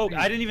following Poke.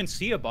 I didn't even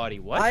see a body.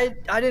 What?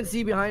 I didn't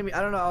see behind me. I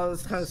don't know. I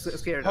was kind of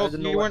scared. Poke,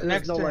 you weren't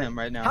next to him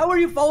right now. How are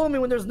you following me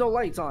when there's no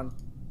lights on?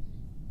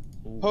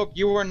 Poke,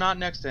 you were not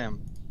next to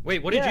him.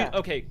 Wait, what did you?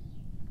 Okay.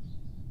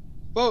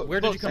 Where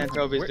did you come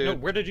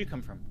from? Where did you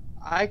come from?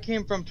 I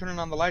came from turning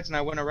on the lights and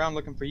I went around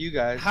looking for you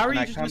guys. How are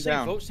you just gonna say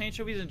vote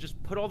Sanchovies and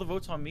just put all the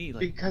votes on me?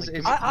 Like, because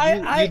you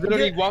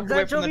literally walked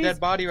away from the dead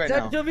body right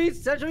now.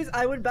 Sanchovies,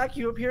 I would back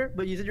you up here,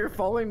 but you said you're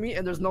following me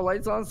and there's no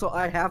lights on, so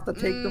I have to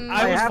take them.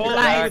 I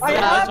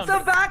have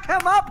to back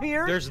him up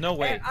here. There's no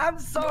way. I'm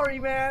sorry,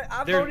 man.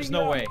 There's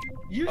no way.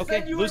 You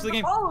said you lose the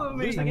game.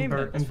 Lose the game.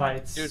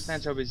 Dude,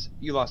 Sanchovies,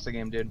 you lost the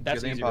game, dude.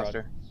 That's you're the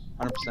imposter.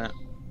 100%.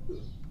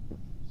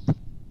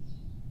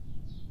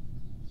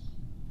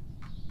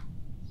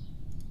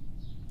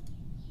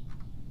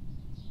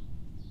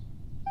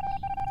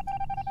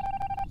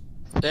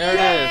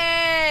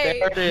 There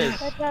it is.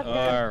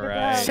 All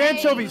right.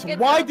 Sanchovies,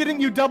 why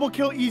didn't you double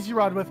kill Easy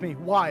Rod with me?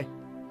 Why?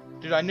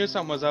 Dude, I knew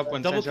something was up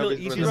when Double kill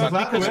Sanchovis was easy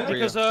about to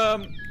because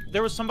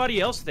there was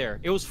somebody else there.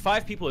 It was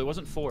 5 people. It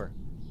wasn't 4.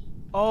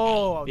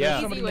 Oh, yeah.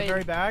 there's somebody in the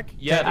very back.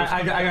 Yeah,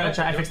 I gotta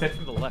try. I fixed it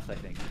from the left, I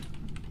think.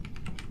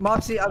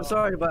 Moxy, I'm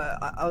sorry, but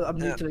I'm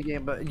new to the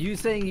game. But you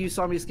saying you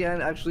saw me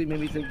scan actually made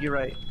me think you're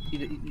right.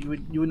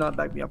 You would not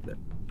back me up there.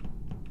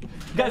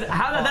 Guys,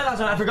 how did that last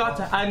one? I forgot.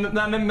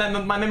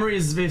 My memory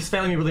is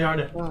failing me really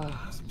hard.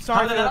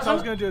 Sorry, Felix, I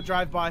was gonna do a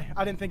drive-by.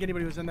 I didn't think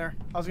anybody was in there.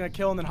 I was gonna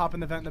kill and then hop in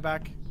the vent in the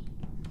back.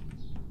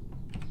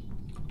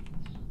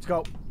 Let's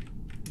go.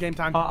 Game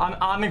time.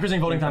 I'm increasing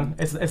voting time.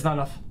 It's not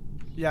enough.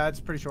 Yeah, it's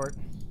pretty short.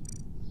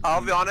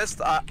 I'll be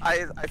honest.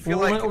 I feel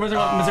like missing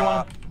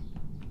one.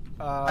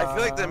 I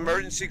feel like the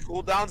emergency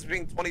cooldowns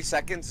being 20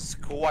 seconds is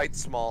quite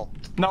small.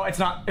 No, it's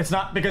not. It's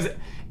not because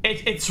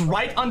it's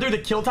right under the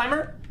kill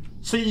timer,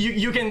 so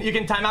you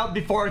can time out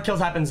before kills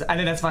happens. I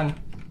think that's fine.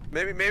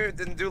 Maybe it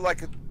didn't do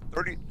like a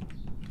 30.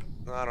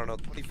 I don't know,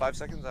 25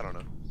 seconds. I don't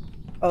know.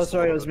 Oh,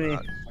 sorry, it was me.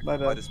 My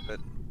bad.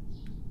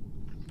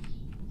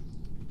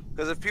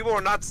 Because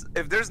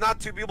if there's not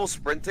 2 people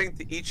sprinting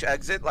to each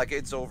exit, like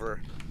it's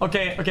over.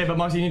 Okay, but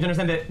Moxy, you need to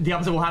understand that the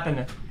opposite will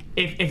happen.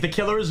 If the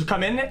killers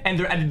come in and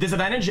they're at a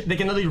disadvantage, they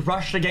can literally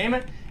rush the game,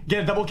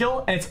 get a double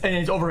kill, and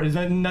it's over. There's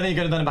nothing you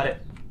could have done about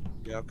it.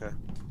 Yeah, okay.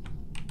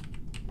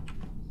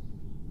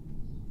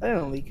 I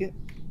don't leak it.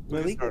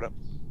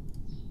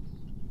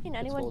 Can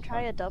anyone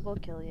try a double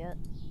kill yet?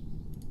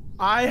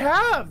 I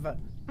have.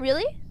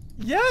 Really?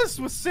 Yes,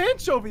 with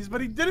Sanchovis,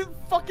 but he didn't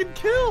fucking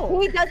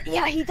kill. He does.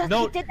 Yeah, he does.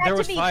 No, he did that there to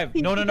was me. 5.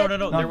 No.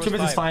 There was 2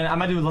 minutes is fine. I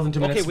might do less than 2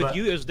 minutes. Okay, with but...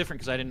 you it was different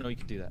because I didn't know you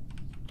could do that.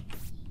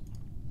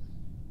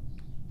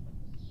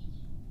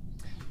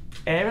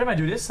 Every time I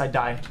do this, I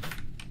die.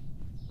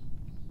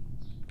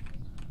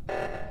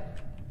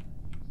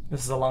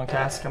 This is a long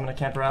task. I'm gonna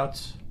camp her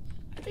out.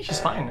 I think she's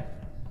fine.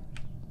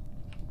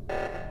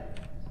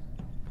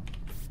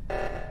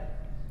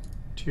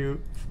 2,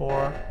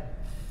 4,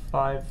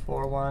 5,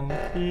 4, 1.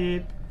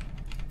 Beep.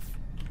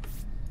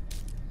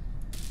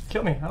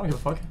 Kill me. I don't give a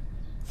fuck.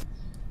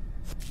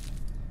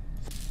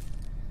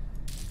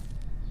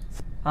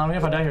 I don't know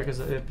if I die here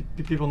because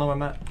people know where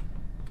I'm at.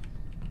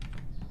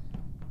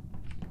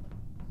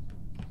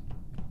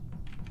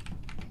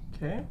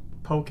 Okay,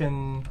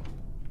 poking.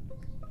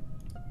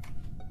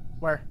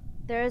 Where?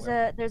 There's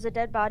a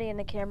dead body in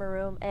the camera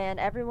room, and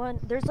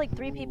there's like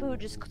 3 people who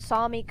just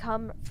saw me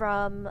come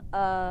from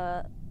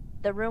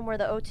the room where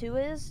the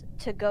O2 is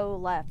to go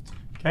left.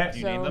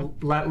 Okay, so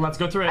let's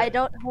go through it.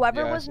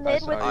 Whoever was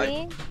mid with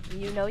me,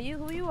 you know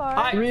who you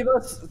are. 3 of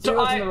us.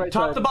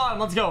 Top to bottom,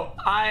 let's go.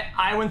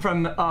 I went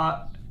from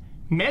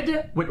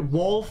mid with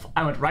Wolf.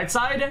 I went right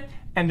side,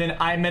 and then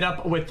I met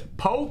up with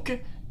Poke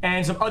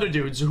and some other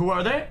dudes. Who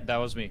are they? That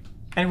was me.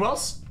 And who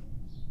else?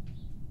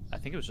 I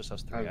think it was just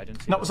us 3. I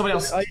didn't see. No, somebody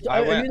else. I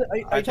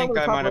think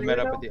I might have met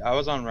up with you. I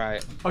was on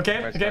right.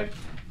 Okay, right okay.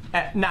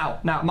 Now,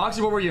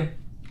 Moxy, where were you?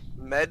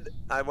 Med.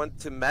 I went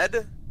to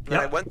med. Then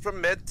I went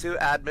from mid to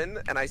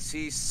admin, and I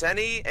see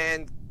Senny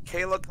and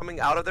Kayla coming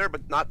out of there,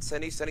 but not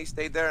Senny. Senny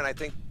stayed there, and I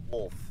think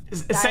Wolf.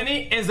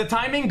 Senny, is the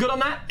timing good on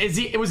that?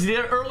 Was he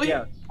there early?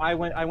 Yeah, I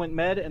went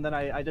med, and then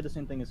I did the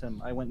same thing as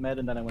him. I went med,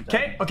 and then I went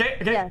to Okay.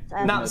 Yes,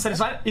 now, Senny's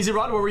fine. Easy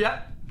Rod, where were you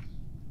at?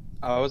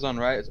 I was on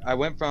right. I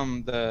went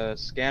from the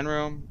scan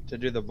room to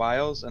do the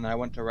vials, and I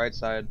went to right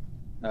side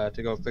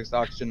to go fix the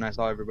oxygen, and I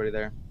saw everybody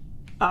there.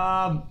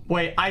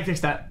 Wait, I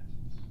fixed that.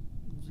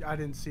 I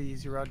didn't see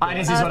Easy Rod. I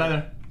didn't see Rod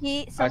either.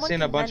 I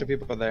seen a bunch of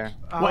people there.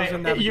 Wait,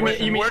 you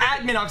mean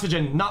admin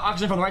oxygen, not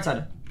oxygen from the right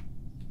side?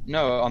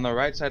 No, on the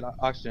right side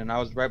oxygen. I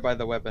was right by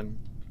the weapon,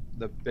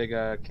 the big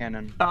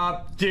cannon.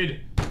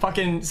 Dude,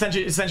 fucking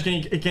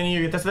Senchi, can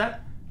you attest to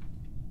that?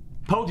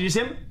 Poe, did you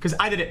see him? Because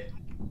I did it.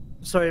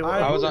 Sorry,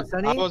 I was on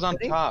top. I was on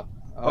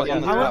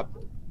the top.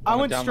 I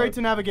went straight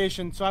to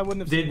navigation, so I wouldn't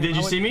have seen him. Did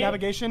you see me?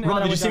 Navigation,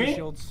 Rod, and did you see me?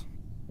 Shields.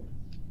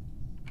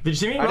 Did you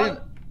see me,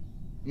 Rod?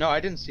 No,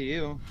 I didn't see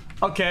you.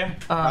 Okay.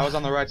 I was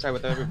on the right side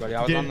with everybody.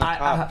 I was on the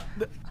top.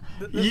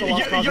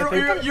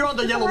 You're on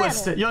the yellow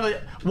list. You're on the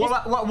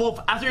Wolf.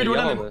 After you're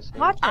done,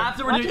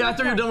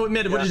 after you're done with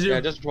mid, what did you do? Yeah,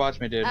 just watch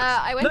me, dude.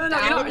 I went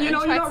down. You're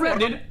not red,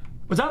 dude.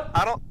 What's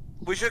up?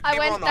 We should. I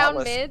went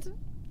down mid,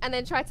 and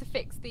then tried to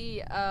fix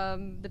the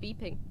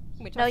beeping,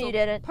 which I saw you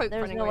didn't. Poke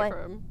There's running no away way.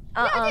 from.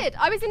 Yeah, I did.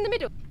 I was in the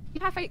middle.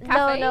 Cafe.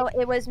 No,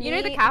 it was me. You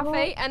know the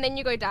cafe, and then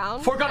you go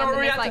down. Forgot and where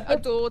then we there's like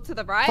a door to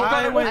the right.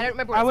 I don't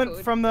remember what I it's went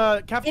called. from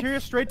the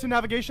cafeteria straight to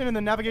navigation, and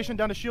then navigation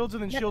down to shields,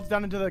 and then shields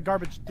down into the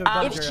garbage.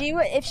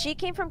 If she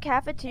came from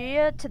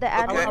cafeteria to the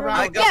admin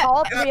room, yeah,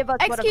 all 3 of us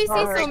would have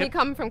saw her. xQc saw me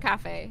come from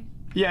cafe.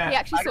 Yeah. He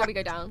actually saw me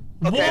go down.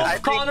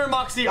 Wolf, Connor,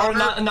 Moxy are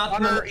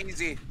not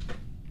easy.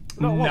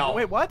 No.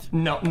 Wait, what?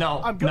 No.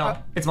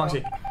 It's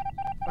Moxy.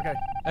 Okay.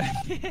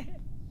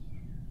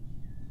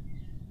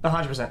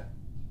 100%.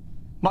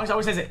 Moxy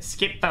always says it.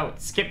 Skip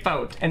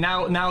vote. And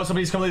now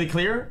somebody's completely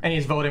clear, and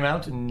he's voting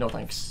out. No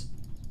thanks.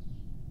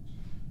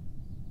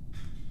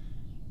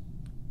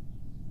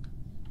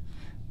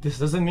 This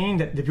doesn't mean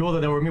that the people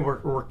that were with me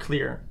were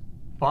clear.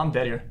 Well, I'm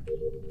dead here.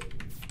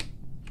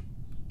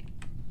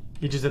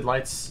 He just did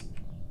lights.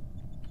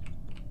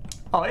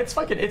 Oh,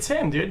 it's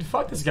him, dude.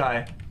 Fuck this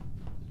guy.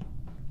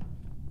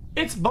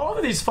 It's both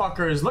of these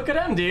fuckers. Look at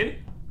them, dude.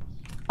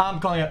 I'm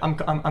calling it.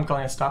 I'm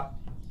calling it stop.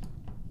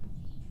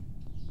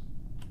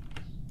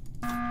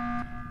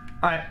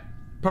 All right,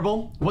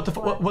 Purple. What the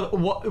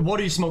what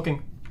are you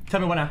smoking?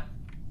 Tell me what now.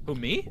 Who,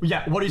 me?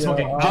 Yeah. What are you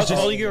smoking? I was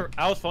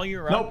following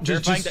you around. Nope.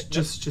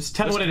 Just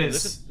tell me what it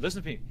is.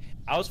 Listen to me.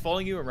 I was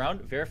following you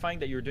around, verifying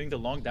that you were doing the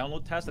long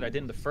download task that I did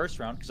in the first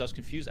round, because I was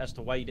confused as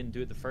to why you didn't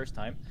do it the first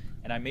time,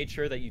 and I made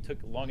sure that you took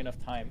long enough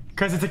time.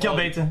 Because it's a kill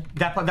bait.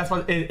 That's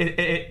what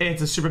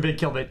it's a super big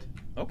kill bait.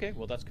 Okay,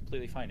 well that's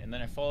completely fine. And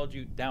then I followed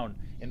you down.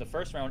 In the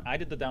first round, I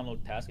did the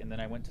download task, and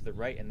then I went to the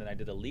right, and then I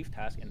did a leave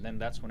task, and then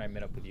that's when I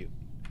met up with you.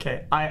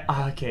 Okay,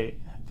 okay.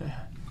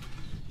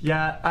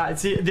 Yeah,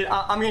 see, dude,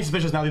 I'm getting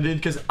suspicious now, dude,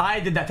 because I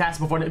did that task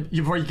before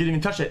you could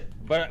even touch it.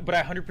 But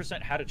I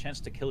 100% had a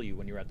chance to kill you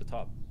when you were at the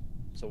top.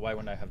 So why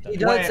wouldn't I have done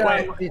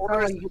that?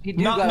 Wait.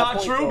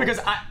 Not true, because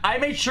I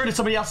made sure that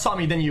somebody else saw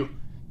me than you.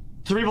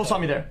 3 people saw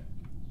me there.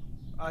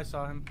 I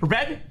saw him.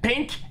 Red,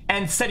 Pink,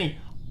 and Senny.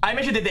 I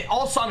made sure that they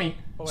all saw me,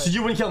 so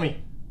you wouldn't kill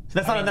me. So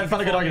that's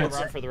not a good argument.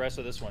 Around for the rest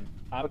of this one.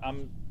 I was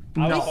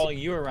following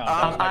you around.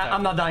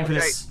 I'm not dying for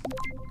this.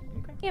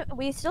 Yeah,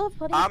 we still have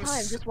plenty of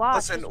time. Just watch.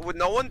 Listen,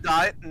 no one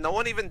died. No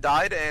one even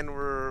died, and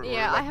we're.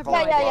 Yeah, I have.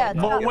 Yeah.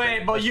 But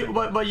wait,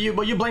 but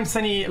you blamed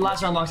Senny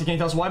last round, Moxy. Can you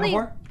tell us why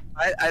before?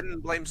 I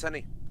didn't blame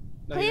Senny.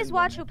 Please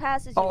watch who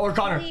passes you. Or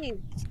Connor.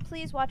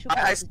 Please watch who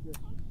passes you.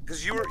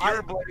 Because you were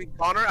blaming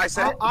Connor. I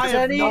said. I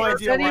have no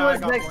idea Senny was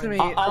next to me.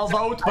 I'll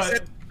vote,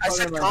 but I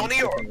said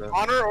Connie or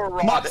Connor or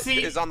Rod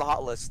Moxy is on the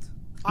hot list.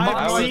 I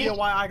have no idea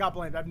why I got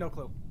blamed. I have no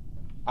clue.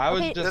 I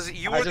was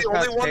you were the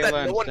only one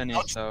that no one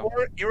touched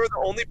for. You were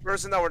the only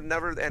person that were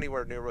never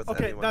anywhere near with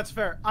anyone. Okay, that's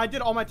fair. I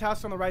did all my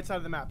tasks on the right side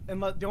of the map,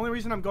 and the only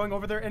reason I'm going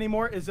over there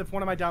anymore is if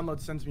one of my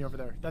downloads sends me over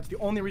there. That's the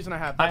only reason I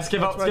have.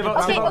 Skip out.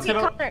 Okay,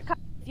 Connor,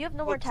 if you have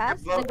no more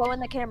tasks, then go in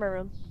the camera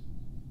room.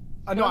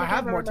 No, I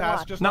have more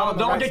tasks. Just no,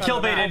 don't get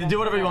kill baited. Do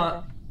whatever you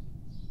want.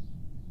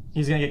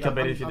 He's gonna get kill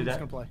baited if you do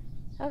that. I'm just gonna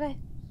play. Okay.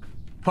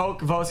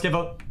 Poke, vote, skip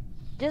vote.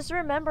 Just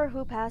remember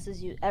who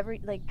passes you.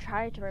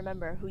 Try to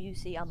remember who you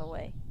see on the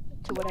way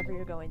to whatever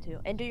you're going to,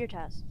 and do your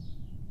tasks.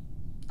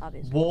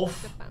 Obviously.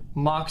 Wolf,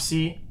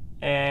 Moxy,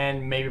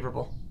 and maybe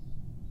Purple.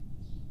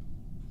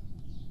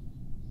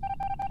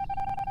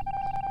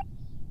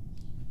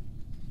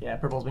 Yeah,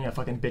 Purple's being a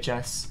fucking bitch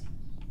ass.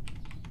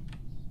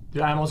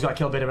 Dude, I almost got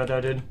kill baited right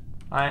there, dude.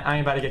 I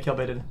ain't about to get kill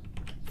baited.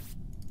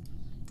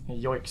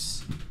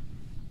 Yoicks.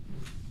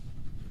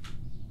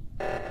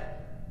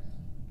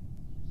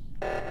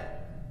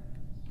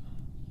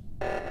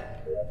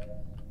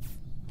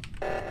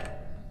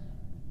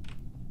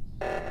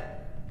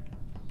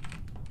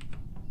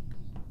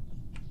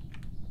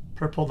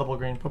 Purple double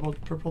green.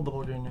 Purple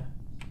double green.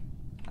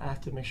 I have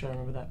to make sure I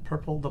remember that.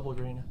 Purple double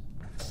green.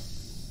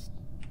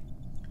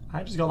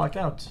 I just got locked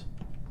out.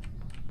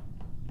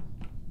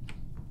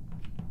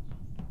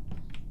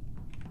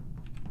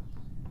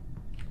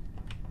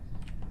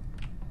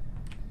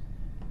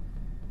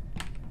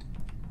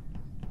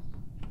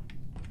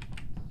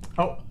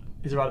 Oh,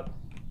 he's about it.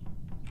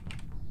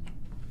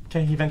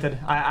 Okay, he vented.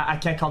 I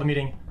can't call the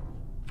meeting.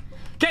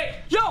 Okay,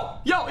 yo,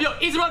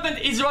 easy rod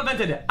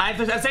vented. I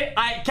have to say,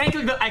 I can't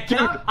click the, I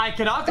cannot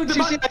click the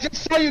button. I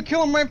just saw you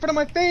kill him right in front of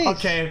my face.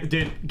 Okay,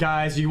 dude,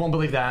 guys, you won't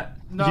believe that.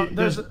 No,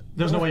 there's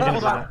no way you can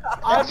believe that.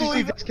 I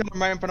believe just killed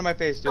him right in front of my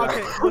face, dude.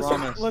 Okay,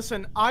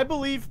 listen, I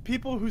believe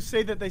people who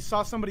say that they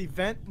saw somebody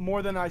vent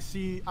more than I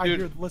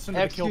listen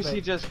to the kill bait.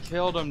 xQc just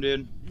killed him,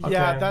 dude.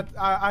 Yeah, Okay. that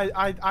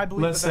I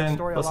believe that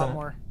story a lot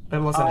more.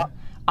 Listen.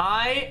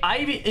 I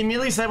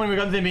immediately said when we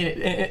got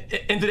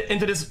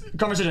into this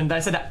conversation that I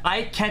said that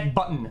I can't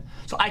button,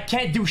 so I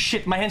can't do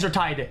shit. My hands are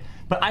tied.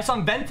 But I saw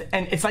him vent,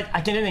 and it's like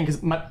I can't do anything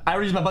because I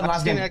already used my button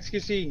last game. I've seen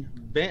xQc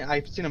vent.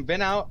 I've seen him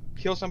vent out,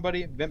 kill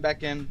somebody, vent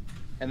back in,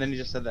 and then he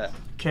just said that.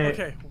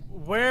 Okay.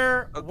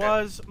 Where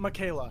was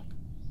Macaiyla?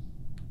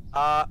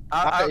 I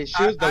am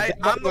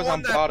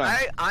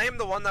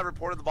the one that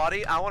reported the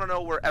body. I want to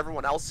know where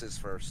everyone else is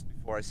first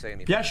before I say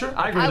anything. Yeah, sure.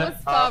 I agree with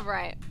that. I was far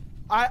right.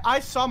 I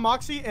saw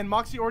Moxy, and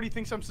Moxy already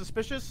thinks I'm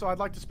suspicious, so I'd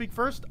like to speak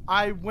first.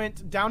 I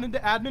went down into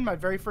admin, my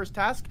very first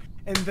task,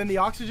 and then the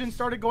oxygen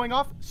started going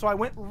off, so I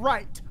went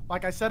right.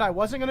 Like I said, I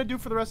wasn't going to do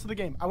for the rest of the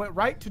game. I went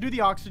right to do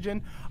the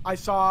oxygen. I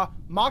saw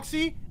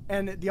Moxy,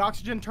 and the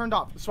oxygen turned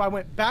off, so I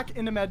went back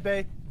into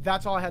medbay.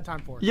 That's all I had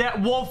time for. Yeah,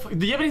 Wolf,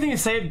 do you have anything to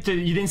say?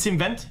 You didn't see him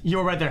vent? You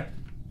were right there.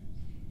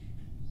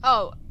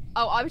 Oh,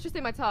 I was just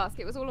in my task.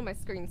 It was all on my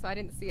screen, so I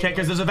didn't see it. Okay,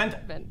 because there's a vent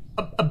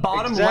a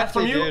bottom left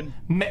from you,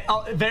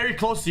 very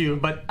close to you,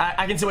 but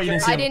I can see what you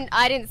didn't see.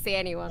 I didn't see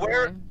anyone.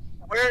 Where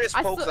is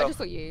Poke? I just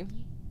saw you.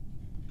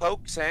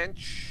 Poke,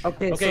 Sanch.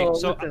 Okay,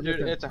 so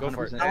dude, it's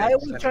 100%. I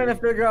was trying to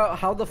figure out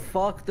how the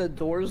fuck the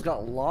doors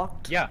got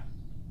locked. Yeah.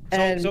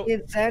 And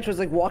Sanch was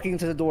like walking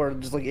to the door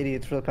just like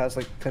idiots for the past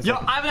like 10 seconds. Yo,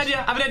 I have an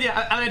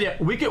idea.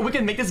 We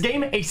can make this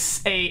game a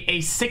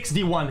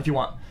 6v1 if you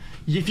want.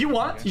 If you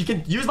want, you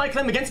can use my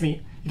claim against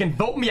me. You can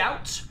vote me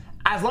out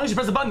as long as you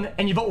press the button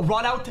and you vote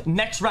Rod out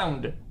next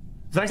round. Does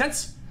that make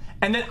sense?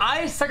 And then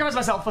I sacrifice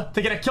myself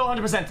to get a kill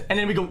 100%, and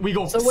then we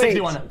go so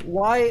safety wait, one.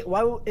 Why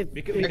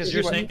because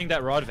you're saying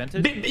that Rod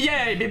vented?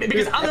 Yeah,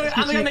 because I'm the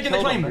guy making the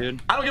claim.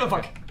 I don't give a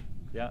fuck.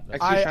 Yeah.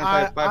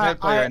 I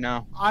play right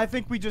now. I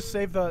think we just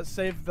save the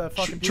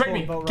fucking people. Trade me.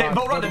 And vote Okay, Rod.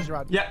 vote Rod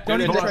then. Yeah.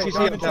 Dude, it's trade.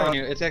 XQC, I'm telling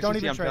you. It's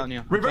XQC, I'm telling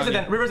you. Reverse it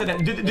then. Reverse it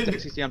then.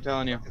 It's XQC, I'm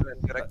telling you.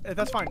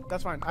 That's fine.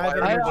 That's fine. I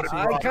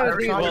kind of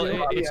think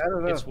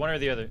it's one or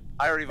the other.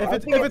 I already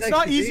voted. If it's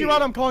not easy,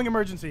 Rod, I'm calling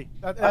emergency.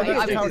 That's how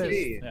it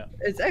is.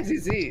 It's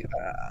XQC.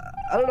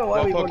 I don't know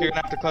why we Poke, you're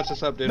gonna have to clutch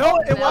this up, dude. No,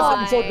 it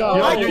wasn't. So dumb.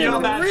 I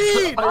can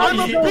read. I'm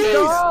a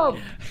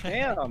beast.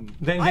 Damn.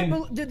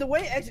 Then the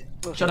way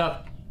shut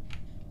up.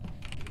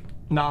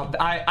 No,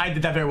 I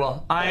did that very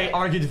well. I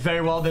argued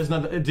very well. There's no...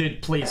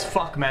 Dude, please.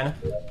 Fuck, man.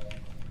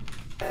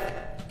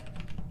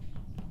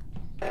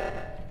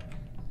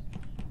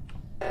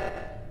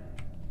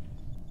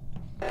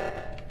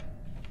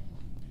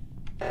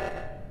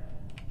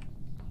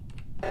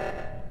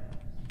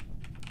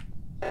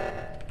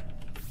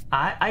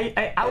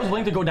 I was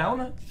willing to go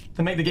down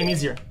to make the game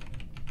easier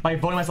by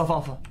voting myself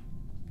off.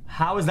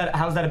 How is that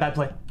a bad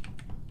play?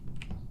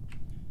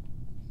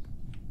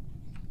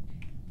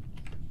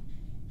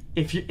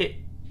 If you he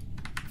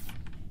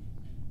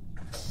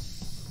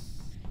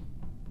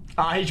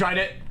tried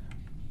it.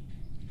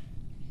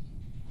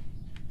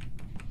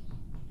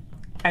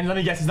 And let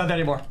me guess, he's not there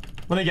anymore.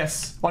 Let me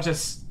guess. Watch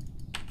this.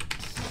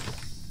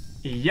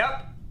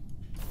 Yep.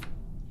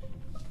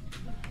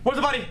 Where's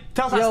the body?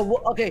 Tell us.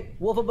 Yo, okay,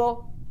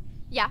 Wolfable.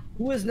 Yeah.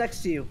 Who is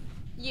next to you?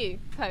 You,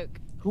 Poke.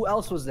 Who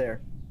else was there?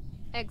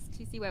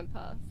 XQC went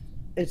past.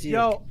 It's you.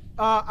 Yo,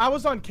 I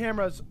was on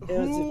cameras.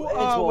 Who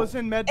was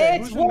in medbay?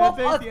 It's Who's in Wolf,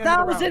 medbay?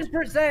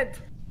 1,000%.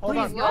 Hold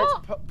on, Please, guys.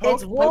 what? Poke,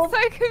 It's Wolf.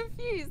 I'm so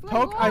confused. Like,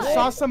 Poke, what? I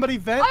saw somebody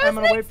vent. I I'm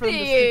was gonna wait next for them to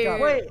to speak you.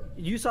 up. Wait,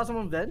 you saw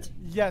someone vent?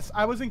 Yes,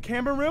 I was in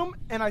camera room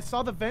and I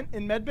saw the vent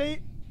in medbay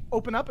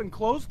open up and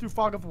close through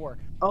fog of war.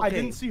 Okay. I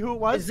didn't see who it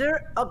was. Is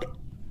there? Okay.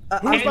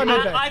 Who's by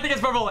medbay? I think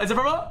it's verbal. Is it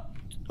verbal?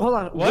 Hold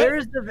on. What? Where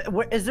is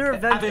the? Is there a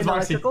vent in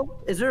Moxy.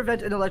 electrical? Is there a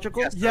vent in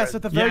electrical? Yes,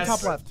 at the very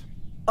top left.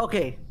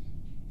 Okay.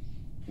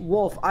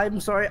 Wolf,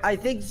 I'm sorry. I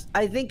think he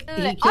killed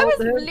I was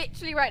him.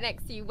 literally right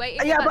next to you,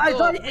 waiting. Yeah, at but that I door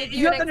thought with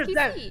you have to and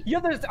understand. XQC. You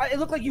have to understand. It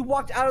looked like you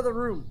walked out of the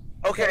room.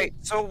 Okay,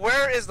 so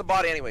where is the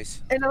body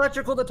anyways? In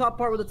electrical, the top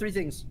part with the three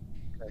things.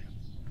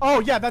 Oh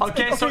yeah, that's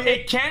Okay, so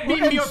it can't be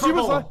and me or she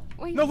was purple.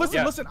 no,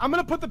 listen. I'm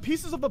gonna put the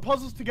pieces of the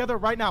puzzles together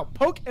right now.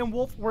 Poke and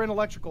Wolf were in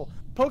electrical.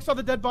 Poke saw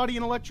the dead body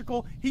in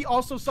electrical. He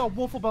also saw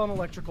Wolfabell in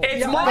electrical.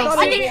 It's I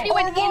Moxy literally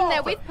went in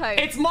there with Poke.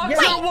 It's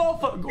Moxy or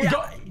Wolf.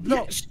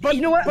 No, but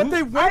you know what? But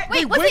they went. Wait,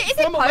 they was went it? Is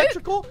it from Poke?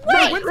 electrical.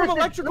 Wait, they went from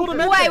electrical to Wait,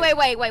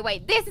 medbay.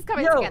 wait. This is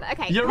coming Yo, together.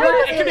 Okay. You're Poke right,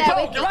 was it in could be there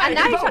Poke, with you're me, right, and it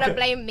now could you're be trying to Poke.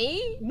 blame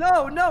me.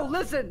 No,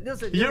 listen.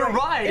 You're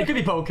right. It could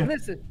be Poke.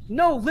 Listen,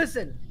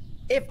 listen.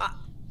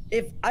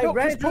 If I No,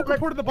 ran 'cause into Poke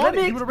reported the body.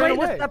 let me He would've ran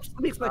explain the away. steps. Let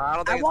me explain. I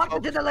don't think I it's walked Poke.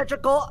 into the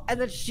electrical, and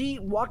then she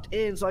walked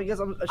in. So I guess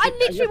I'm. I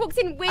literally walked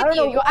in with I don't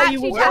know you. You're why you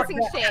actually would chatting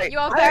walk shit. You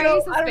are I very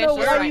don't know suspicious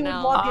why right you would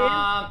now. walk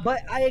in, but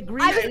I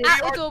agree. I was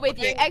that at the door with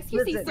you. XQC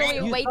Listen, saw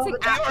you you waiting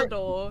saw at the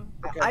door.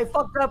 I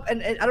fucked up,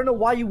 and I don't know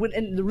why you went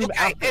in the room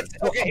after.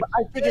 Okay.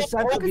 I think it's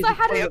time for me Because I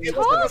had a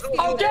task.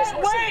 Okay,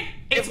 wait.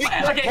 If we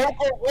okay.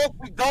 Poke or Wolf,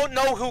 we don't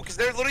know who, because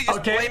they're literally just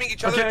Okay, blaming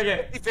each other.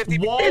 okay. 50-50.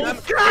 Wolf. We're not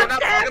talking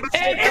about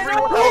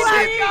everyone else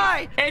is.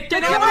 It We're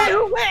can not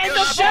only.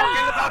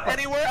 talking about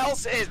anywhere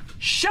else is.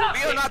 Shut up.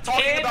 We are not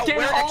talking about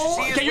where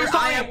XQC is, Okay, you're where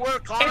I stalling. am, where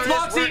Connor It's is,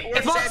 Moxy. where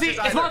It's Moxy. Sanchez It's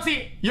either.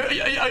 Moxy.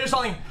 You're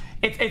stalling.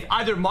 It's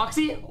either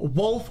Moxy,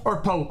 Wolf,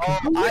 or Poke.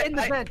 Who went in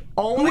the vent?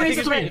 Only think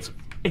these three. it's-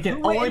 It can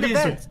Who went only in be the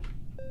these three. vent?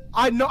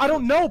 I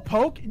don't know,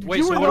 Poke. Wait,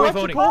 You so were what are we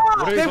voting? electrical. What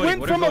are we They voting? went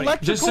What are from we voting?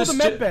 electrical to Just-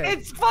 medbay.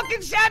 It's fucking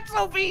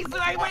Shatsophie, so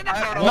I went in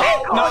the No.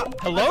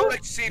 Hello?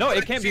 See, No, vote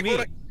it can't be me.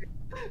 XQC.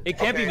 It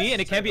can't be me,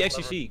 and it can't be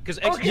XQC, because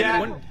XQC Yeah.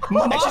 won.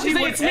 Moxy,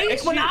 it's me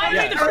when I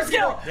made the first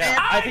kill. Yeah,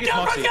 I think it's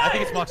Moxy. I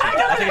think it's Moxy.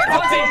 I think it's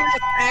Moxy.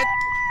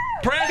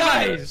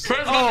 Guys,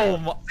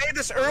 I said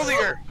this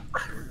earlier.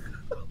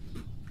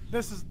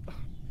 This is.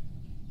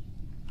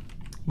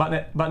 Button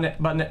it.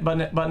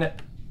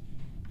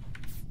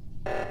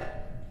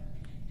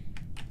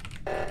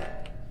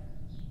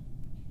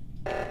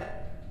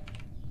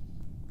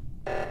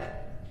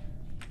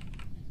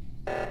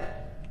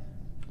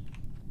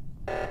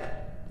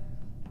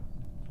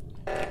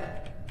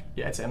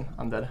 Yeah, it's him.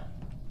 I'm dead.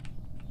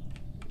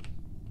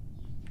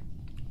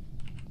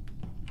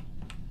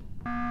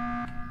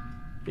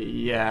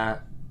 Yeah.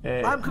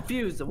 I'm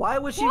confused. Why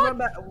would she run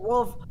back?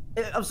 Wolf.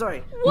 I'm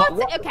sorry.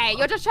 What? Okay,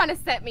 you're just trying to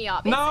set me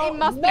up. No, It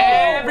must be.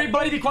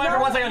 everybody be quiet for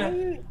 1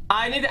 second.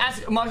 I need to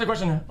ask Mox a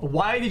question.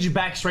 Why did you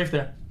back strafe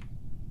there?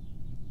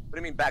 What do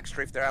you mean back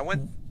strafe there? I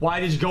went. Why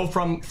did you go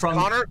from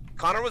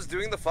Connor was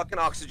doing the fucking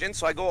oxygen,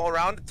 so I go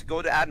around to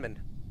go to admin.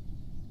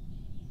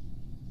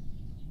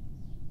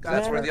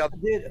 That's where the other.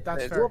 Dude,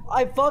 That's fair. Wolf,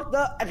 I fucked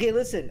up. Okay,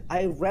 listen.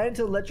 I ran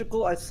into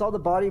electrical. I saw the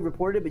body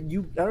reported, but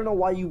I don't know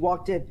why you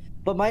walked in.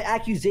 But my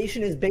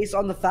accusation is based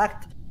on the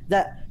fact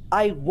that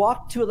I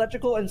walked to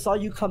electrical and saw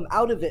you come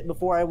out of it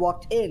before I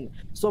walked in.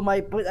 So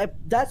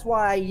that's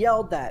why I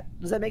yelled that.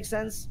 Does that make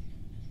sense?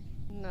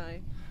 No.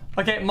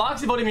 Okay,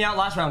 Moxy voted me out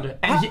last round,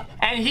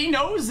 and he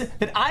knows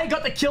that I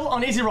got the kill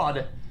on Easy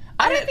Rod.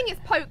 I don't think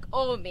it's Poke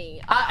or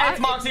me. It's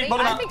Moxy. Vote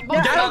him out.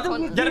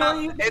 Get him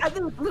out.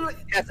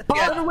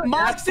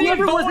 Moxy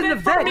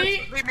voted for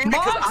me.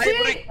 Because I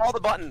already called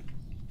the button.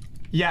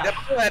 Yeah. Yep,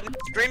 go ahead.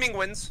 Streaming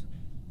wins.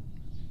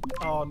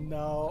 Oh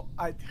no,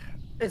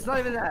 It's not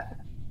even that.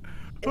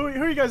 Who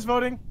are you guys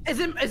voting? Is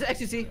it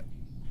XQC?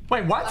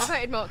 Wait, what? I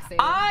voted Moxy.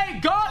 I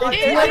got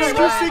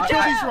XQC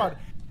killed Easy Rod.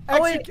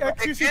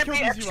 XQC killed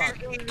Easy Rod.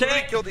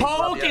 Okay,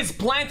 Poke is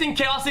planting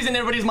chaos in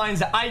everybody's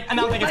minds. I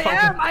now think it's Poke.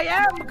 I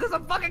am, because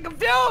I'm fucking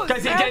confused.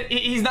 Because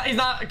he's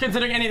not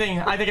considering anything.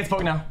 I think it's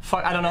Poke now.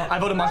 Fuck, I don't know. I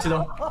voted Moxy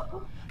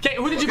though. Okay,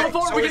 who did you vote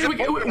for?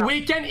 So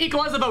we can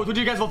equalize the vote. Who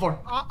did you guys vote for?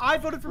 I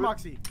voted for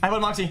Moxy. I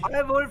voted Moxy.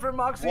 I voted for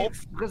Moxy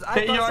because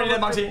I you already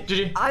did Moxy.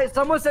 GG.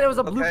 Someone said it was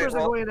a bloopers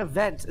going an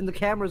event in the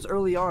cameras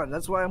early on.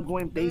 That's why I'm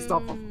going based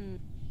off of.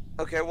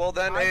 Okay, well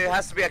then it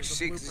has to be XQC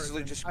because he's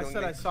literally just killing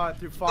me. I saw it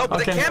through fog. No,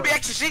 but it can't be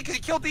XQC because he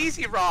killed the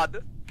Easy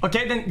Rod.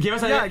 Okay, then give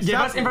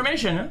us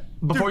information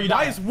before you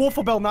die. Why is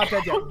Wolfabell not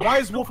dead yet? Why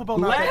is Wolfabell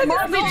not dead?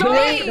 Let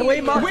Moxy the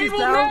way Moxy's we will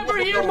down, never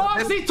hear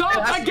Moxy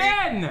talk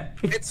again.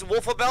 It's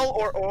Wolfabell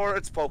or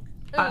it's Poke.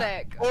 Look,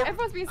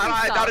 everyone's being so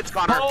I doubt it's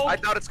Connor. I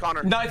doubt it's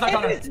Connor. No, it's not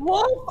Connor. If it's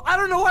Wolf, I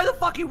don't know why the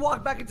fuck he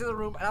walked back into the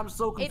room, and I'm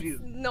so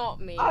confused. It's not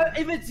me.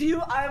 If it's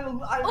you,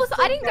 I'm also,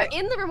 so I didn't go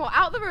in the room or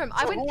out the room.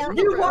 I went in the room.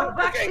 You walked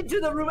back into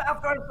the room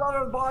after I saw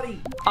her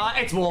body.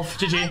 It's Wolf.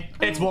 GG.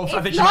 It's Wolf.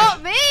 I think It's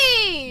not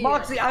me.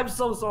 Moxy, I'm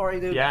so sorry,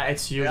 dude. Yeah,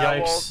 it's you.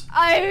 Yeah, Yikes.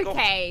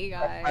 Okay,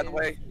 guys. By the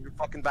way, you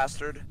fucking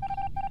bastard.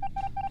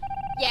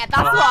 Yeah,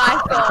 that's what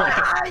I thought.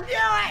 I knew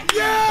it.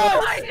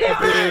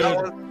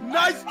 Yes!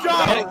 Nice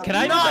job. Can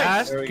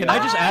I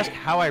just ask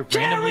how I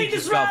randomly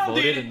just got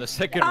voted in the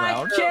second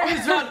round?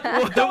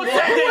 Don't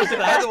say this.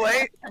 By the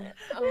way,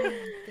 Oh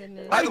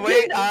goodness. by the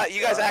way,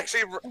 you guys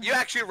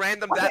actually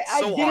random that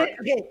so hard.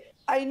 Okay,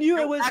 I knew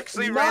it was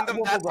Actually not random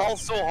that all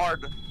so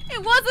hard.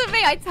 It wasn't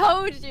me. I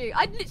told you.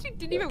 I literally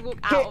didn't even walk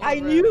out. Okay,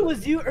 I knew it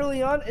was you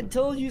early on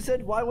until you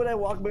said, "Why would I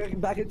walk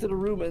back into the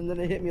room?" And then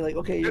it hit me like,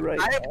 "Okay, you're right."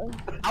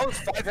 I was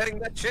 5-hitting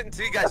that shit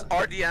until you guys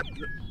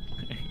RDM'd.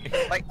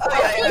 Like,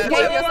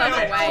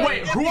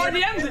 Wait, who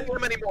RDM'd?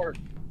 him anymore.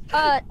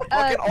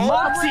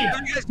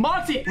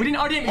 Moxy, we didn't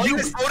RDM you.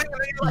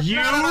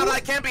 No,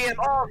 I can't be him.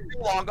 Oh, too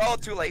long. Oh,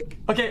 too late.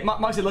 Okay,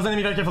 Moxy, listen to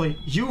me very carefully.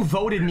 You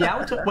voted me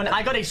out when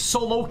I got a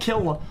solo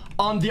kill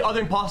on the other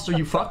imposter,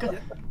 you fuck.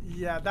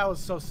 Yeah, that was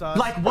so sus.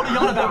 Like, what are you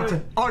on about?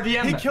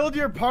 RDM. He killed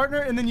your partner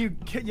and then you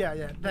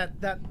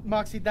that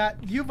Moxy, that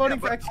you voting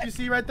for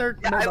XQC right there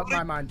made up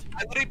my mind.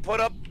 I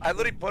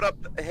literally put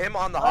up him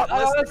on the hot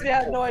I list. honestly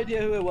had no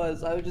idea who it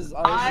was. I was just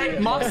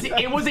Moxy,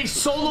 it was a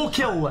solo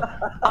kill.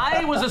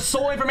 I was the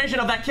sole information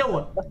of that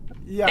kill.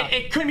 Yeah.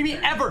 It couldn't be me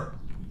ever.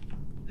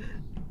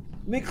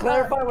 Let me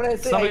clarify what I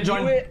said. Somebody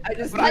join. I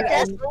just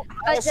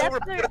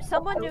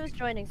Someone new is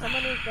joining.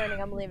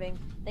 I'm leaving.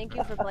 Thank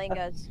you for playing,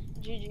 guys.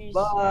 GG's.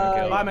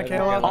 Bye,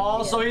 Macaiyla.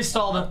 Also, he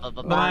stalled.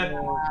 Bye.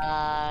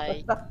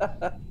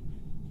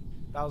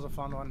 That was a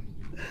fun one.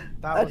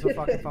 That was a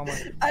fucking fun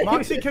one.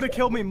 Moxy could have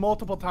killed me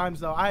multiple times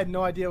though. I had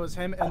no idea it was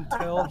him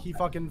until he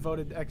fucking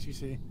voted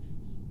XQC.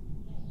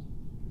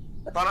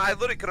 But I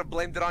literally could have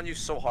blamed it on you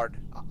so hard.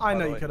 I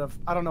know you could have.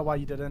 I don't know why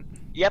you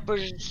didn't.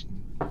 Yepers.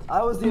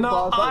 I was the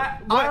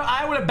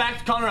I would have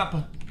backed Connor up.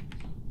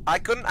 I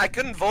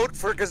couldn't vote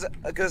for because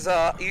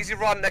Easy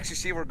Rod and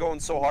XQC were going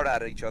so hard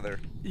at each other.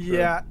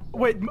 Yeah.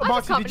 Wait,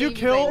 Moxy, did you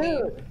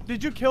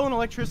kill an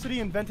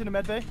electricity and vent in a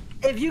med bay?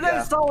 If you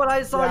guys saw what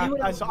I saw, you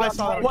would have. I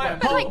saw that. What?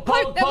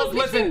 There was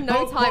literally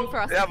no time for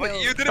us to Yeah, kill.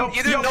 but you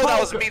didn't know that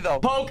was me though.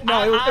 Poke, No,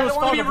 I it was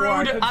don't want to be Fog of War.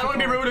 rude. I don't want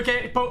to be rude,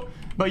 okay? Poke,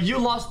 but you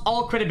lost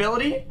all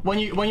credibility when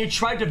you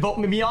tried to vote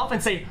me off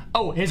and say,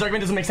 oh, his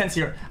argument doesn't make sense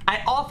here.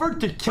 I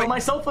offered to kill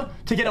myself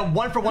to get a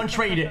 1-for-1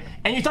 trade,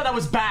 and you thought that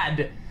was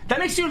bad. That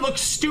makes you look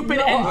stupid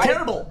and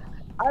terrible.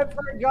 I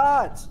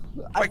forgot.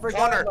 I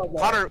forgot.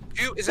 Connor,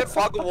 is it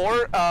Fog of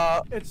War?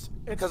 It's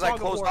because I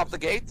closed off the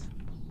gate.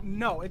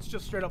 No, it's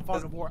just straight up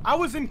Fog of War. I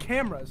was in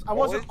cameras. I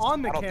wasn't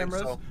on the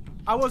cameras. So.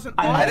 I wasn't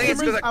on I the think it's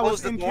cameras. because I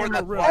was in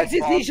camera room.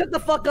 XQC, shut the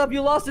fuck up.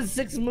 You lost in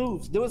 6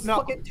 moves. There was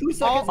fucking 2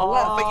 seconds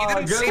left. But you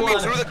didn't see me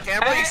through the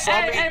camera. You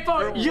saw me. Hey,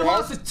 you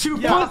lost in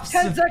 2 pops.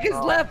 There was 10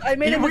 seconds left. I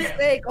made a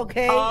mistake,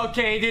 okay?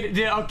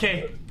 Okay,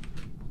 okay.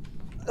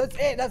 That's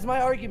it. That's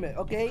my argument,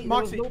 okay?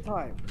 Moxy, there was no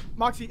time.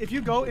 Moxy, if you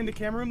go into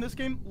camera room this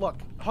game, look,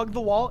 hug the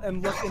wall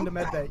and look into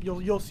medbay.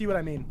 You'll see what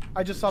I mean.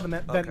 I just saw the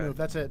vent move.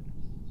 That's it.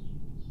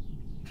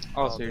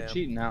 Oh, so you're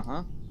cheating now,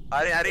 huh?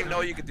 I didn't even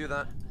know you could do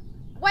that.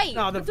 Wait,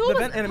 no, the door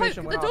vent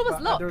animation the door was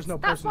locked. There was no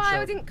That's person why I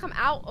showed. didn't come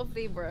out of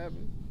the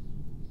room.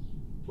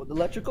 What,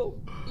 electrical?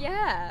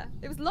 Yeah,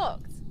 it was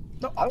locked.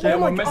 No,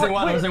 we're missing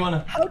one. Missing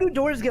one. How do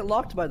doors get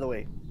locked, by the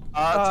way?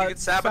 You can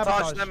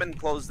sabotage them and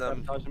close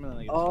them.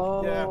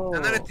 Oh. Yeah.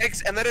 And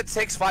then it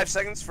takes 5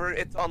 seconds for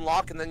it to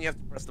unlock, and then you have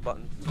to press the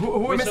button. Who are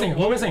we missing?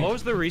 What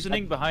was the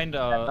reasoning behind?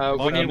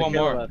 We need one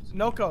more.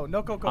 Noko,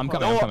 I'm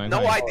coming.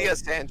 No idea,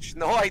 Sanch.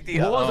 No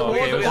idea. What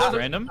was it?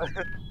 Random?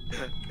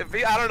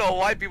 I don't know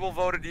why people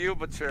voted you,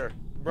 but sure.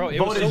 Bro,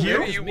 it was so you.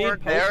 weird. You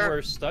weren't there.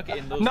 Were stuck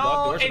in those no,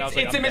 doors, and I was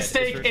like, it's a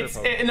mistake. It's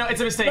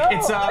a mistake. No.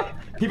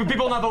 It's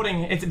people not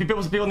voting. It's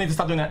people need to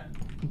stop doing that.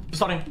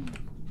 Starting.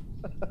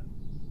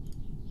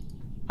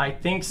 I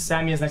think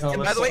Sammy is next on the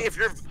list. By the way, if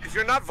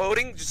you're not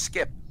voting, just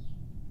skip.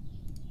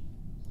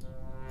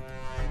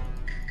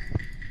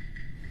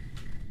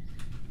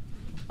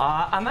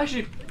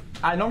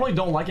 I normally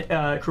don't like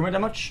crewmate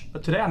that much,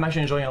 but today I'm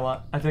actually enjoying it a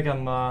lot. I think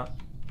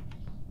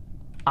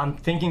I'm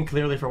thinking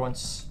clearly for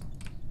once.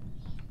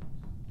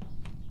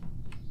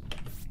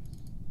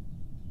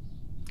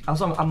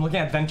 Also, I'm looking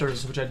at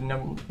venters, which I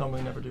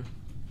normally never do.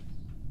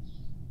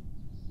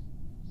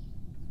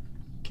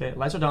 Okay,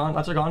 lights are down,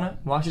 lights are gone.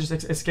 Moxy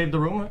just escaped the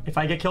room. If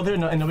I get killed here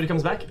and nobody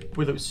comes back,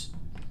 we lose.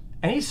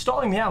 And he's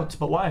stalling me out,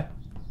 but why?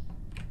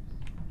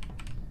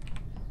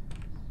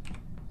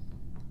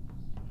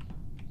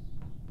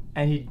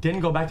 And he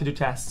didn't go back to do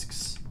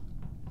tasks.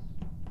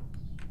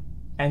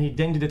 And he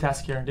didn't do the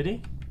task here, did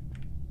he?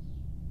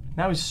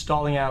 Now he's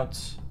stalling out.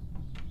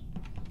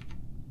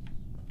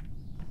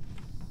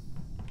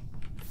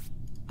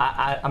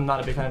 I'm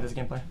not a big fan of this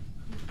gameplay.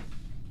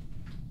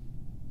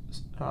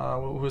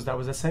 Who was that?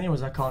 Was that Senny or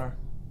was that Connor?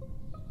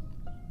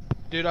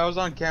 Dude, I was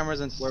on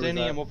cameras and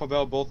Cindy and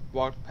Wolfabell both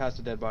walked past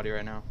a dead body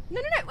right now.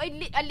 No. I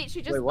literally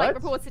just like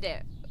reported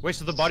it. Wait,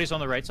 so the body's on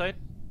the right side?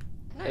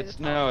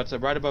 No, it's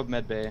right above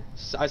medbay.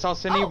 I saw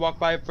Cindy walk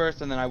by it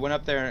first, and then I went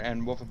up there,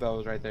 and Wolfabell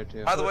was right there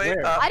too. By the way,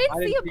 I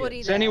didn't see a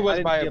body there. Cindy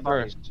was by it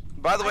first.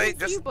 By the way, I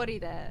didn't see a body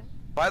there.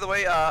 By the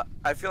way,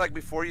 I feel like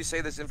before you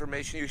say this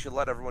information, you should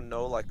let everyone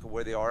know like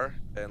where they are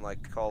and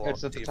like call.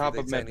 It's at the top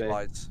of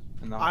medbay.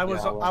 I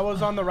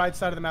was on the right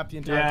side of the map the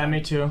entire time. Yeah,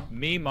 me too.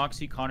 Me,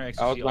 Moxy, Connor,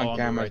 XQC, I was all on on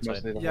camera the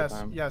right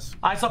side. Yes.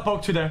 I saw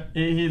Poke too there.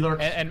 He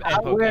lurked. And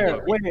Poke.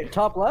 Where? Wait,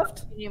 top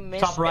left?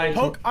 Top right.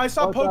 Poke. I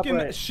saw Poke in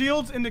right.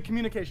 shields into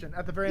communication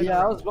at the very end. Yeah,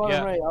 of the I was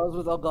going right. I was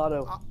with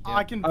Elgato.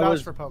 I can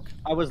vouch for Poke.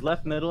 I was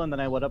left middle, and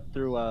then I went up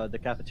through the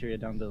cafeteria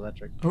down to the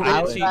electric.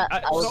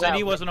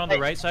 Cindy wasn't on the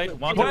right side.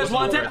 Where's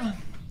Wanted?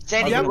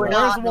 Sandy, Yeah, where's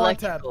where's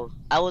electrical?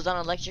 I was on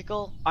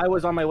electrical. I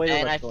was on my way to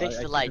and electrical. I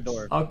fixed the lights.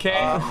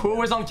 Okay, who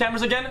was on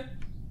cameras again?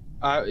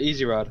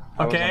 Easy Rod.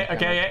 Okay,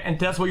 yeah. And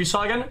that's what you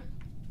saw again?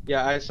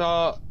 Yeah, I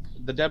saw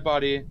the dead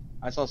body.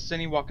 I saw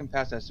Cindy walking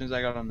past as soon as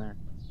I got on there.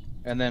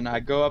 And then I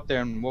go up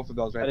there and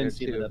Wolfabell's right there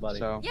too.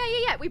 So.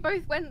 Yeah. We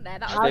both went there.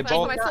 That was the first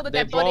time I saw the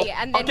dead body.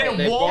 And then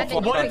okay, Wolf,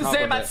 what did you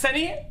say about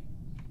Senny?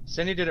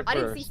 Senny did it first. I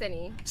didn't see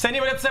Senny. Senny,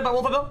 what did you say about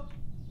Wolfabell?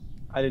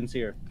 I didn't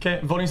see her. Okay,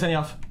 voting Senny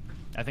off.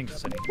 I think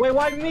it's Senny. Wait,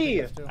 why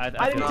me? I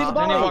didn't see the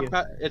body.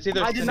 It's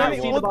either I did not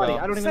see the body.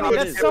 I don't even know what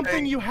it is. That's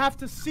something you have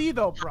to see,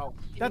 though, bro.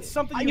 That's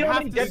something you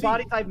have to see. You know how many dead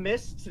bodies I've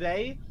missed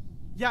today?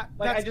 Yeah,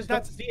 like I just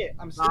don't see it.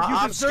 I'm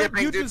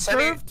you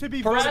deserve to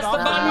be press voted the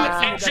off.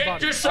 button and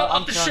eject yourself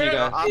off the ship.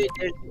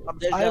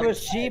 I have a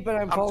sheep and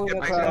I'm following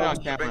the crowd.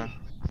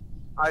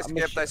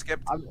 I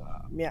skipped.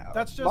 Yeah.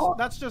 That's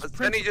just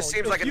Senny just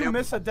seems like a If you noob.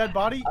 miss a dead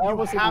body,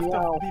 you have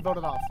to be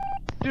voted off.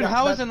 Dude,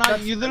 how is it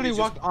not? You literally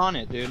walked on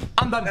it, dude.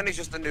 I'm done. Senny's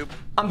just a noob.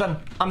 I'm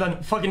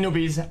done. Fucking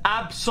newbies.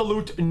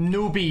 Absolute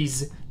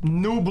newbies.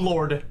 Noob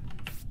lord.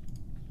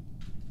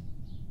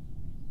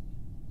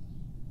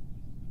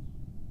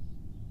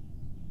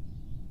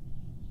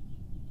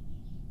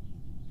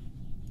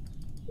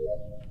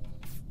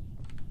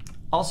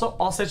 Also,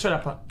 I'll say straight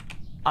up,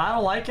 I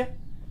don't like it.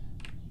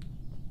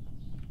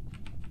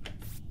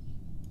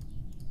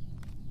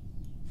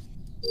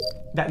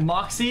 That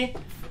Moxy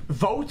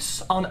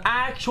votes on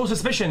actual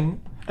suspicion.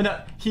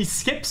 No, he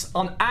skips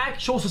on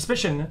actual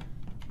suspicion,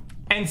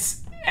 and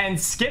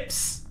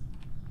skips.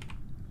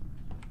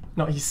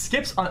 No, he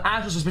skips on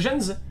actual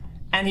suspicions,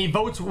 and he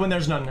votes when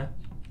there's none.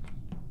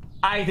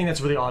 I think that's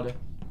really odd.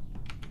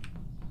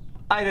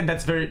 I think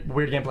that's very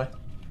weird gameplay.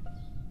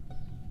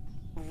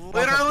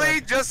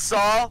 Literally just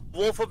saw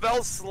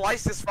Wolfabell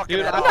slice his fucking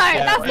head off.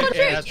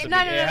 That's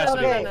not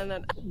true.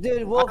 No.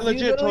 Dude, Wolf, I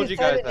legit told you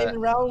guys that. In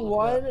round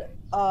one,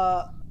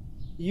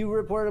 you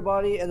reported a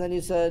body, and then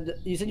you said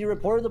you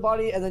reported the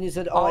body, and then you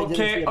said, "Oh, I didn't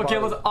see a body."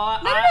 No.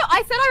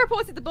 I said I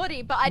reported the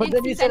body, but I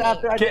didn't see any.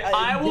 Okay,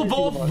 I will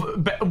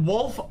vote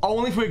Wolf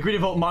only if we agree to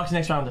vote Moxy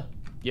next round.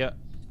 Yeah.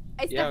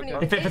 It's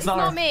definitely if it's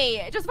not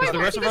me. Just vote the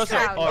rest of us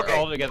are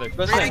all together.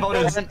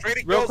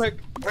 Real quick.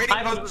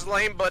 Trading was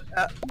lame, but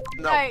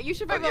no. No, you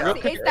should vote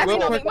Moxy. It's definitely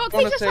not me.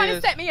 Moxy's just trying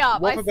to set me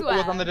up. I swear.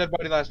 was on the dead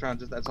body last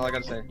round. That's all I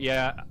gotta say.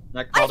 Yeah.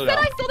 I said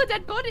I saw the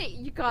dead body.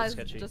 You guys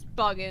are just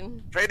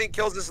bugging. Trading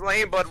kills is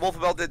lame, but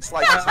Wolfabell did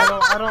slice.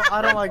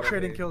 I don't like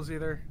trading kills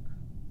either.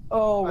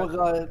 Oh my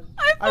god.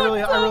 I really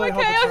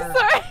hope I'm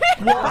sorry.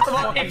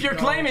 Well, if your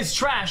claim is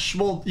trash,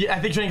 well, yeah, I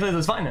think trading kills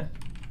is fine.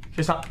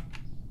 Just stop.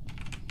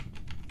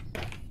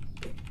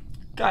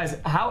 Guys,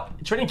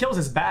 trading kills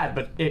is bad,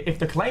 but if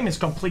the claim is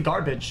complete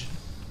garbage,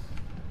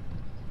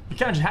 you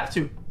kind of just have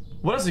to.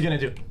 What else are you gonna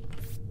do?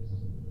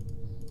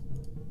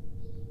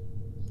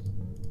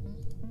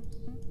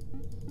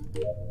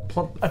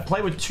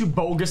 Play with two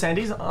bogus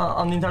Andys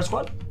on the entire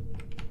squad?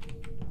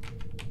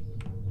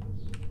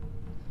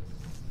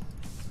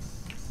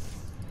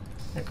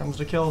 Here comes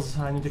the kills.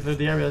 I need to clear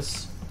the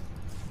areas.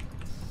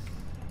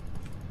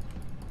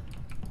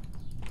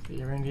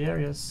 Clearing the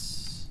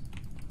areas.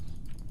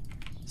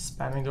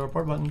 Spamming the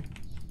report button.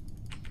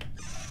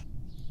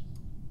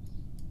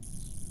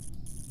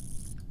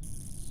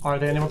 Are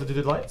they unable to do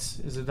the lights?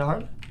 Is it that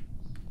hard?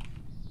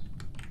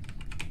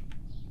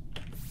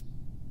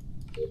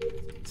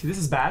 See, this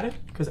is bad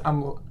because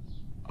I'm.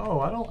 Oh,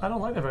 I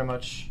don't like that very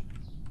much.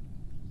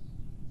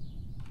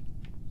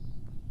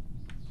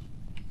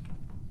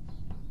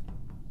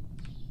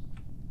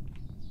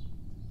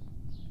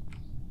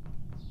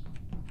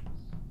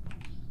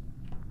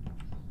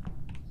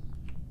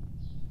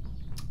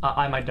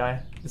 I might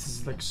die. This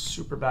is like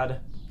super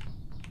bad.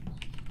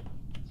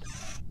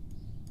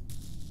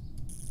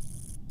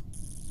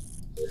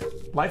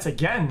 Lights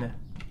again.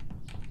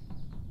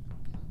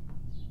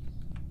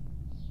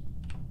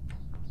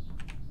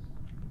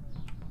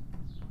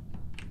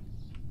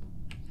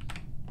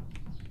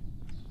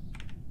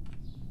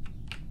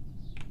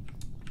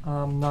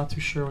 I'm not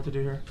too sure what to do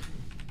here.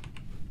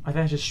 I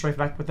think I should strafe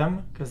back with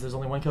them because there's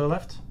only 1 killer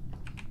left.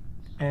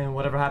 And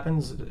whatever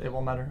happens, it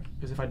won't matter.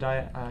 Because if I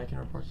die, I can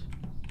report.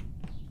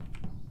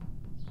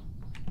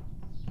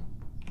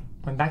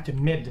 Went back to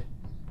mid.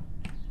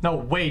 No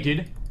way,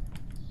 dude.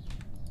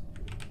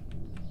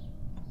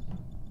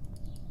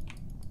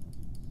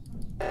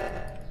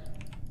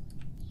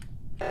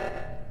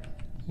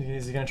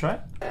 Is he gonna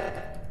try?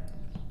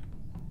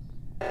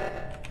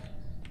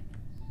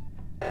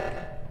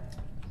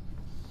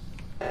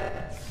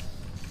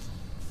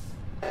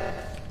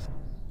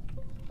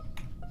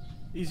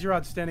 Easy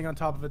Rod standing on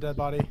top of a dead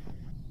body.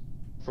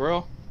 For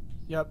real?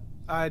 Yep.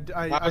 I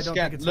don't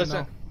think it's him,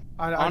 no.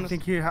 I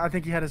think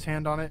he had his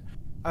hand on it.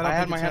 I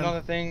had my hand on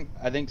the thing.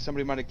 I think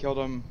somebody might have killed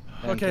him.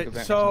 Okay,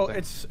 so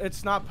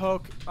it's not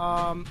Poke.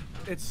 Actually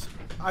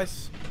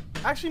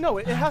no,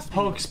 it has to be.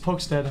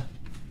 Poke's dead.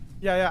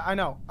 Yeah, I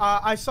know.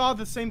 I saw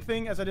the same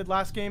thing as I did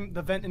last game,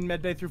 the vent in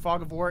Medbay through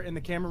Fog of War in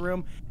the camera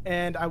room,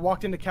 and I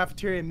walked into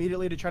cafeteria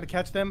immediately to try to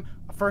catch them.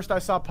 First I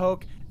saw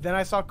Poke, then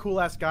I saw Cool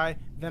Ass Guy,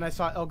 then I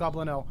saw El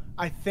Goblino.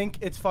 I think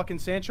it's fucking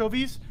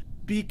Sanchovies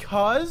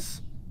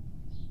because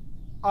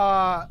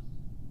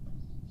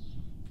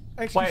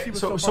Wait,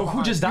 so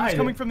who just died? He was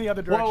coming from the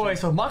other direction. Wait,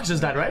 so Moxy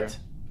just died, right?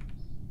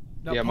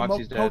 No, yeah,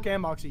 Moxy's dead. Poke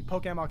and Moxy.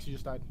 Poke and Moxy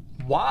just died.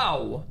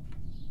 Wow.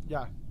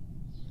 Yeah.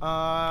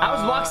 I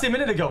was Moxy a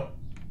minute ago.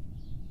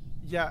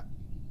 Yeah.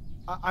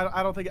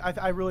 I don't think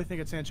I really think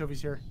it's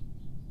Sanchovies here.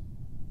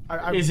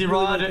 I Easy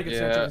really Rod. think it's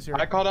Sanchovies here.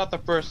 I called out the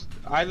first.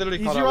 I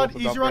literally called out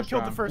Easy Rod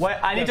killed the first. Wait,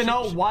 I need to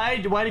know why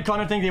did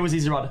Connor think it was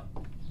Easy Rod?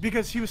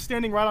 Because he was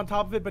standing right on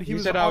top of it, but he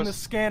was on the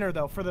scanner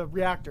though for the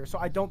reactor, so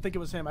I don't think it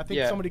was him. I think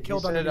somebody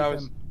killed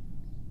underneath him.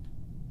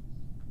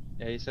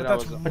 Yeah, he said I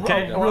was.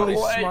 Okay, really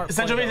smart.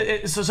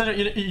 Sanchovies, so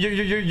Sanchovies,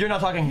 you're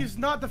not talking. He's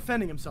not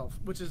defending himself,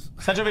 which is.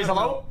 Sanchovies,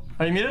 hello?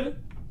 Are you muted?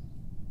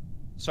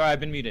 Sorry, I've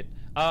been muted.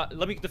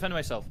 Let me defend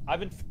myself.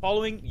 I've been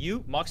following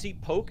you, Moxy,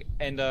 Poke,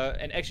 and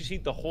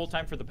xQc the whole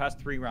time for the past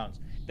 3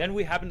 rounds. Then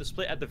we happened to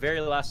split at the very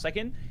last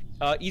second.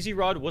 Easy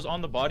Rod was on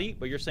the body,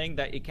 but you're saying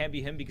that it can't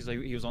be him because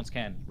he was on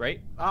scan,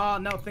 right?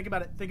 No, think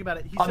about it. Think about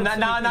it.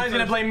 Now he's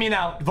gonna blame me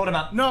now. Vote him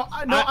out. No,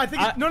 I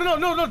think no,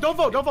 don't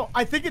vote.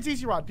 I think it's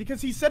Easy Rod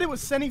because he said it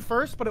was Senny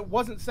first, but it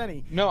wasn't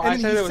Senny. No, I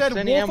said it was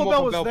Senny and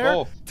Wolfabell was there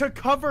both. to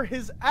cover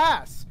his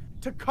ass,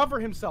 to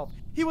cover himself.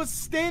 He was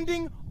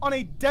standing on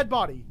a dead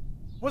body.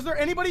 Was there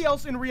anybody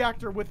else in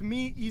reactor with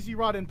me, Easy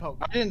Rod, and Poke?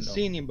 I didn't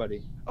see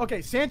anybody.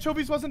 Okay,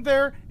 Sanchovies wasn't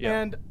there,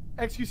 and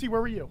xQc,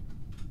 where were you?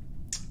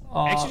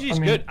 xQc's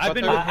good. I've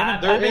been with him.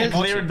 I've been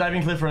clear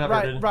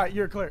forever. Right,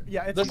 you're clear.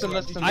 Yeah, it's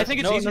listen. I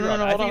think it's Easy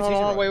Rod.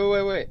 No,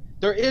 wait.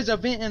 There is a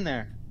vent in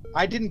there.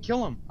 I didn't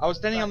kill him. I was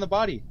standing on the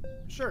body.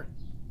 Sure.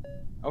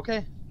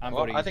 Okay.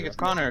 I think it's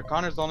Connor.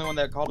 Connor's the only one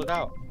that called it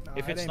out.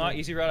 If it's not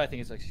Easy Rod, I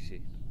think it's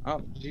xQc.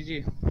 Oh,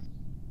 GG.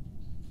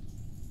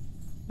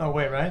 No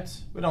way, right?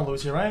 We don't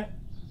lose here, right?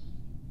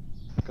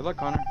 Good luck,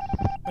 Connor.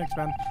 Thanks,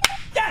 man.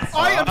 Yes!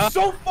 I am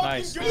so fucking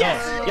nice. good.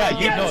 Yes! Yeah,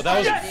 you know that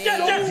was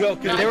a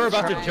joke because they were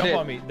about to jump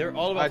on me. They're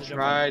all about to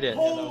jump on me. I tried it.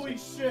 Holy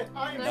shit!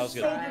 I am so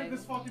good at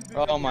this fucking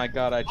video. Oh my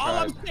god, I tried.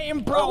 All I'm saying,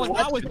 bro, is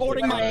I was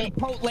ordering my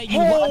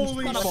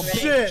Chipotle. Holy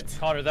shit!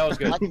 Connor, that was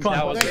good.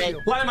 That was good.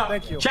 Let him out.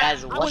 Thank you.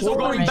 Chat, we're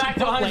going back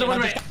to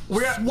 100.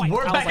 We're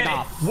back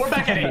at it. We're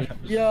back at it.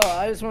 Yo,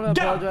 I just want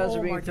to apologize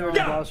for being third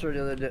imposter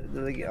the other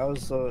day. I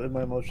was so in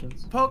my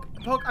emotions. Poke,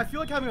 I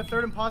feel like having a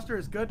third imposter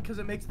is good because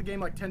it makes the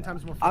game like 10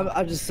 times more fun.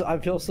 I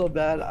feel so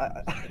bad.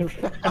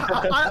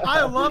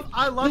 I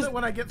love it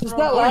when I get thrown. Just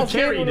that last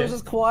game when it was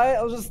just quiet,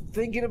 I was just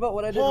thinking about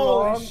what I did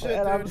wrong, shit,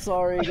 and dude. I'm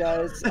sorry,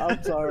 guys.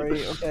 I'm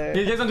sorry. Okay.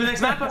 You guys want to do the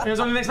next map? You guys want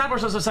to do the next map or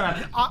switch the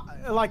map?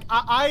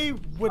 I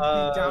would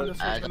be down to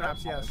switch the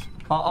maps. Yes.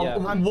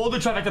 We'll do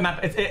trifecta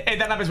map.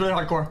 That map is really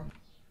hardcore.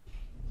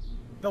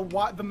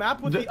 The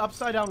map with the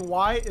upside down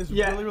Y is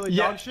really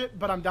dog shit,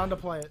 but I'm down to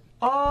play it.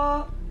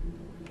 No,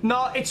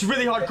 it's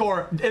really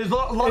hardcore. There's a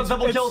lot of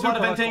double kills, a lot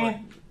of venting.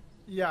 Hardcore.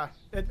 Yeah,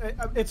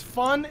 it's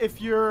fun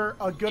if you're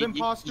a good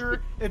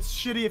imposter. It's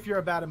shitty if you're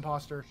a bad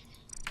imposter.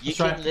 You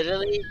can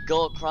literally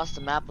go across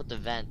the map with the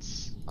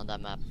vents on that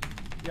map.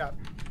 Yeah,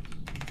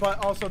 but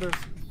also there's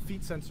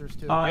feet sensors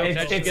too.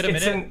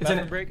 It's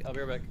in break. I'll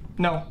be right back.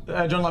 No,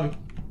 join lobby.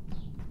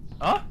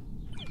 Huh?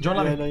 Join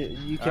lobby. Yeah, no,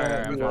 you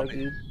can't.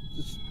 Dude.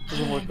 This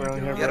doesn't work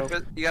around here, bro.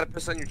 You gotta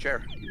piss on your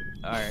chair.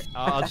 All right,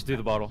 I'll just do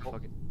the bottle.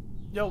 Fuck it.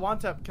 Yo,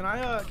 Wantep, can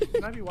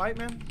I be white,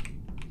 man?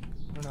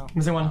 Or no?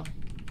 Missing one.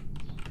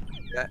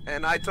 Yeah,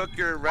 and I took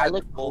your red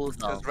cool,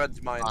 because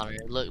red's mine.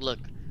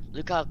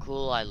 Look how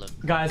cool I look.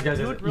 Guys,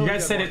 you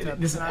guys said it.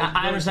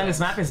 I understand this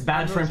map is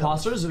bad for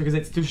imposters because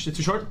it's too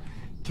short.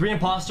 3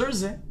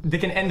 imposters, they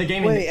can end the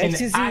game in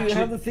XQC, actually you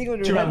have the thing on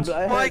your 2 head, rounds. but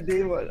I had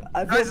day one.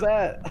 I feel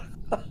bad.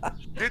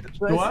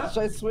 What?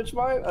 Should I switch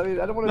mine? I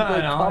mean, I don't want to No,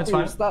 it's copy fine.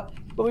 your stuff,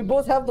 but we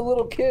both have the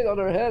little kid on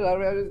our head. I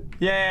mean,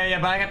 Yeah,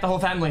 but I got the whole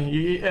family.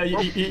 You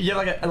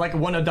have like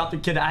one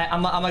adopted kid.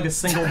 I'm like a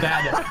single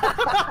dad.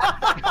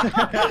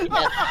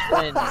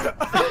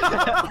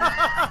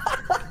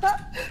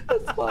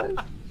 That's fine.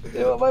 You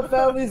know, my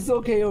family's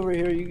okay over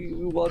here.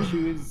 We watch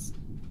you.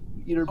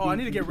 Oh, I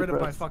need to get rid of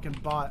my fucking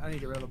bot. I need to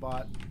get rid of the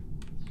bot.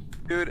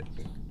 Dude,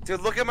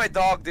 look at my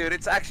dog, dude.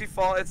 It's actually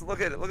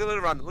look at it. Look at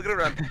it run. Look at it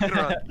run. Look at it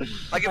run.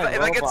 Like if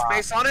I get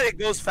space on it, it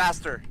goes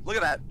faster. Look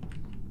at that.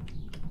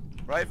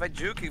 Right? If I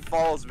juke, he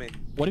follows me.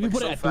 What if you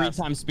put it at 3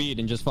 times speed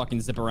and just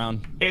fucking zip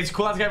around? Is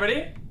cool ass guy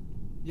ready?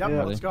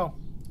 Yep, let's go.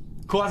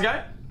 Cool ass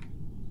guy?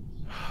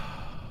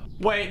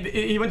 Wait,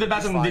 he went to the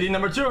bathroom. Did he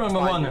number 2 or number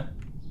 1?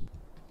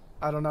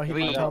 I don't know. He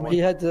didn't tell me. He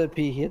had to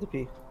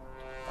pee.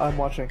 I'm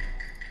watching.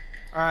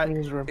 All right. In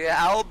his room. Yeah,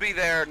 I'll be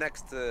there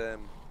next to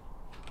him.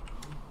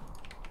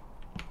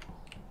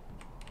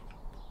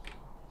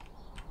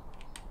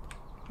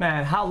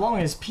 Man, how long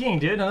is peeing,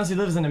 dude? Unless he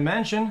lives in a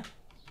mansion.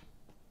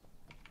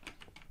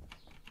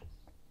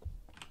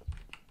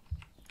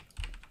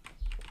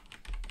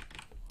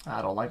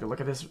 I don't like the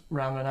look of this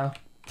round right now.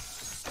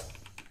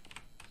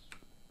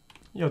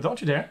 Yo,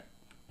 don't you dare.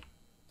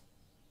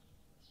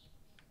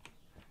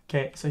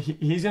 Okay, so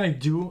he's gonna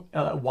do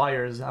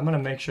wires. I'm gonna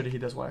make sure that he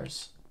does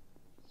wires.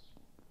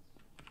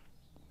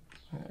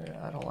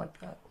 I don't like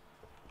that.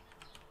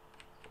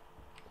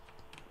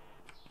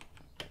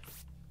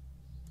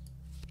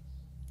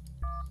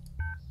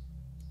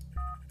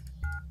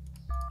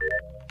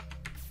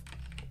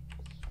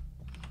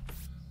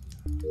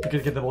 We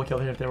could get the double kill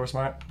here if they were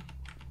smart.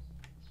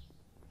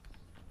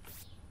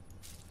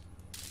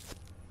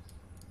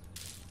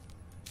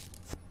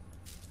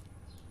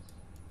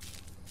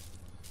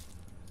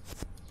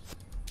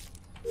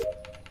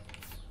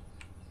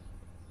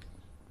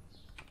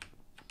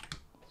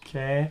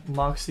 Okay,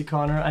 Moxy,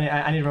 Connor.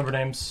 I need to remember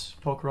names.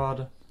 Poke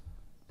Rod,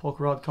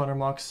 Connor,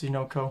 Moxy,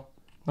 Noko.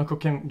 Noko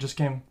just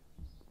came.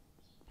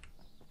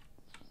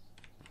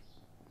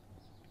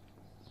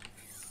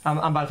 I'm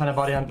about to find a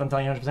body. I'm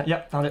telling you 100%.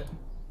 Yep, found it.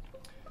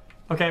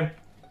 Okay.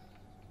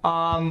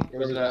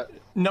 Where's it at?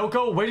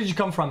 Noko, where did you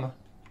come from?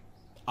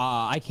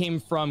 I came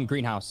from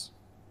greenhouse.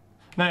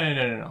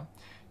 No.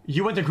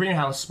 You went to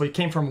greenhouse, but you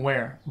came from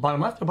where?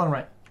 Bottom left or bottom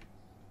right?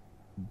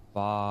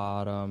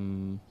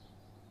 Bottom.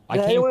 I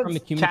came from the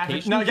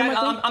communications room. Guys,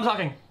 I'm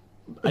talking.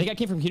 I think I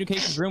came from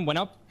communications room, went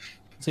up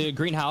to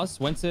greenhouse,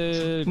 went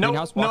to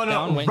greenhouse, walked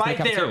down, went right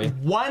to the there. cafeteria.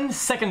 1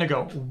 second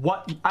ago.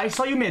 What? I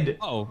saw you mid.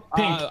 Oh,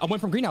 I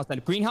went from greenhouse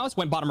then. Greenhouse,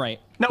 went bottom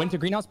right. No. Went to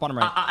greenhouse, bottom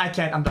right. I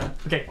can't. I'm done.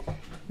 Okay.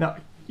 Now,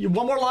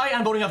 one more lie.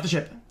 I'm voting off the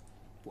ship.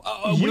 What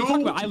are you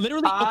talking about? I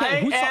literally. Okay.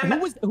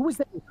 Who was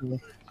that?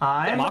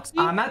 I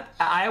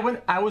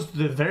was to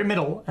the very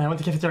middle, and I went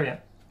to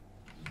cafeteria.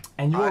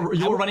 And you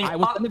were running up. I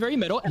was in the very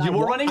middle, and you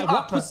were running I up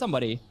walked with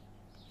somebody.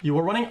 You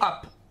were running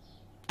up.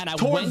 And I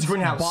towards went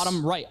greenhouse.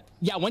 Bottom right.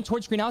 Yeah, I went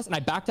towards greenhouse, and I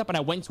backed up, and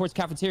I went towards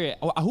cafeteria.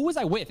 Who was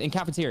I with in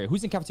cafeteria?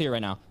 Who's in cafeteria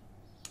right now?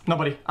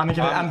 Nobody. I'm in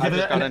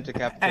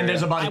cafeteria. And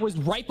there's a body. I was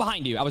right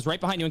behind you. I was right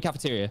behind you in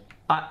cafeteria.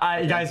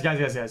 Guys.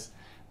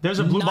 There's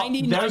a blue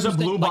body. There's a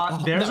blue body.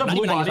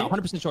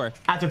 100% sure.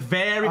 At the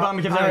very bottom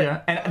of the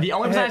cafeteria. And the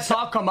only person I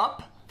saw come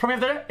up from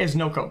there is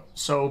Noko.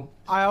 So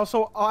I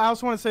also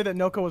want to say that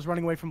Noko was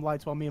running away from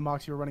lights while me and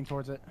Moxy were running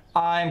towards it.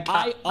 I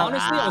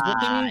honestly was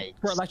looking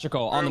for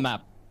electrical on the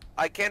map.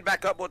 I can't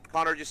back up what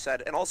Connor just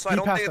said, and also I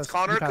don't think it's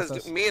Connor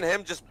because me and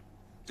him just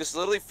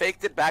literally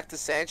faked it back to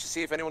Sanch to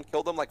see if anyone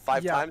killed him like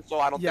 5 times. So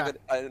I don't think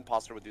an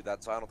imposter would do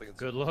that. So I don't think it's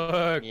good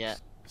luck. Yeah.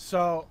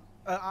 So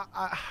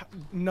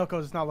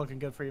Noko's not looking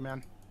good for you,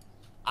 man.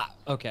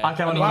 Okay. I'm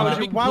gonna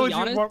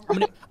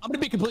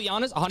be completely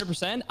honest.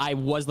 100%. I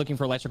was looking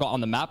for electrical on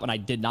the map, and I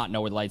did not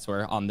know where the lights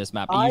were on this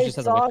map. I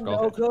saw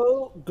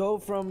Noko go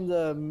from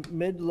the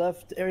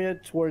mid-left area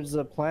towards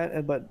the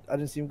plant, but I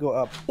didn't see him go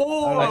up.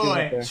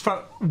 Wait. From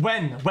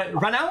when?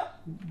 Right now?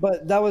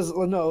 But that was it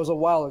was a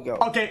while ago.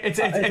 Okay, it's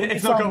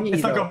Noko.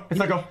 It's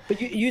Noko.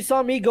 But you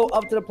saw me go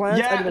up to the plant.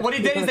 Yeah. What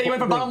he did is that he went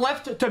from bottom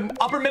left to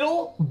upper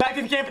middle, back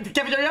to the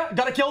cafeteria,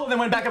 got a kill, and then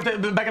went back up to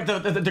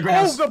the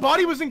greenhouse. Oh, the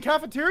body was in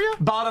cafeteria.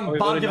 Bottom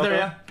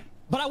cafeteria.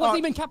 But I wasn't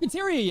even in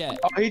cafeteria yet.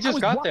 Oh, he just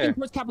got there.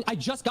 I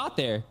just got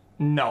there.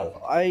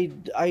 No. I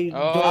don't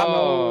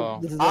know.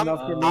 This is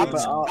enough for me,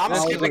 but I'm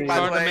skipping,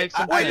 by the way.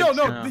 Wait,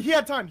 no. He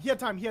had time. He had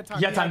time.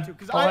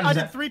 Because I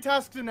did 3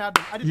 tasks in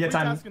admin. I did 3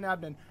 tasks in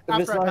admin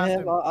after I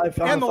passed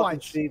him. And the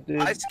lights.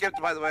 I skipped,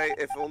 by the way,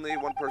 if only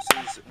one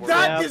person's...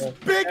 That is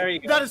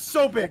big! That is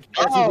so big!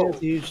 That's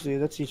huge,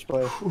 dude. That's huge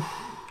play.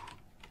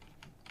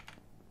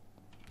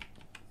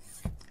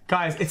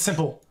 Guys, it's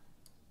simple.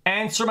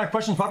 Answer my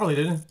questions properly,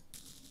 dude.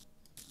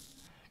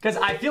 Because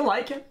I feel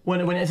like when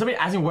somebody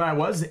asks me where I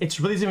was,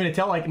 it's really easy for me to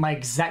tell like my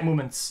exact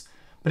movements.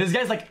 But this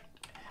guy's like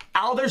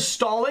out there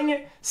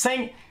stalling,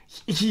 saying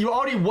he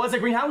already was at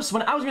greenhouse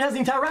when I was greenhouse the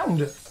entire round.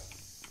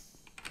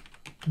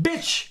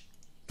 Bitch,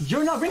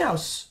 you're not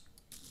greenhouse.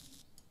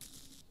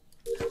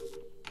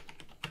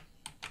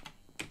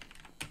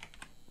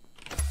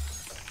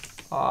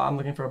 I'm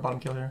looking for a bottom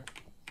kill here.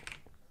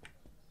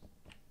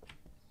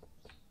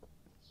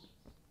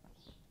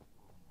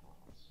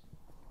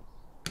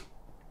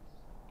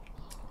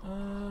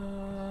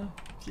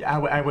 Yeah,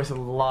 I wasted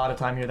a lot of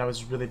time here. That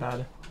was really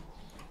bad.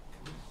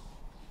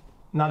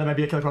 Now there might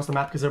be a kill across the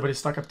map because everybody's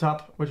stuck up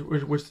top, which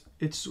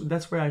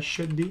that's where I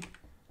should be.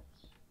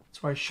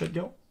 That's where I should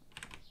go.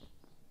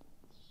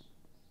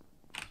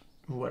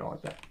 Ooh, I don't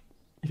like that.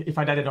 If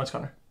I died, I don't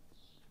scanner.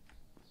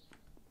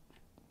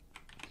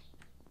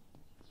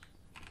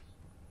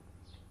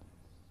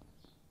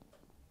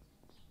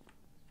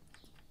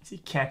 Is he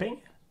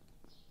camping?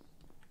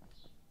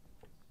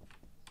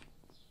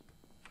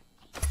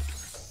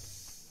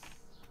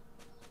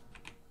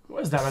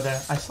 What is that right there?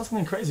 I saw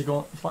something crazy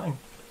flying.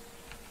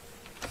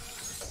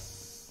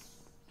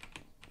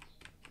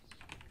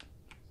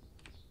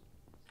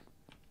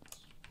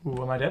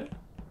 Ooh, am I dead?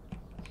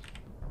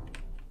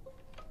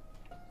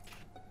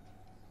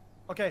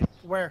 Okay,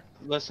 where?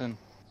 Listen,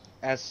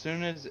 as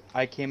soon as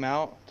I came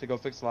out to go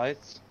fix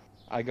lights,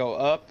 I go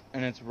up,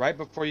 and it's right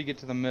before you get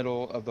to the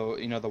middle of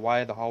the, the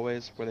Y, the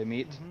hallways where they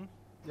meet.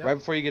 Yep. Right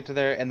before you get to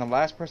there, and the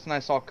last person I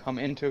saw come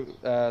into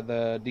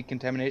the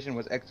decontamination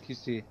was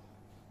xQc.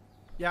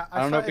 Yeah,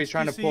 I don't know if he's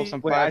trying to pull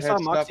some five head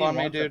stuff on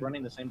me, dude.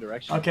 Running the same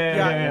direction. Okay,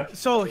 yeah.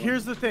 So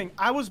here's the thing.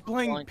 I was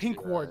playing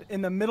Pink Ward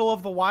in the middle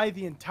of the Y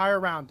the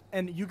entire round,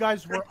 and you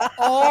guys were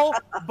all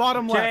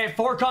bottom left. Okay,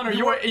 for Connor,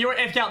 you were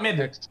AFK out mid.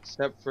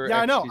 Except for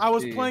I know. I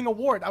was playing a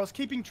ward. I was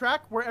keeping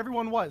track where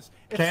everyone was.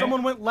 If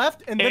someone went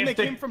left and then they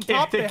came from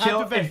top, they had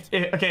to vent.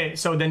 Okay,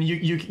 so then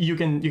you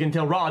can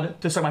tell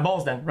Rod to suck my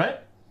balls then, right?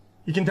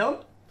 You can tell him.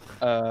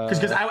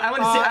 Because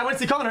I went to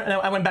see Connor and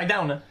I went back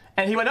down.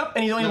 And he went up,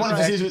 and he only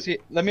wanted to see.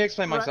 Let me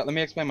explain myself. Let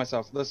me explain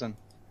myself. Listen,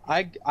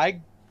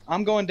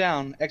 I'm going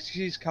down.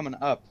 xQc's coming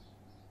up.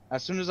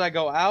 As soon as I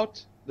go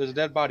out, there's a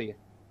dead body.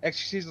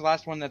 xQc's the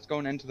last one that's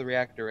going into the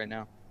reactor right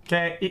now.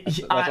 Okay.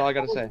 That's all I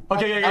gotta say.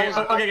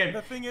 Okay.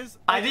 The thing is,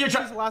 I think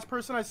you're the last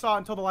person I saw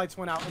until the lights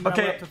went out, and then I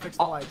went up to fix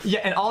the lights.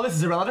 Yeah, and all this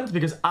is irrelevant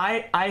because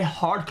I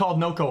hard called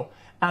Noko.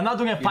 I'm not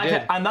doing a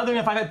 5-head. I'm not doing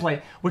a 5-head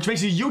play, which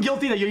makes you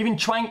guilty that you're even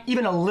trying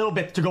even a little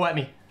bit to go at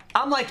me.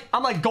 I'm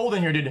like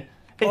golden here, dude.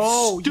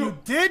 You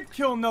did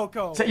kill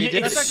Noko. So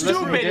it's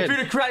stupid for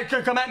you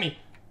to come at me.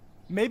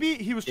 Maybe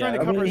he was trying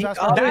to cover his ass.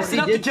 That's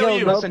enough to kill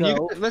you.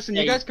 Listen,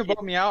 you guys can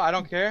vote me out. I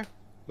don't care.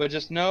 But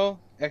just know,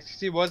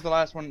 xQc was the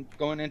last one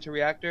going into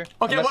reactor.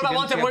 Okay, what about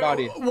One-Tap?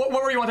 What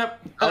were you, One-Tap?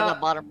 On the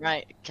bottom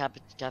right,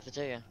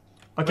 cafeteria.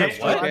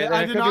 Okay.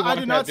 I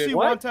did not see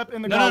One-Tap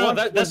in the No,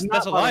 that's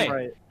a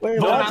lie. Wait,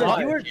 One-Tap,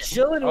 you were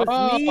chilling with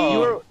me. You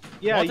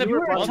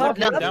were One-Tap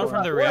down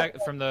from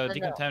the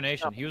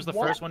decontamination. He was the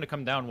first one to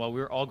come down while we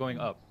were all going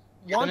up.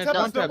 One-Tap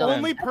was the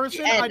only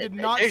person I did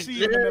not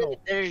see in the middle.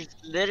 There's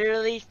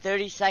literally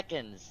 30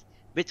 seconds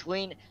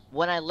between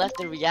when I left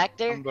the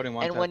reactor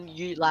and when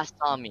you last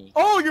saw me.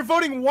 Oh, you're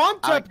voting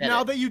One-Tap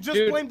now that you just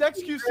blamed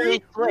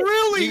xQc?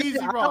 Really easy,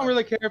 Rob. I don't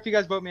really care if you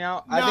guys vote me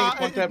out. I think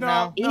it's One-Tap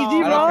now.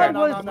 Easy, Rob.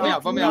 Vote me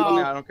out. Vote me out.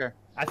 I don't care.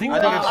 I think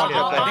it's One-Tap.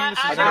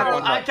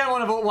 I kind of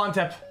want to vote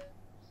One-Tap.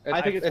 I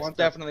think it's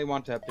definitely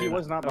One-Tap. He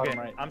was not bottom okay,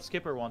 right. I'm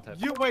Skip or One-Tap.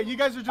 You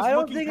guys are just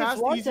looking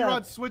past Easy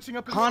Rod switching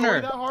up his story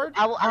that hard?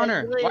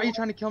 Connor, why are you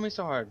trying to kill me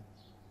so hard?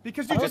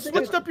 Because you just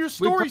switched up your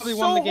story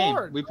so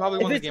hard. We probably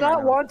won the game. If it's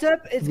not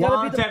One-Tap, it's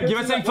gotta be the person. Give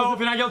us info if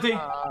you're not guilty.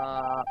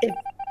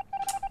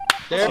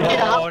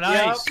 Oh,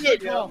 nice.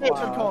 Good call.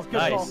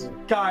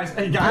 Guys,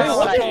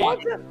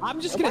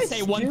 I'm just gonna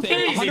say one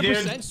thing.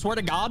 100% swear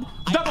to God,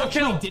 I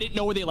actually didn't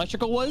know where the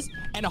electrical was,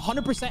 and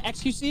 100%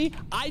 xQc.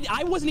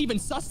 I wasn't even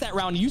sus that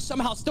round. You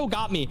somehow still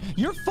got me.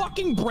 Your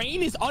fucking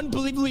brain is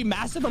unbelievably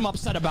massive. I'm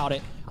upset about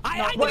it.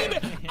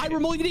 I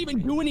remotely didn't even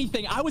do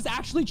anything. I was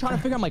actually trying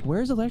to figure out, like,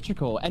 where's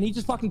electrical? And he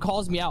just fucking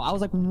calls me out. I was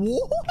like,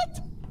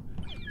 what?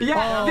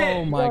 Yeah.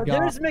 Oh my God.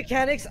 There's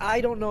mechanics I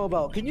don't know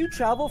about. Can you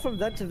travel from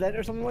vent to vent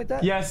or something like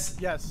that? Yes.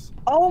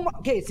 Oh my.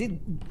 Okay. See.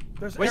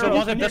 There's Wait, so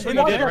One-Tap, that's what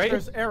you did, right?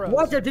 There's arrows.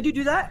 One-Tap, did you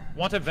do that?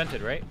 One-Tap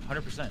vented, right?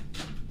 100%.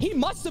 He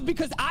must have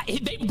because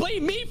they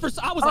blame me for.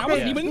 I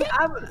wasn't even there.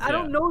 I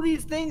don't know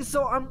these things,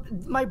 so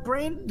my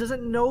brain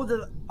doesn't know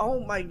the. Oh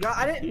my God,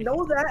 I didn't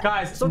know that.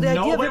 Guys, so the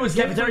idea nobody was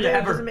cafeteria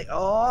ever.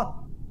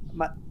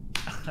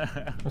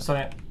 I'm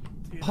sorry.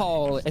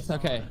 Oh, it's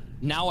okay.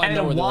 Now I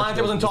know where the Juan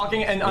wasn't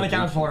talking and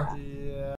unaccounted for.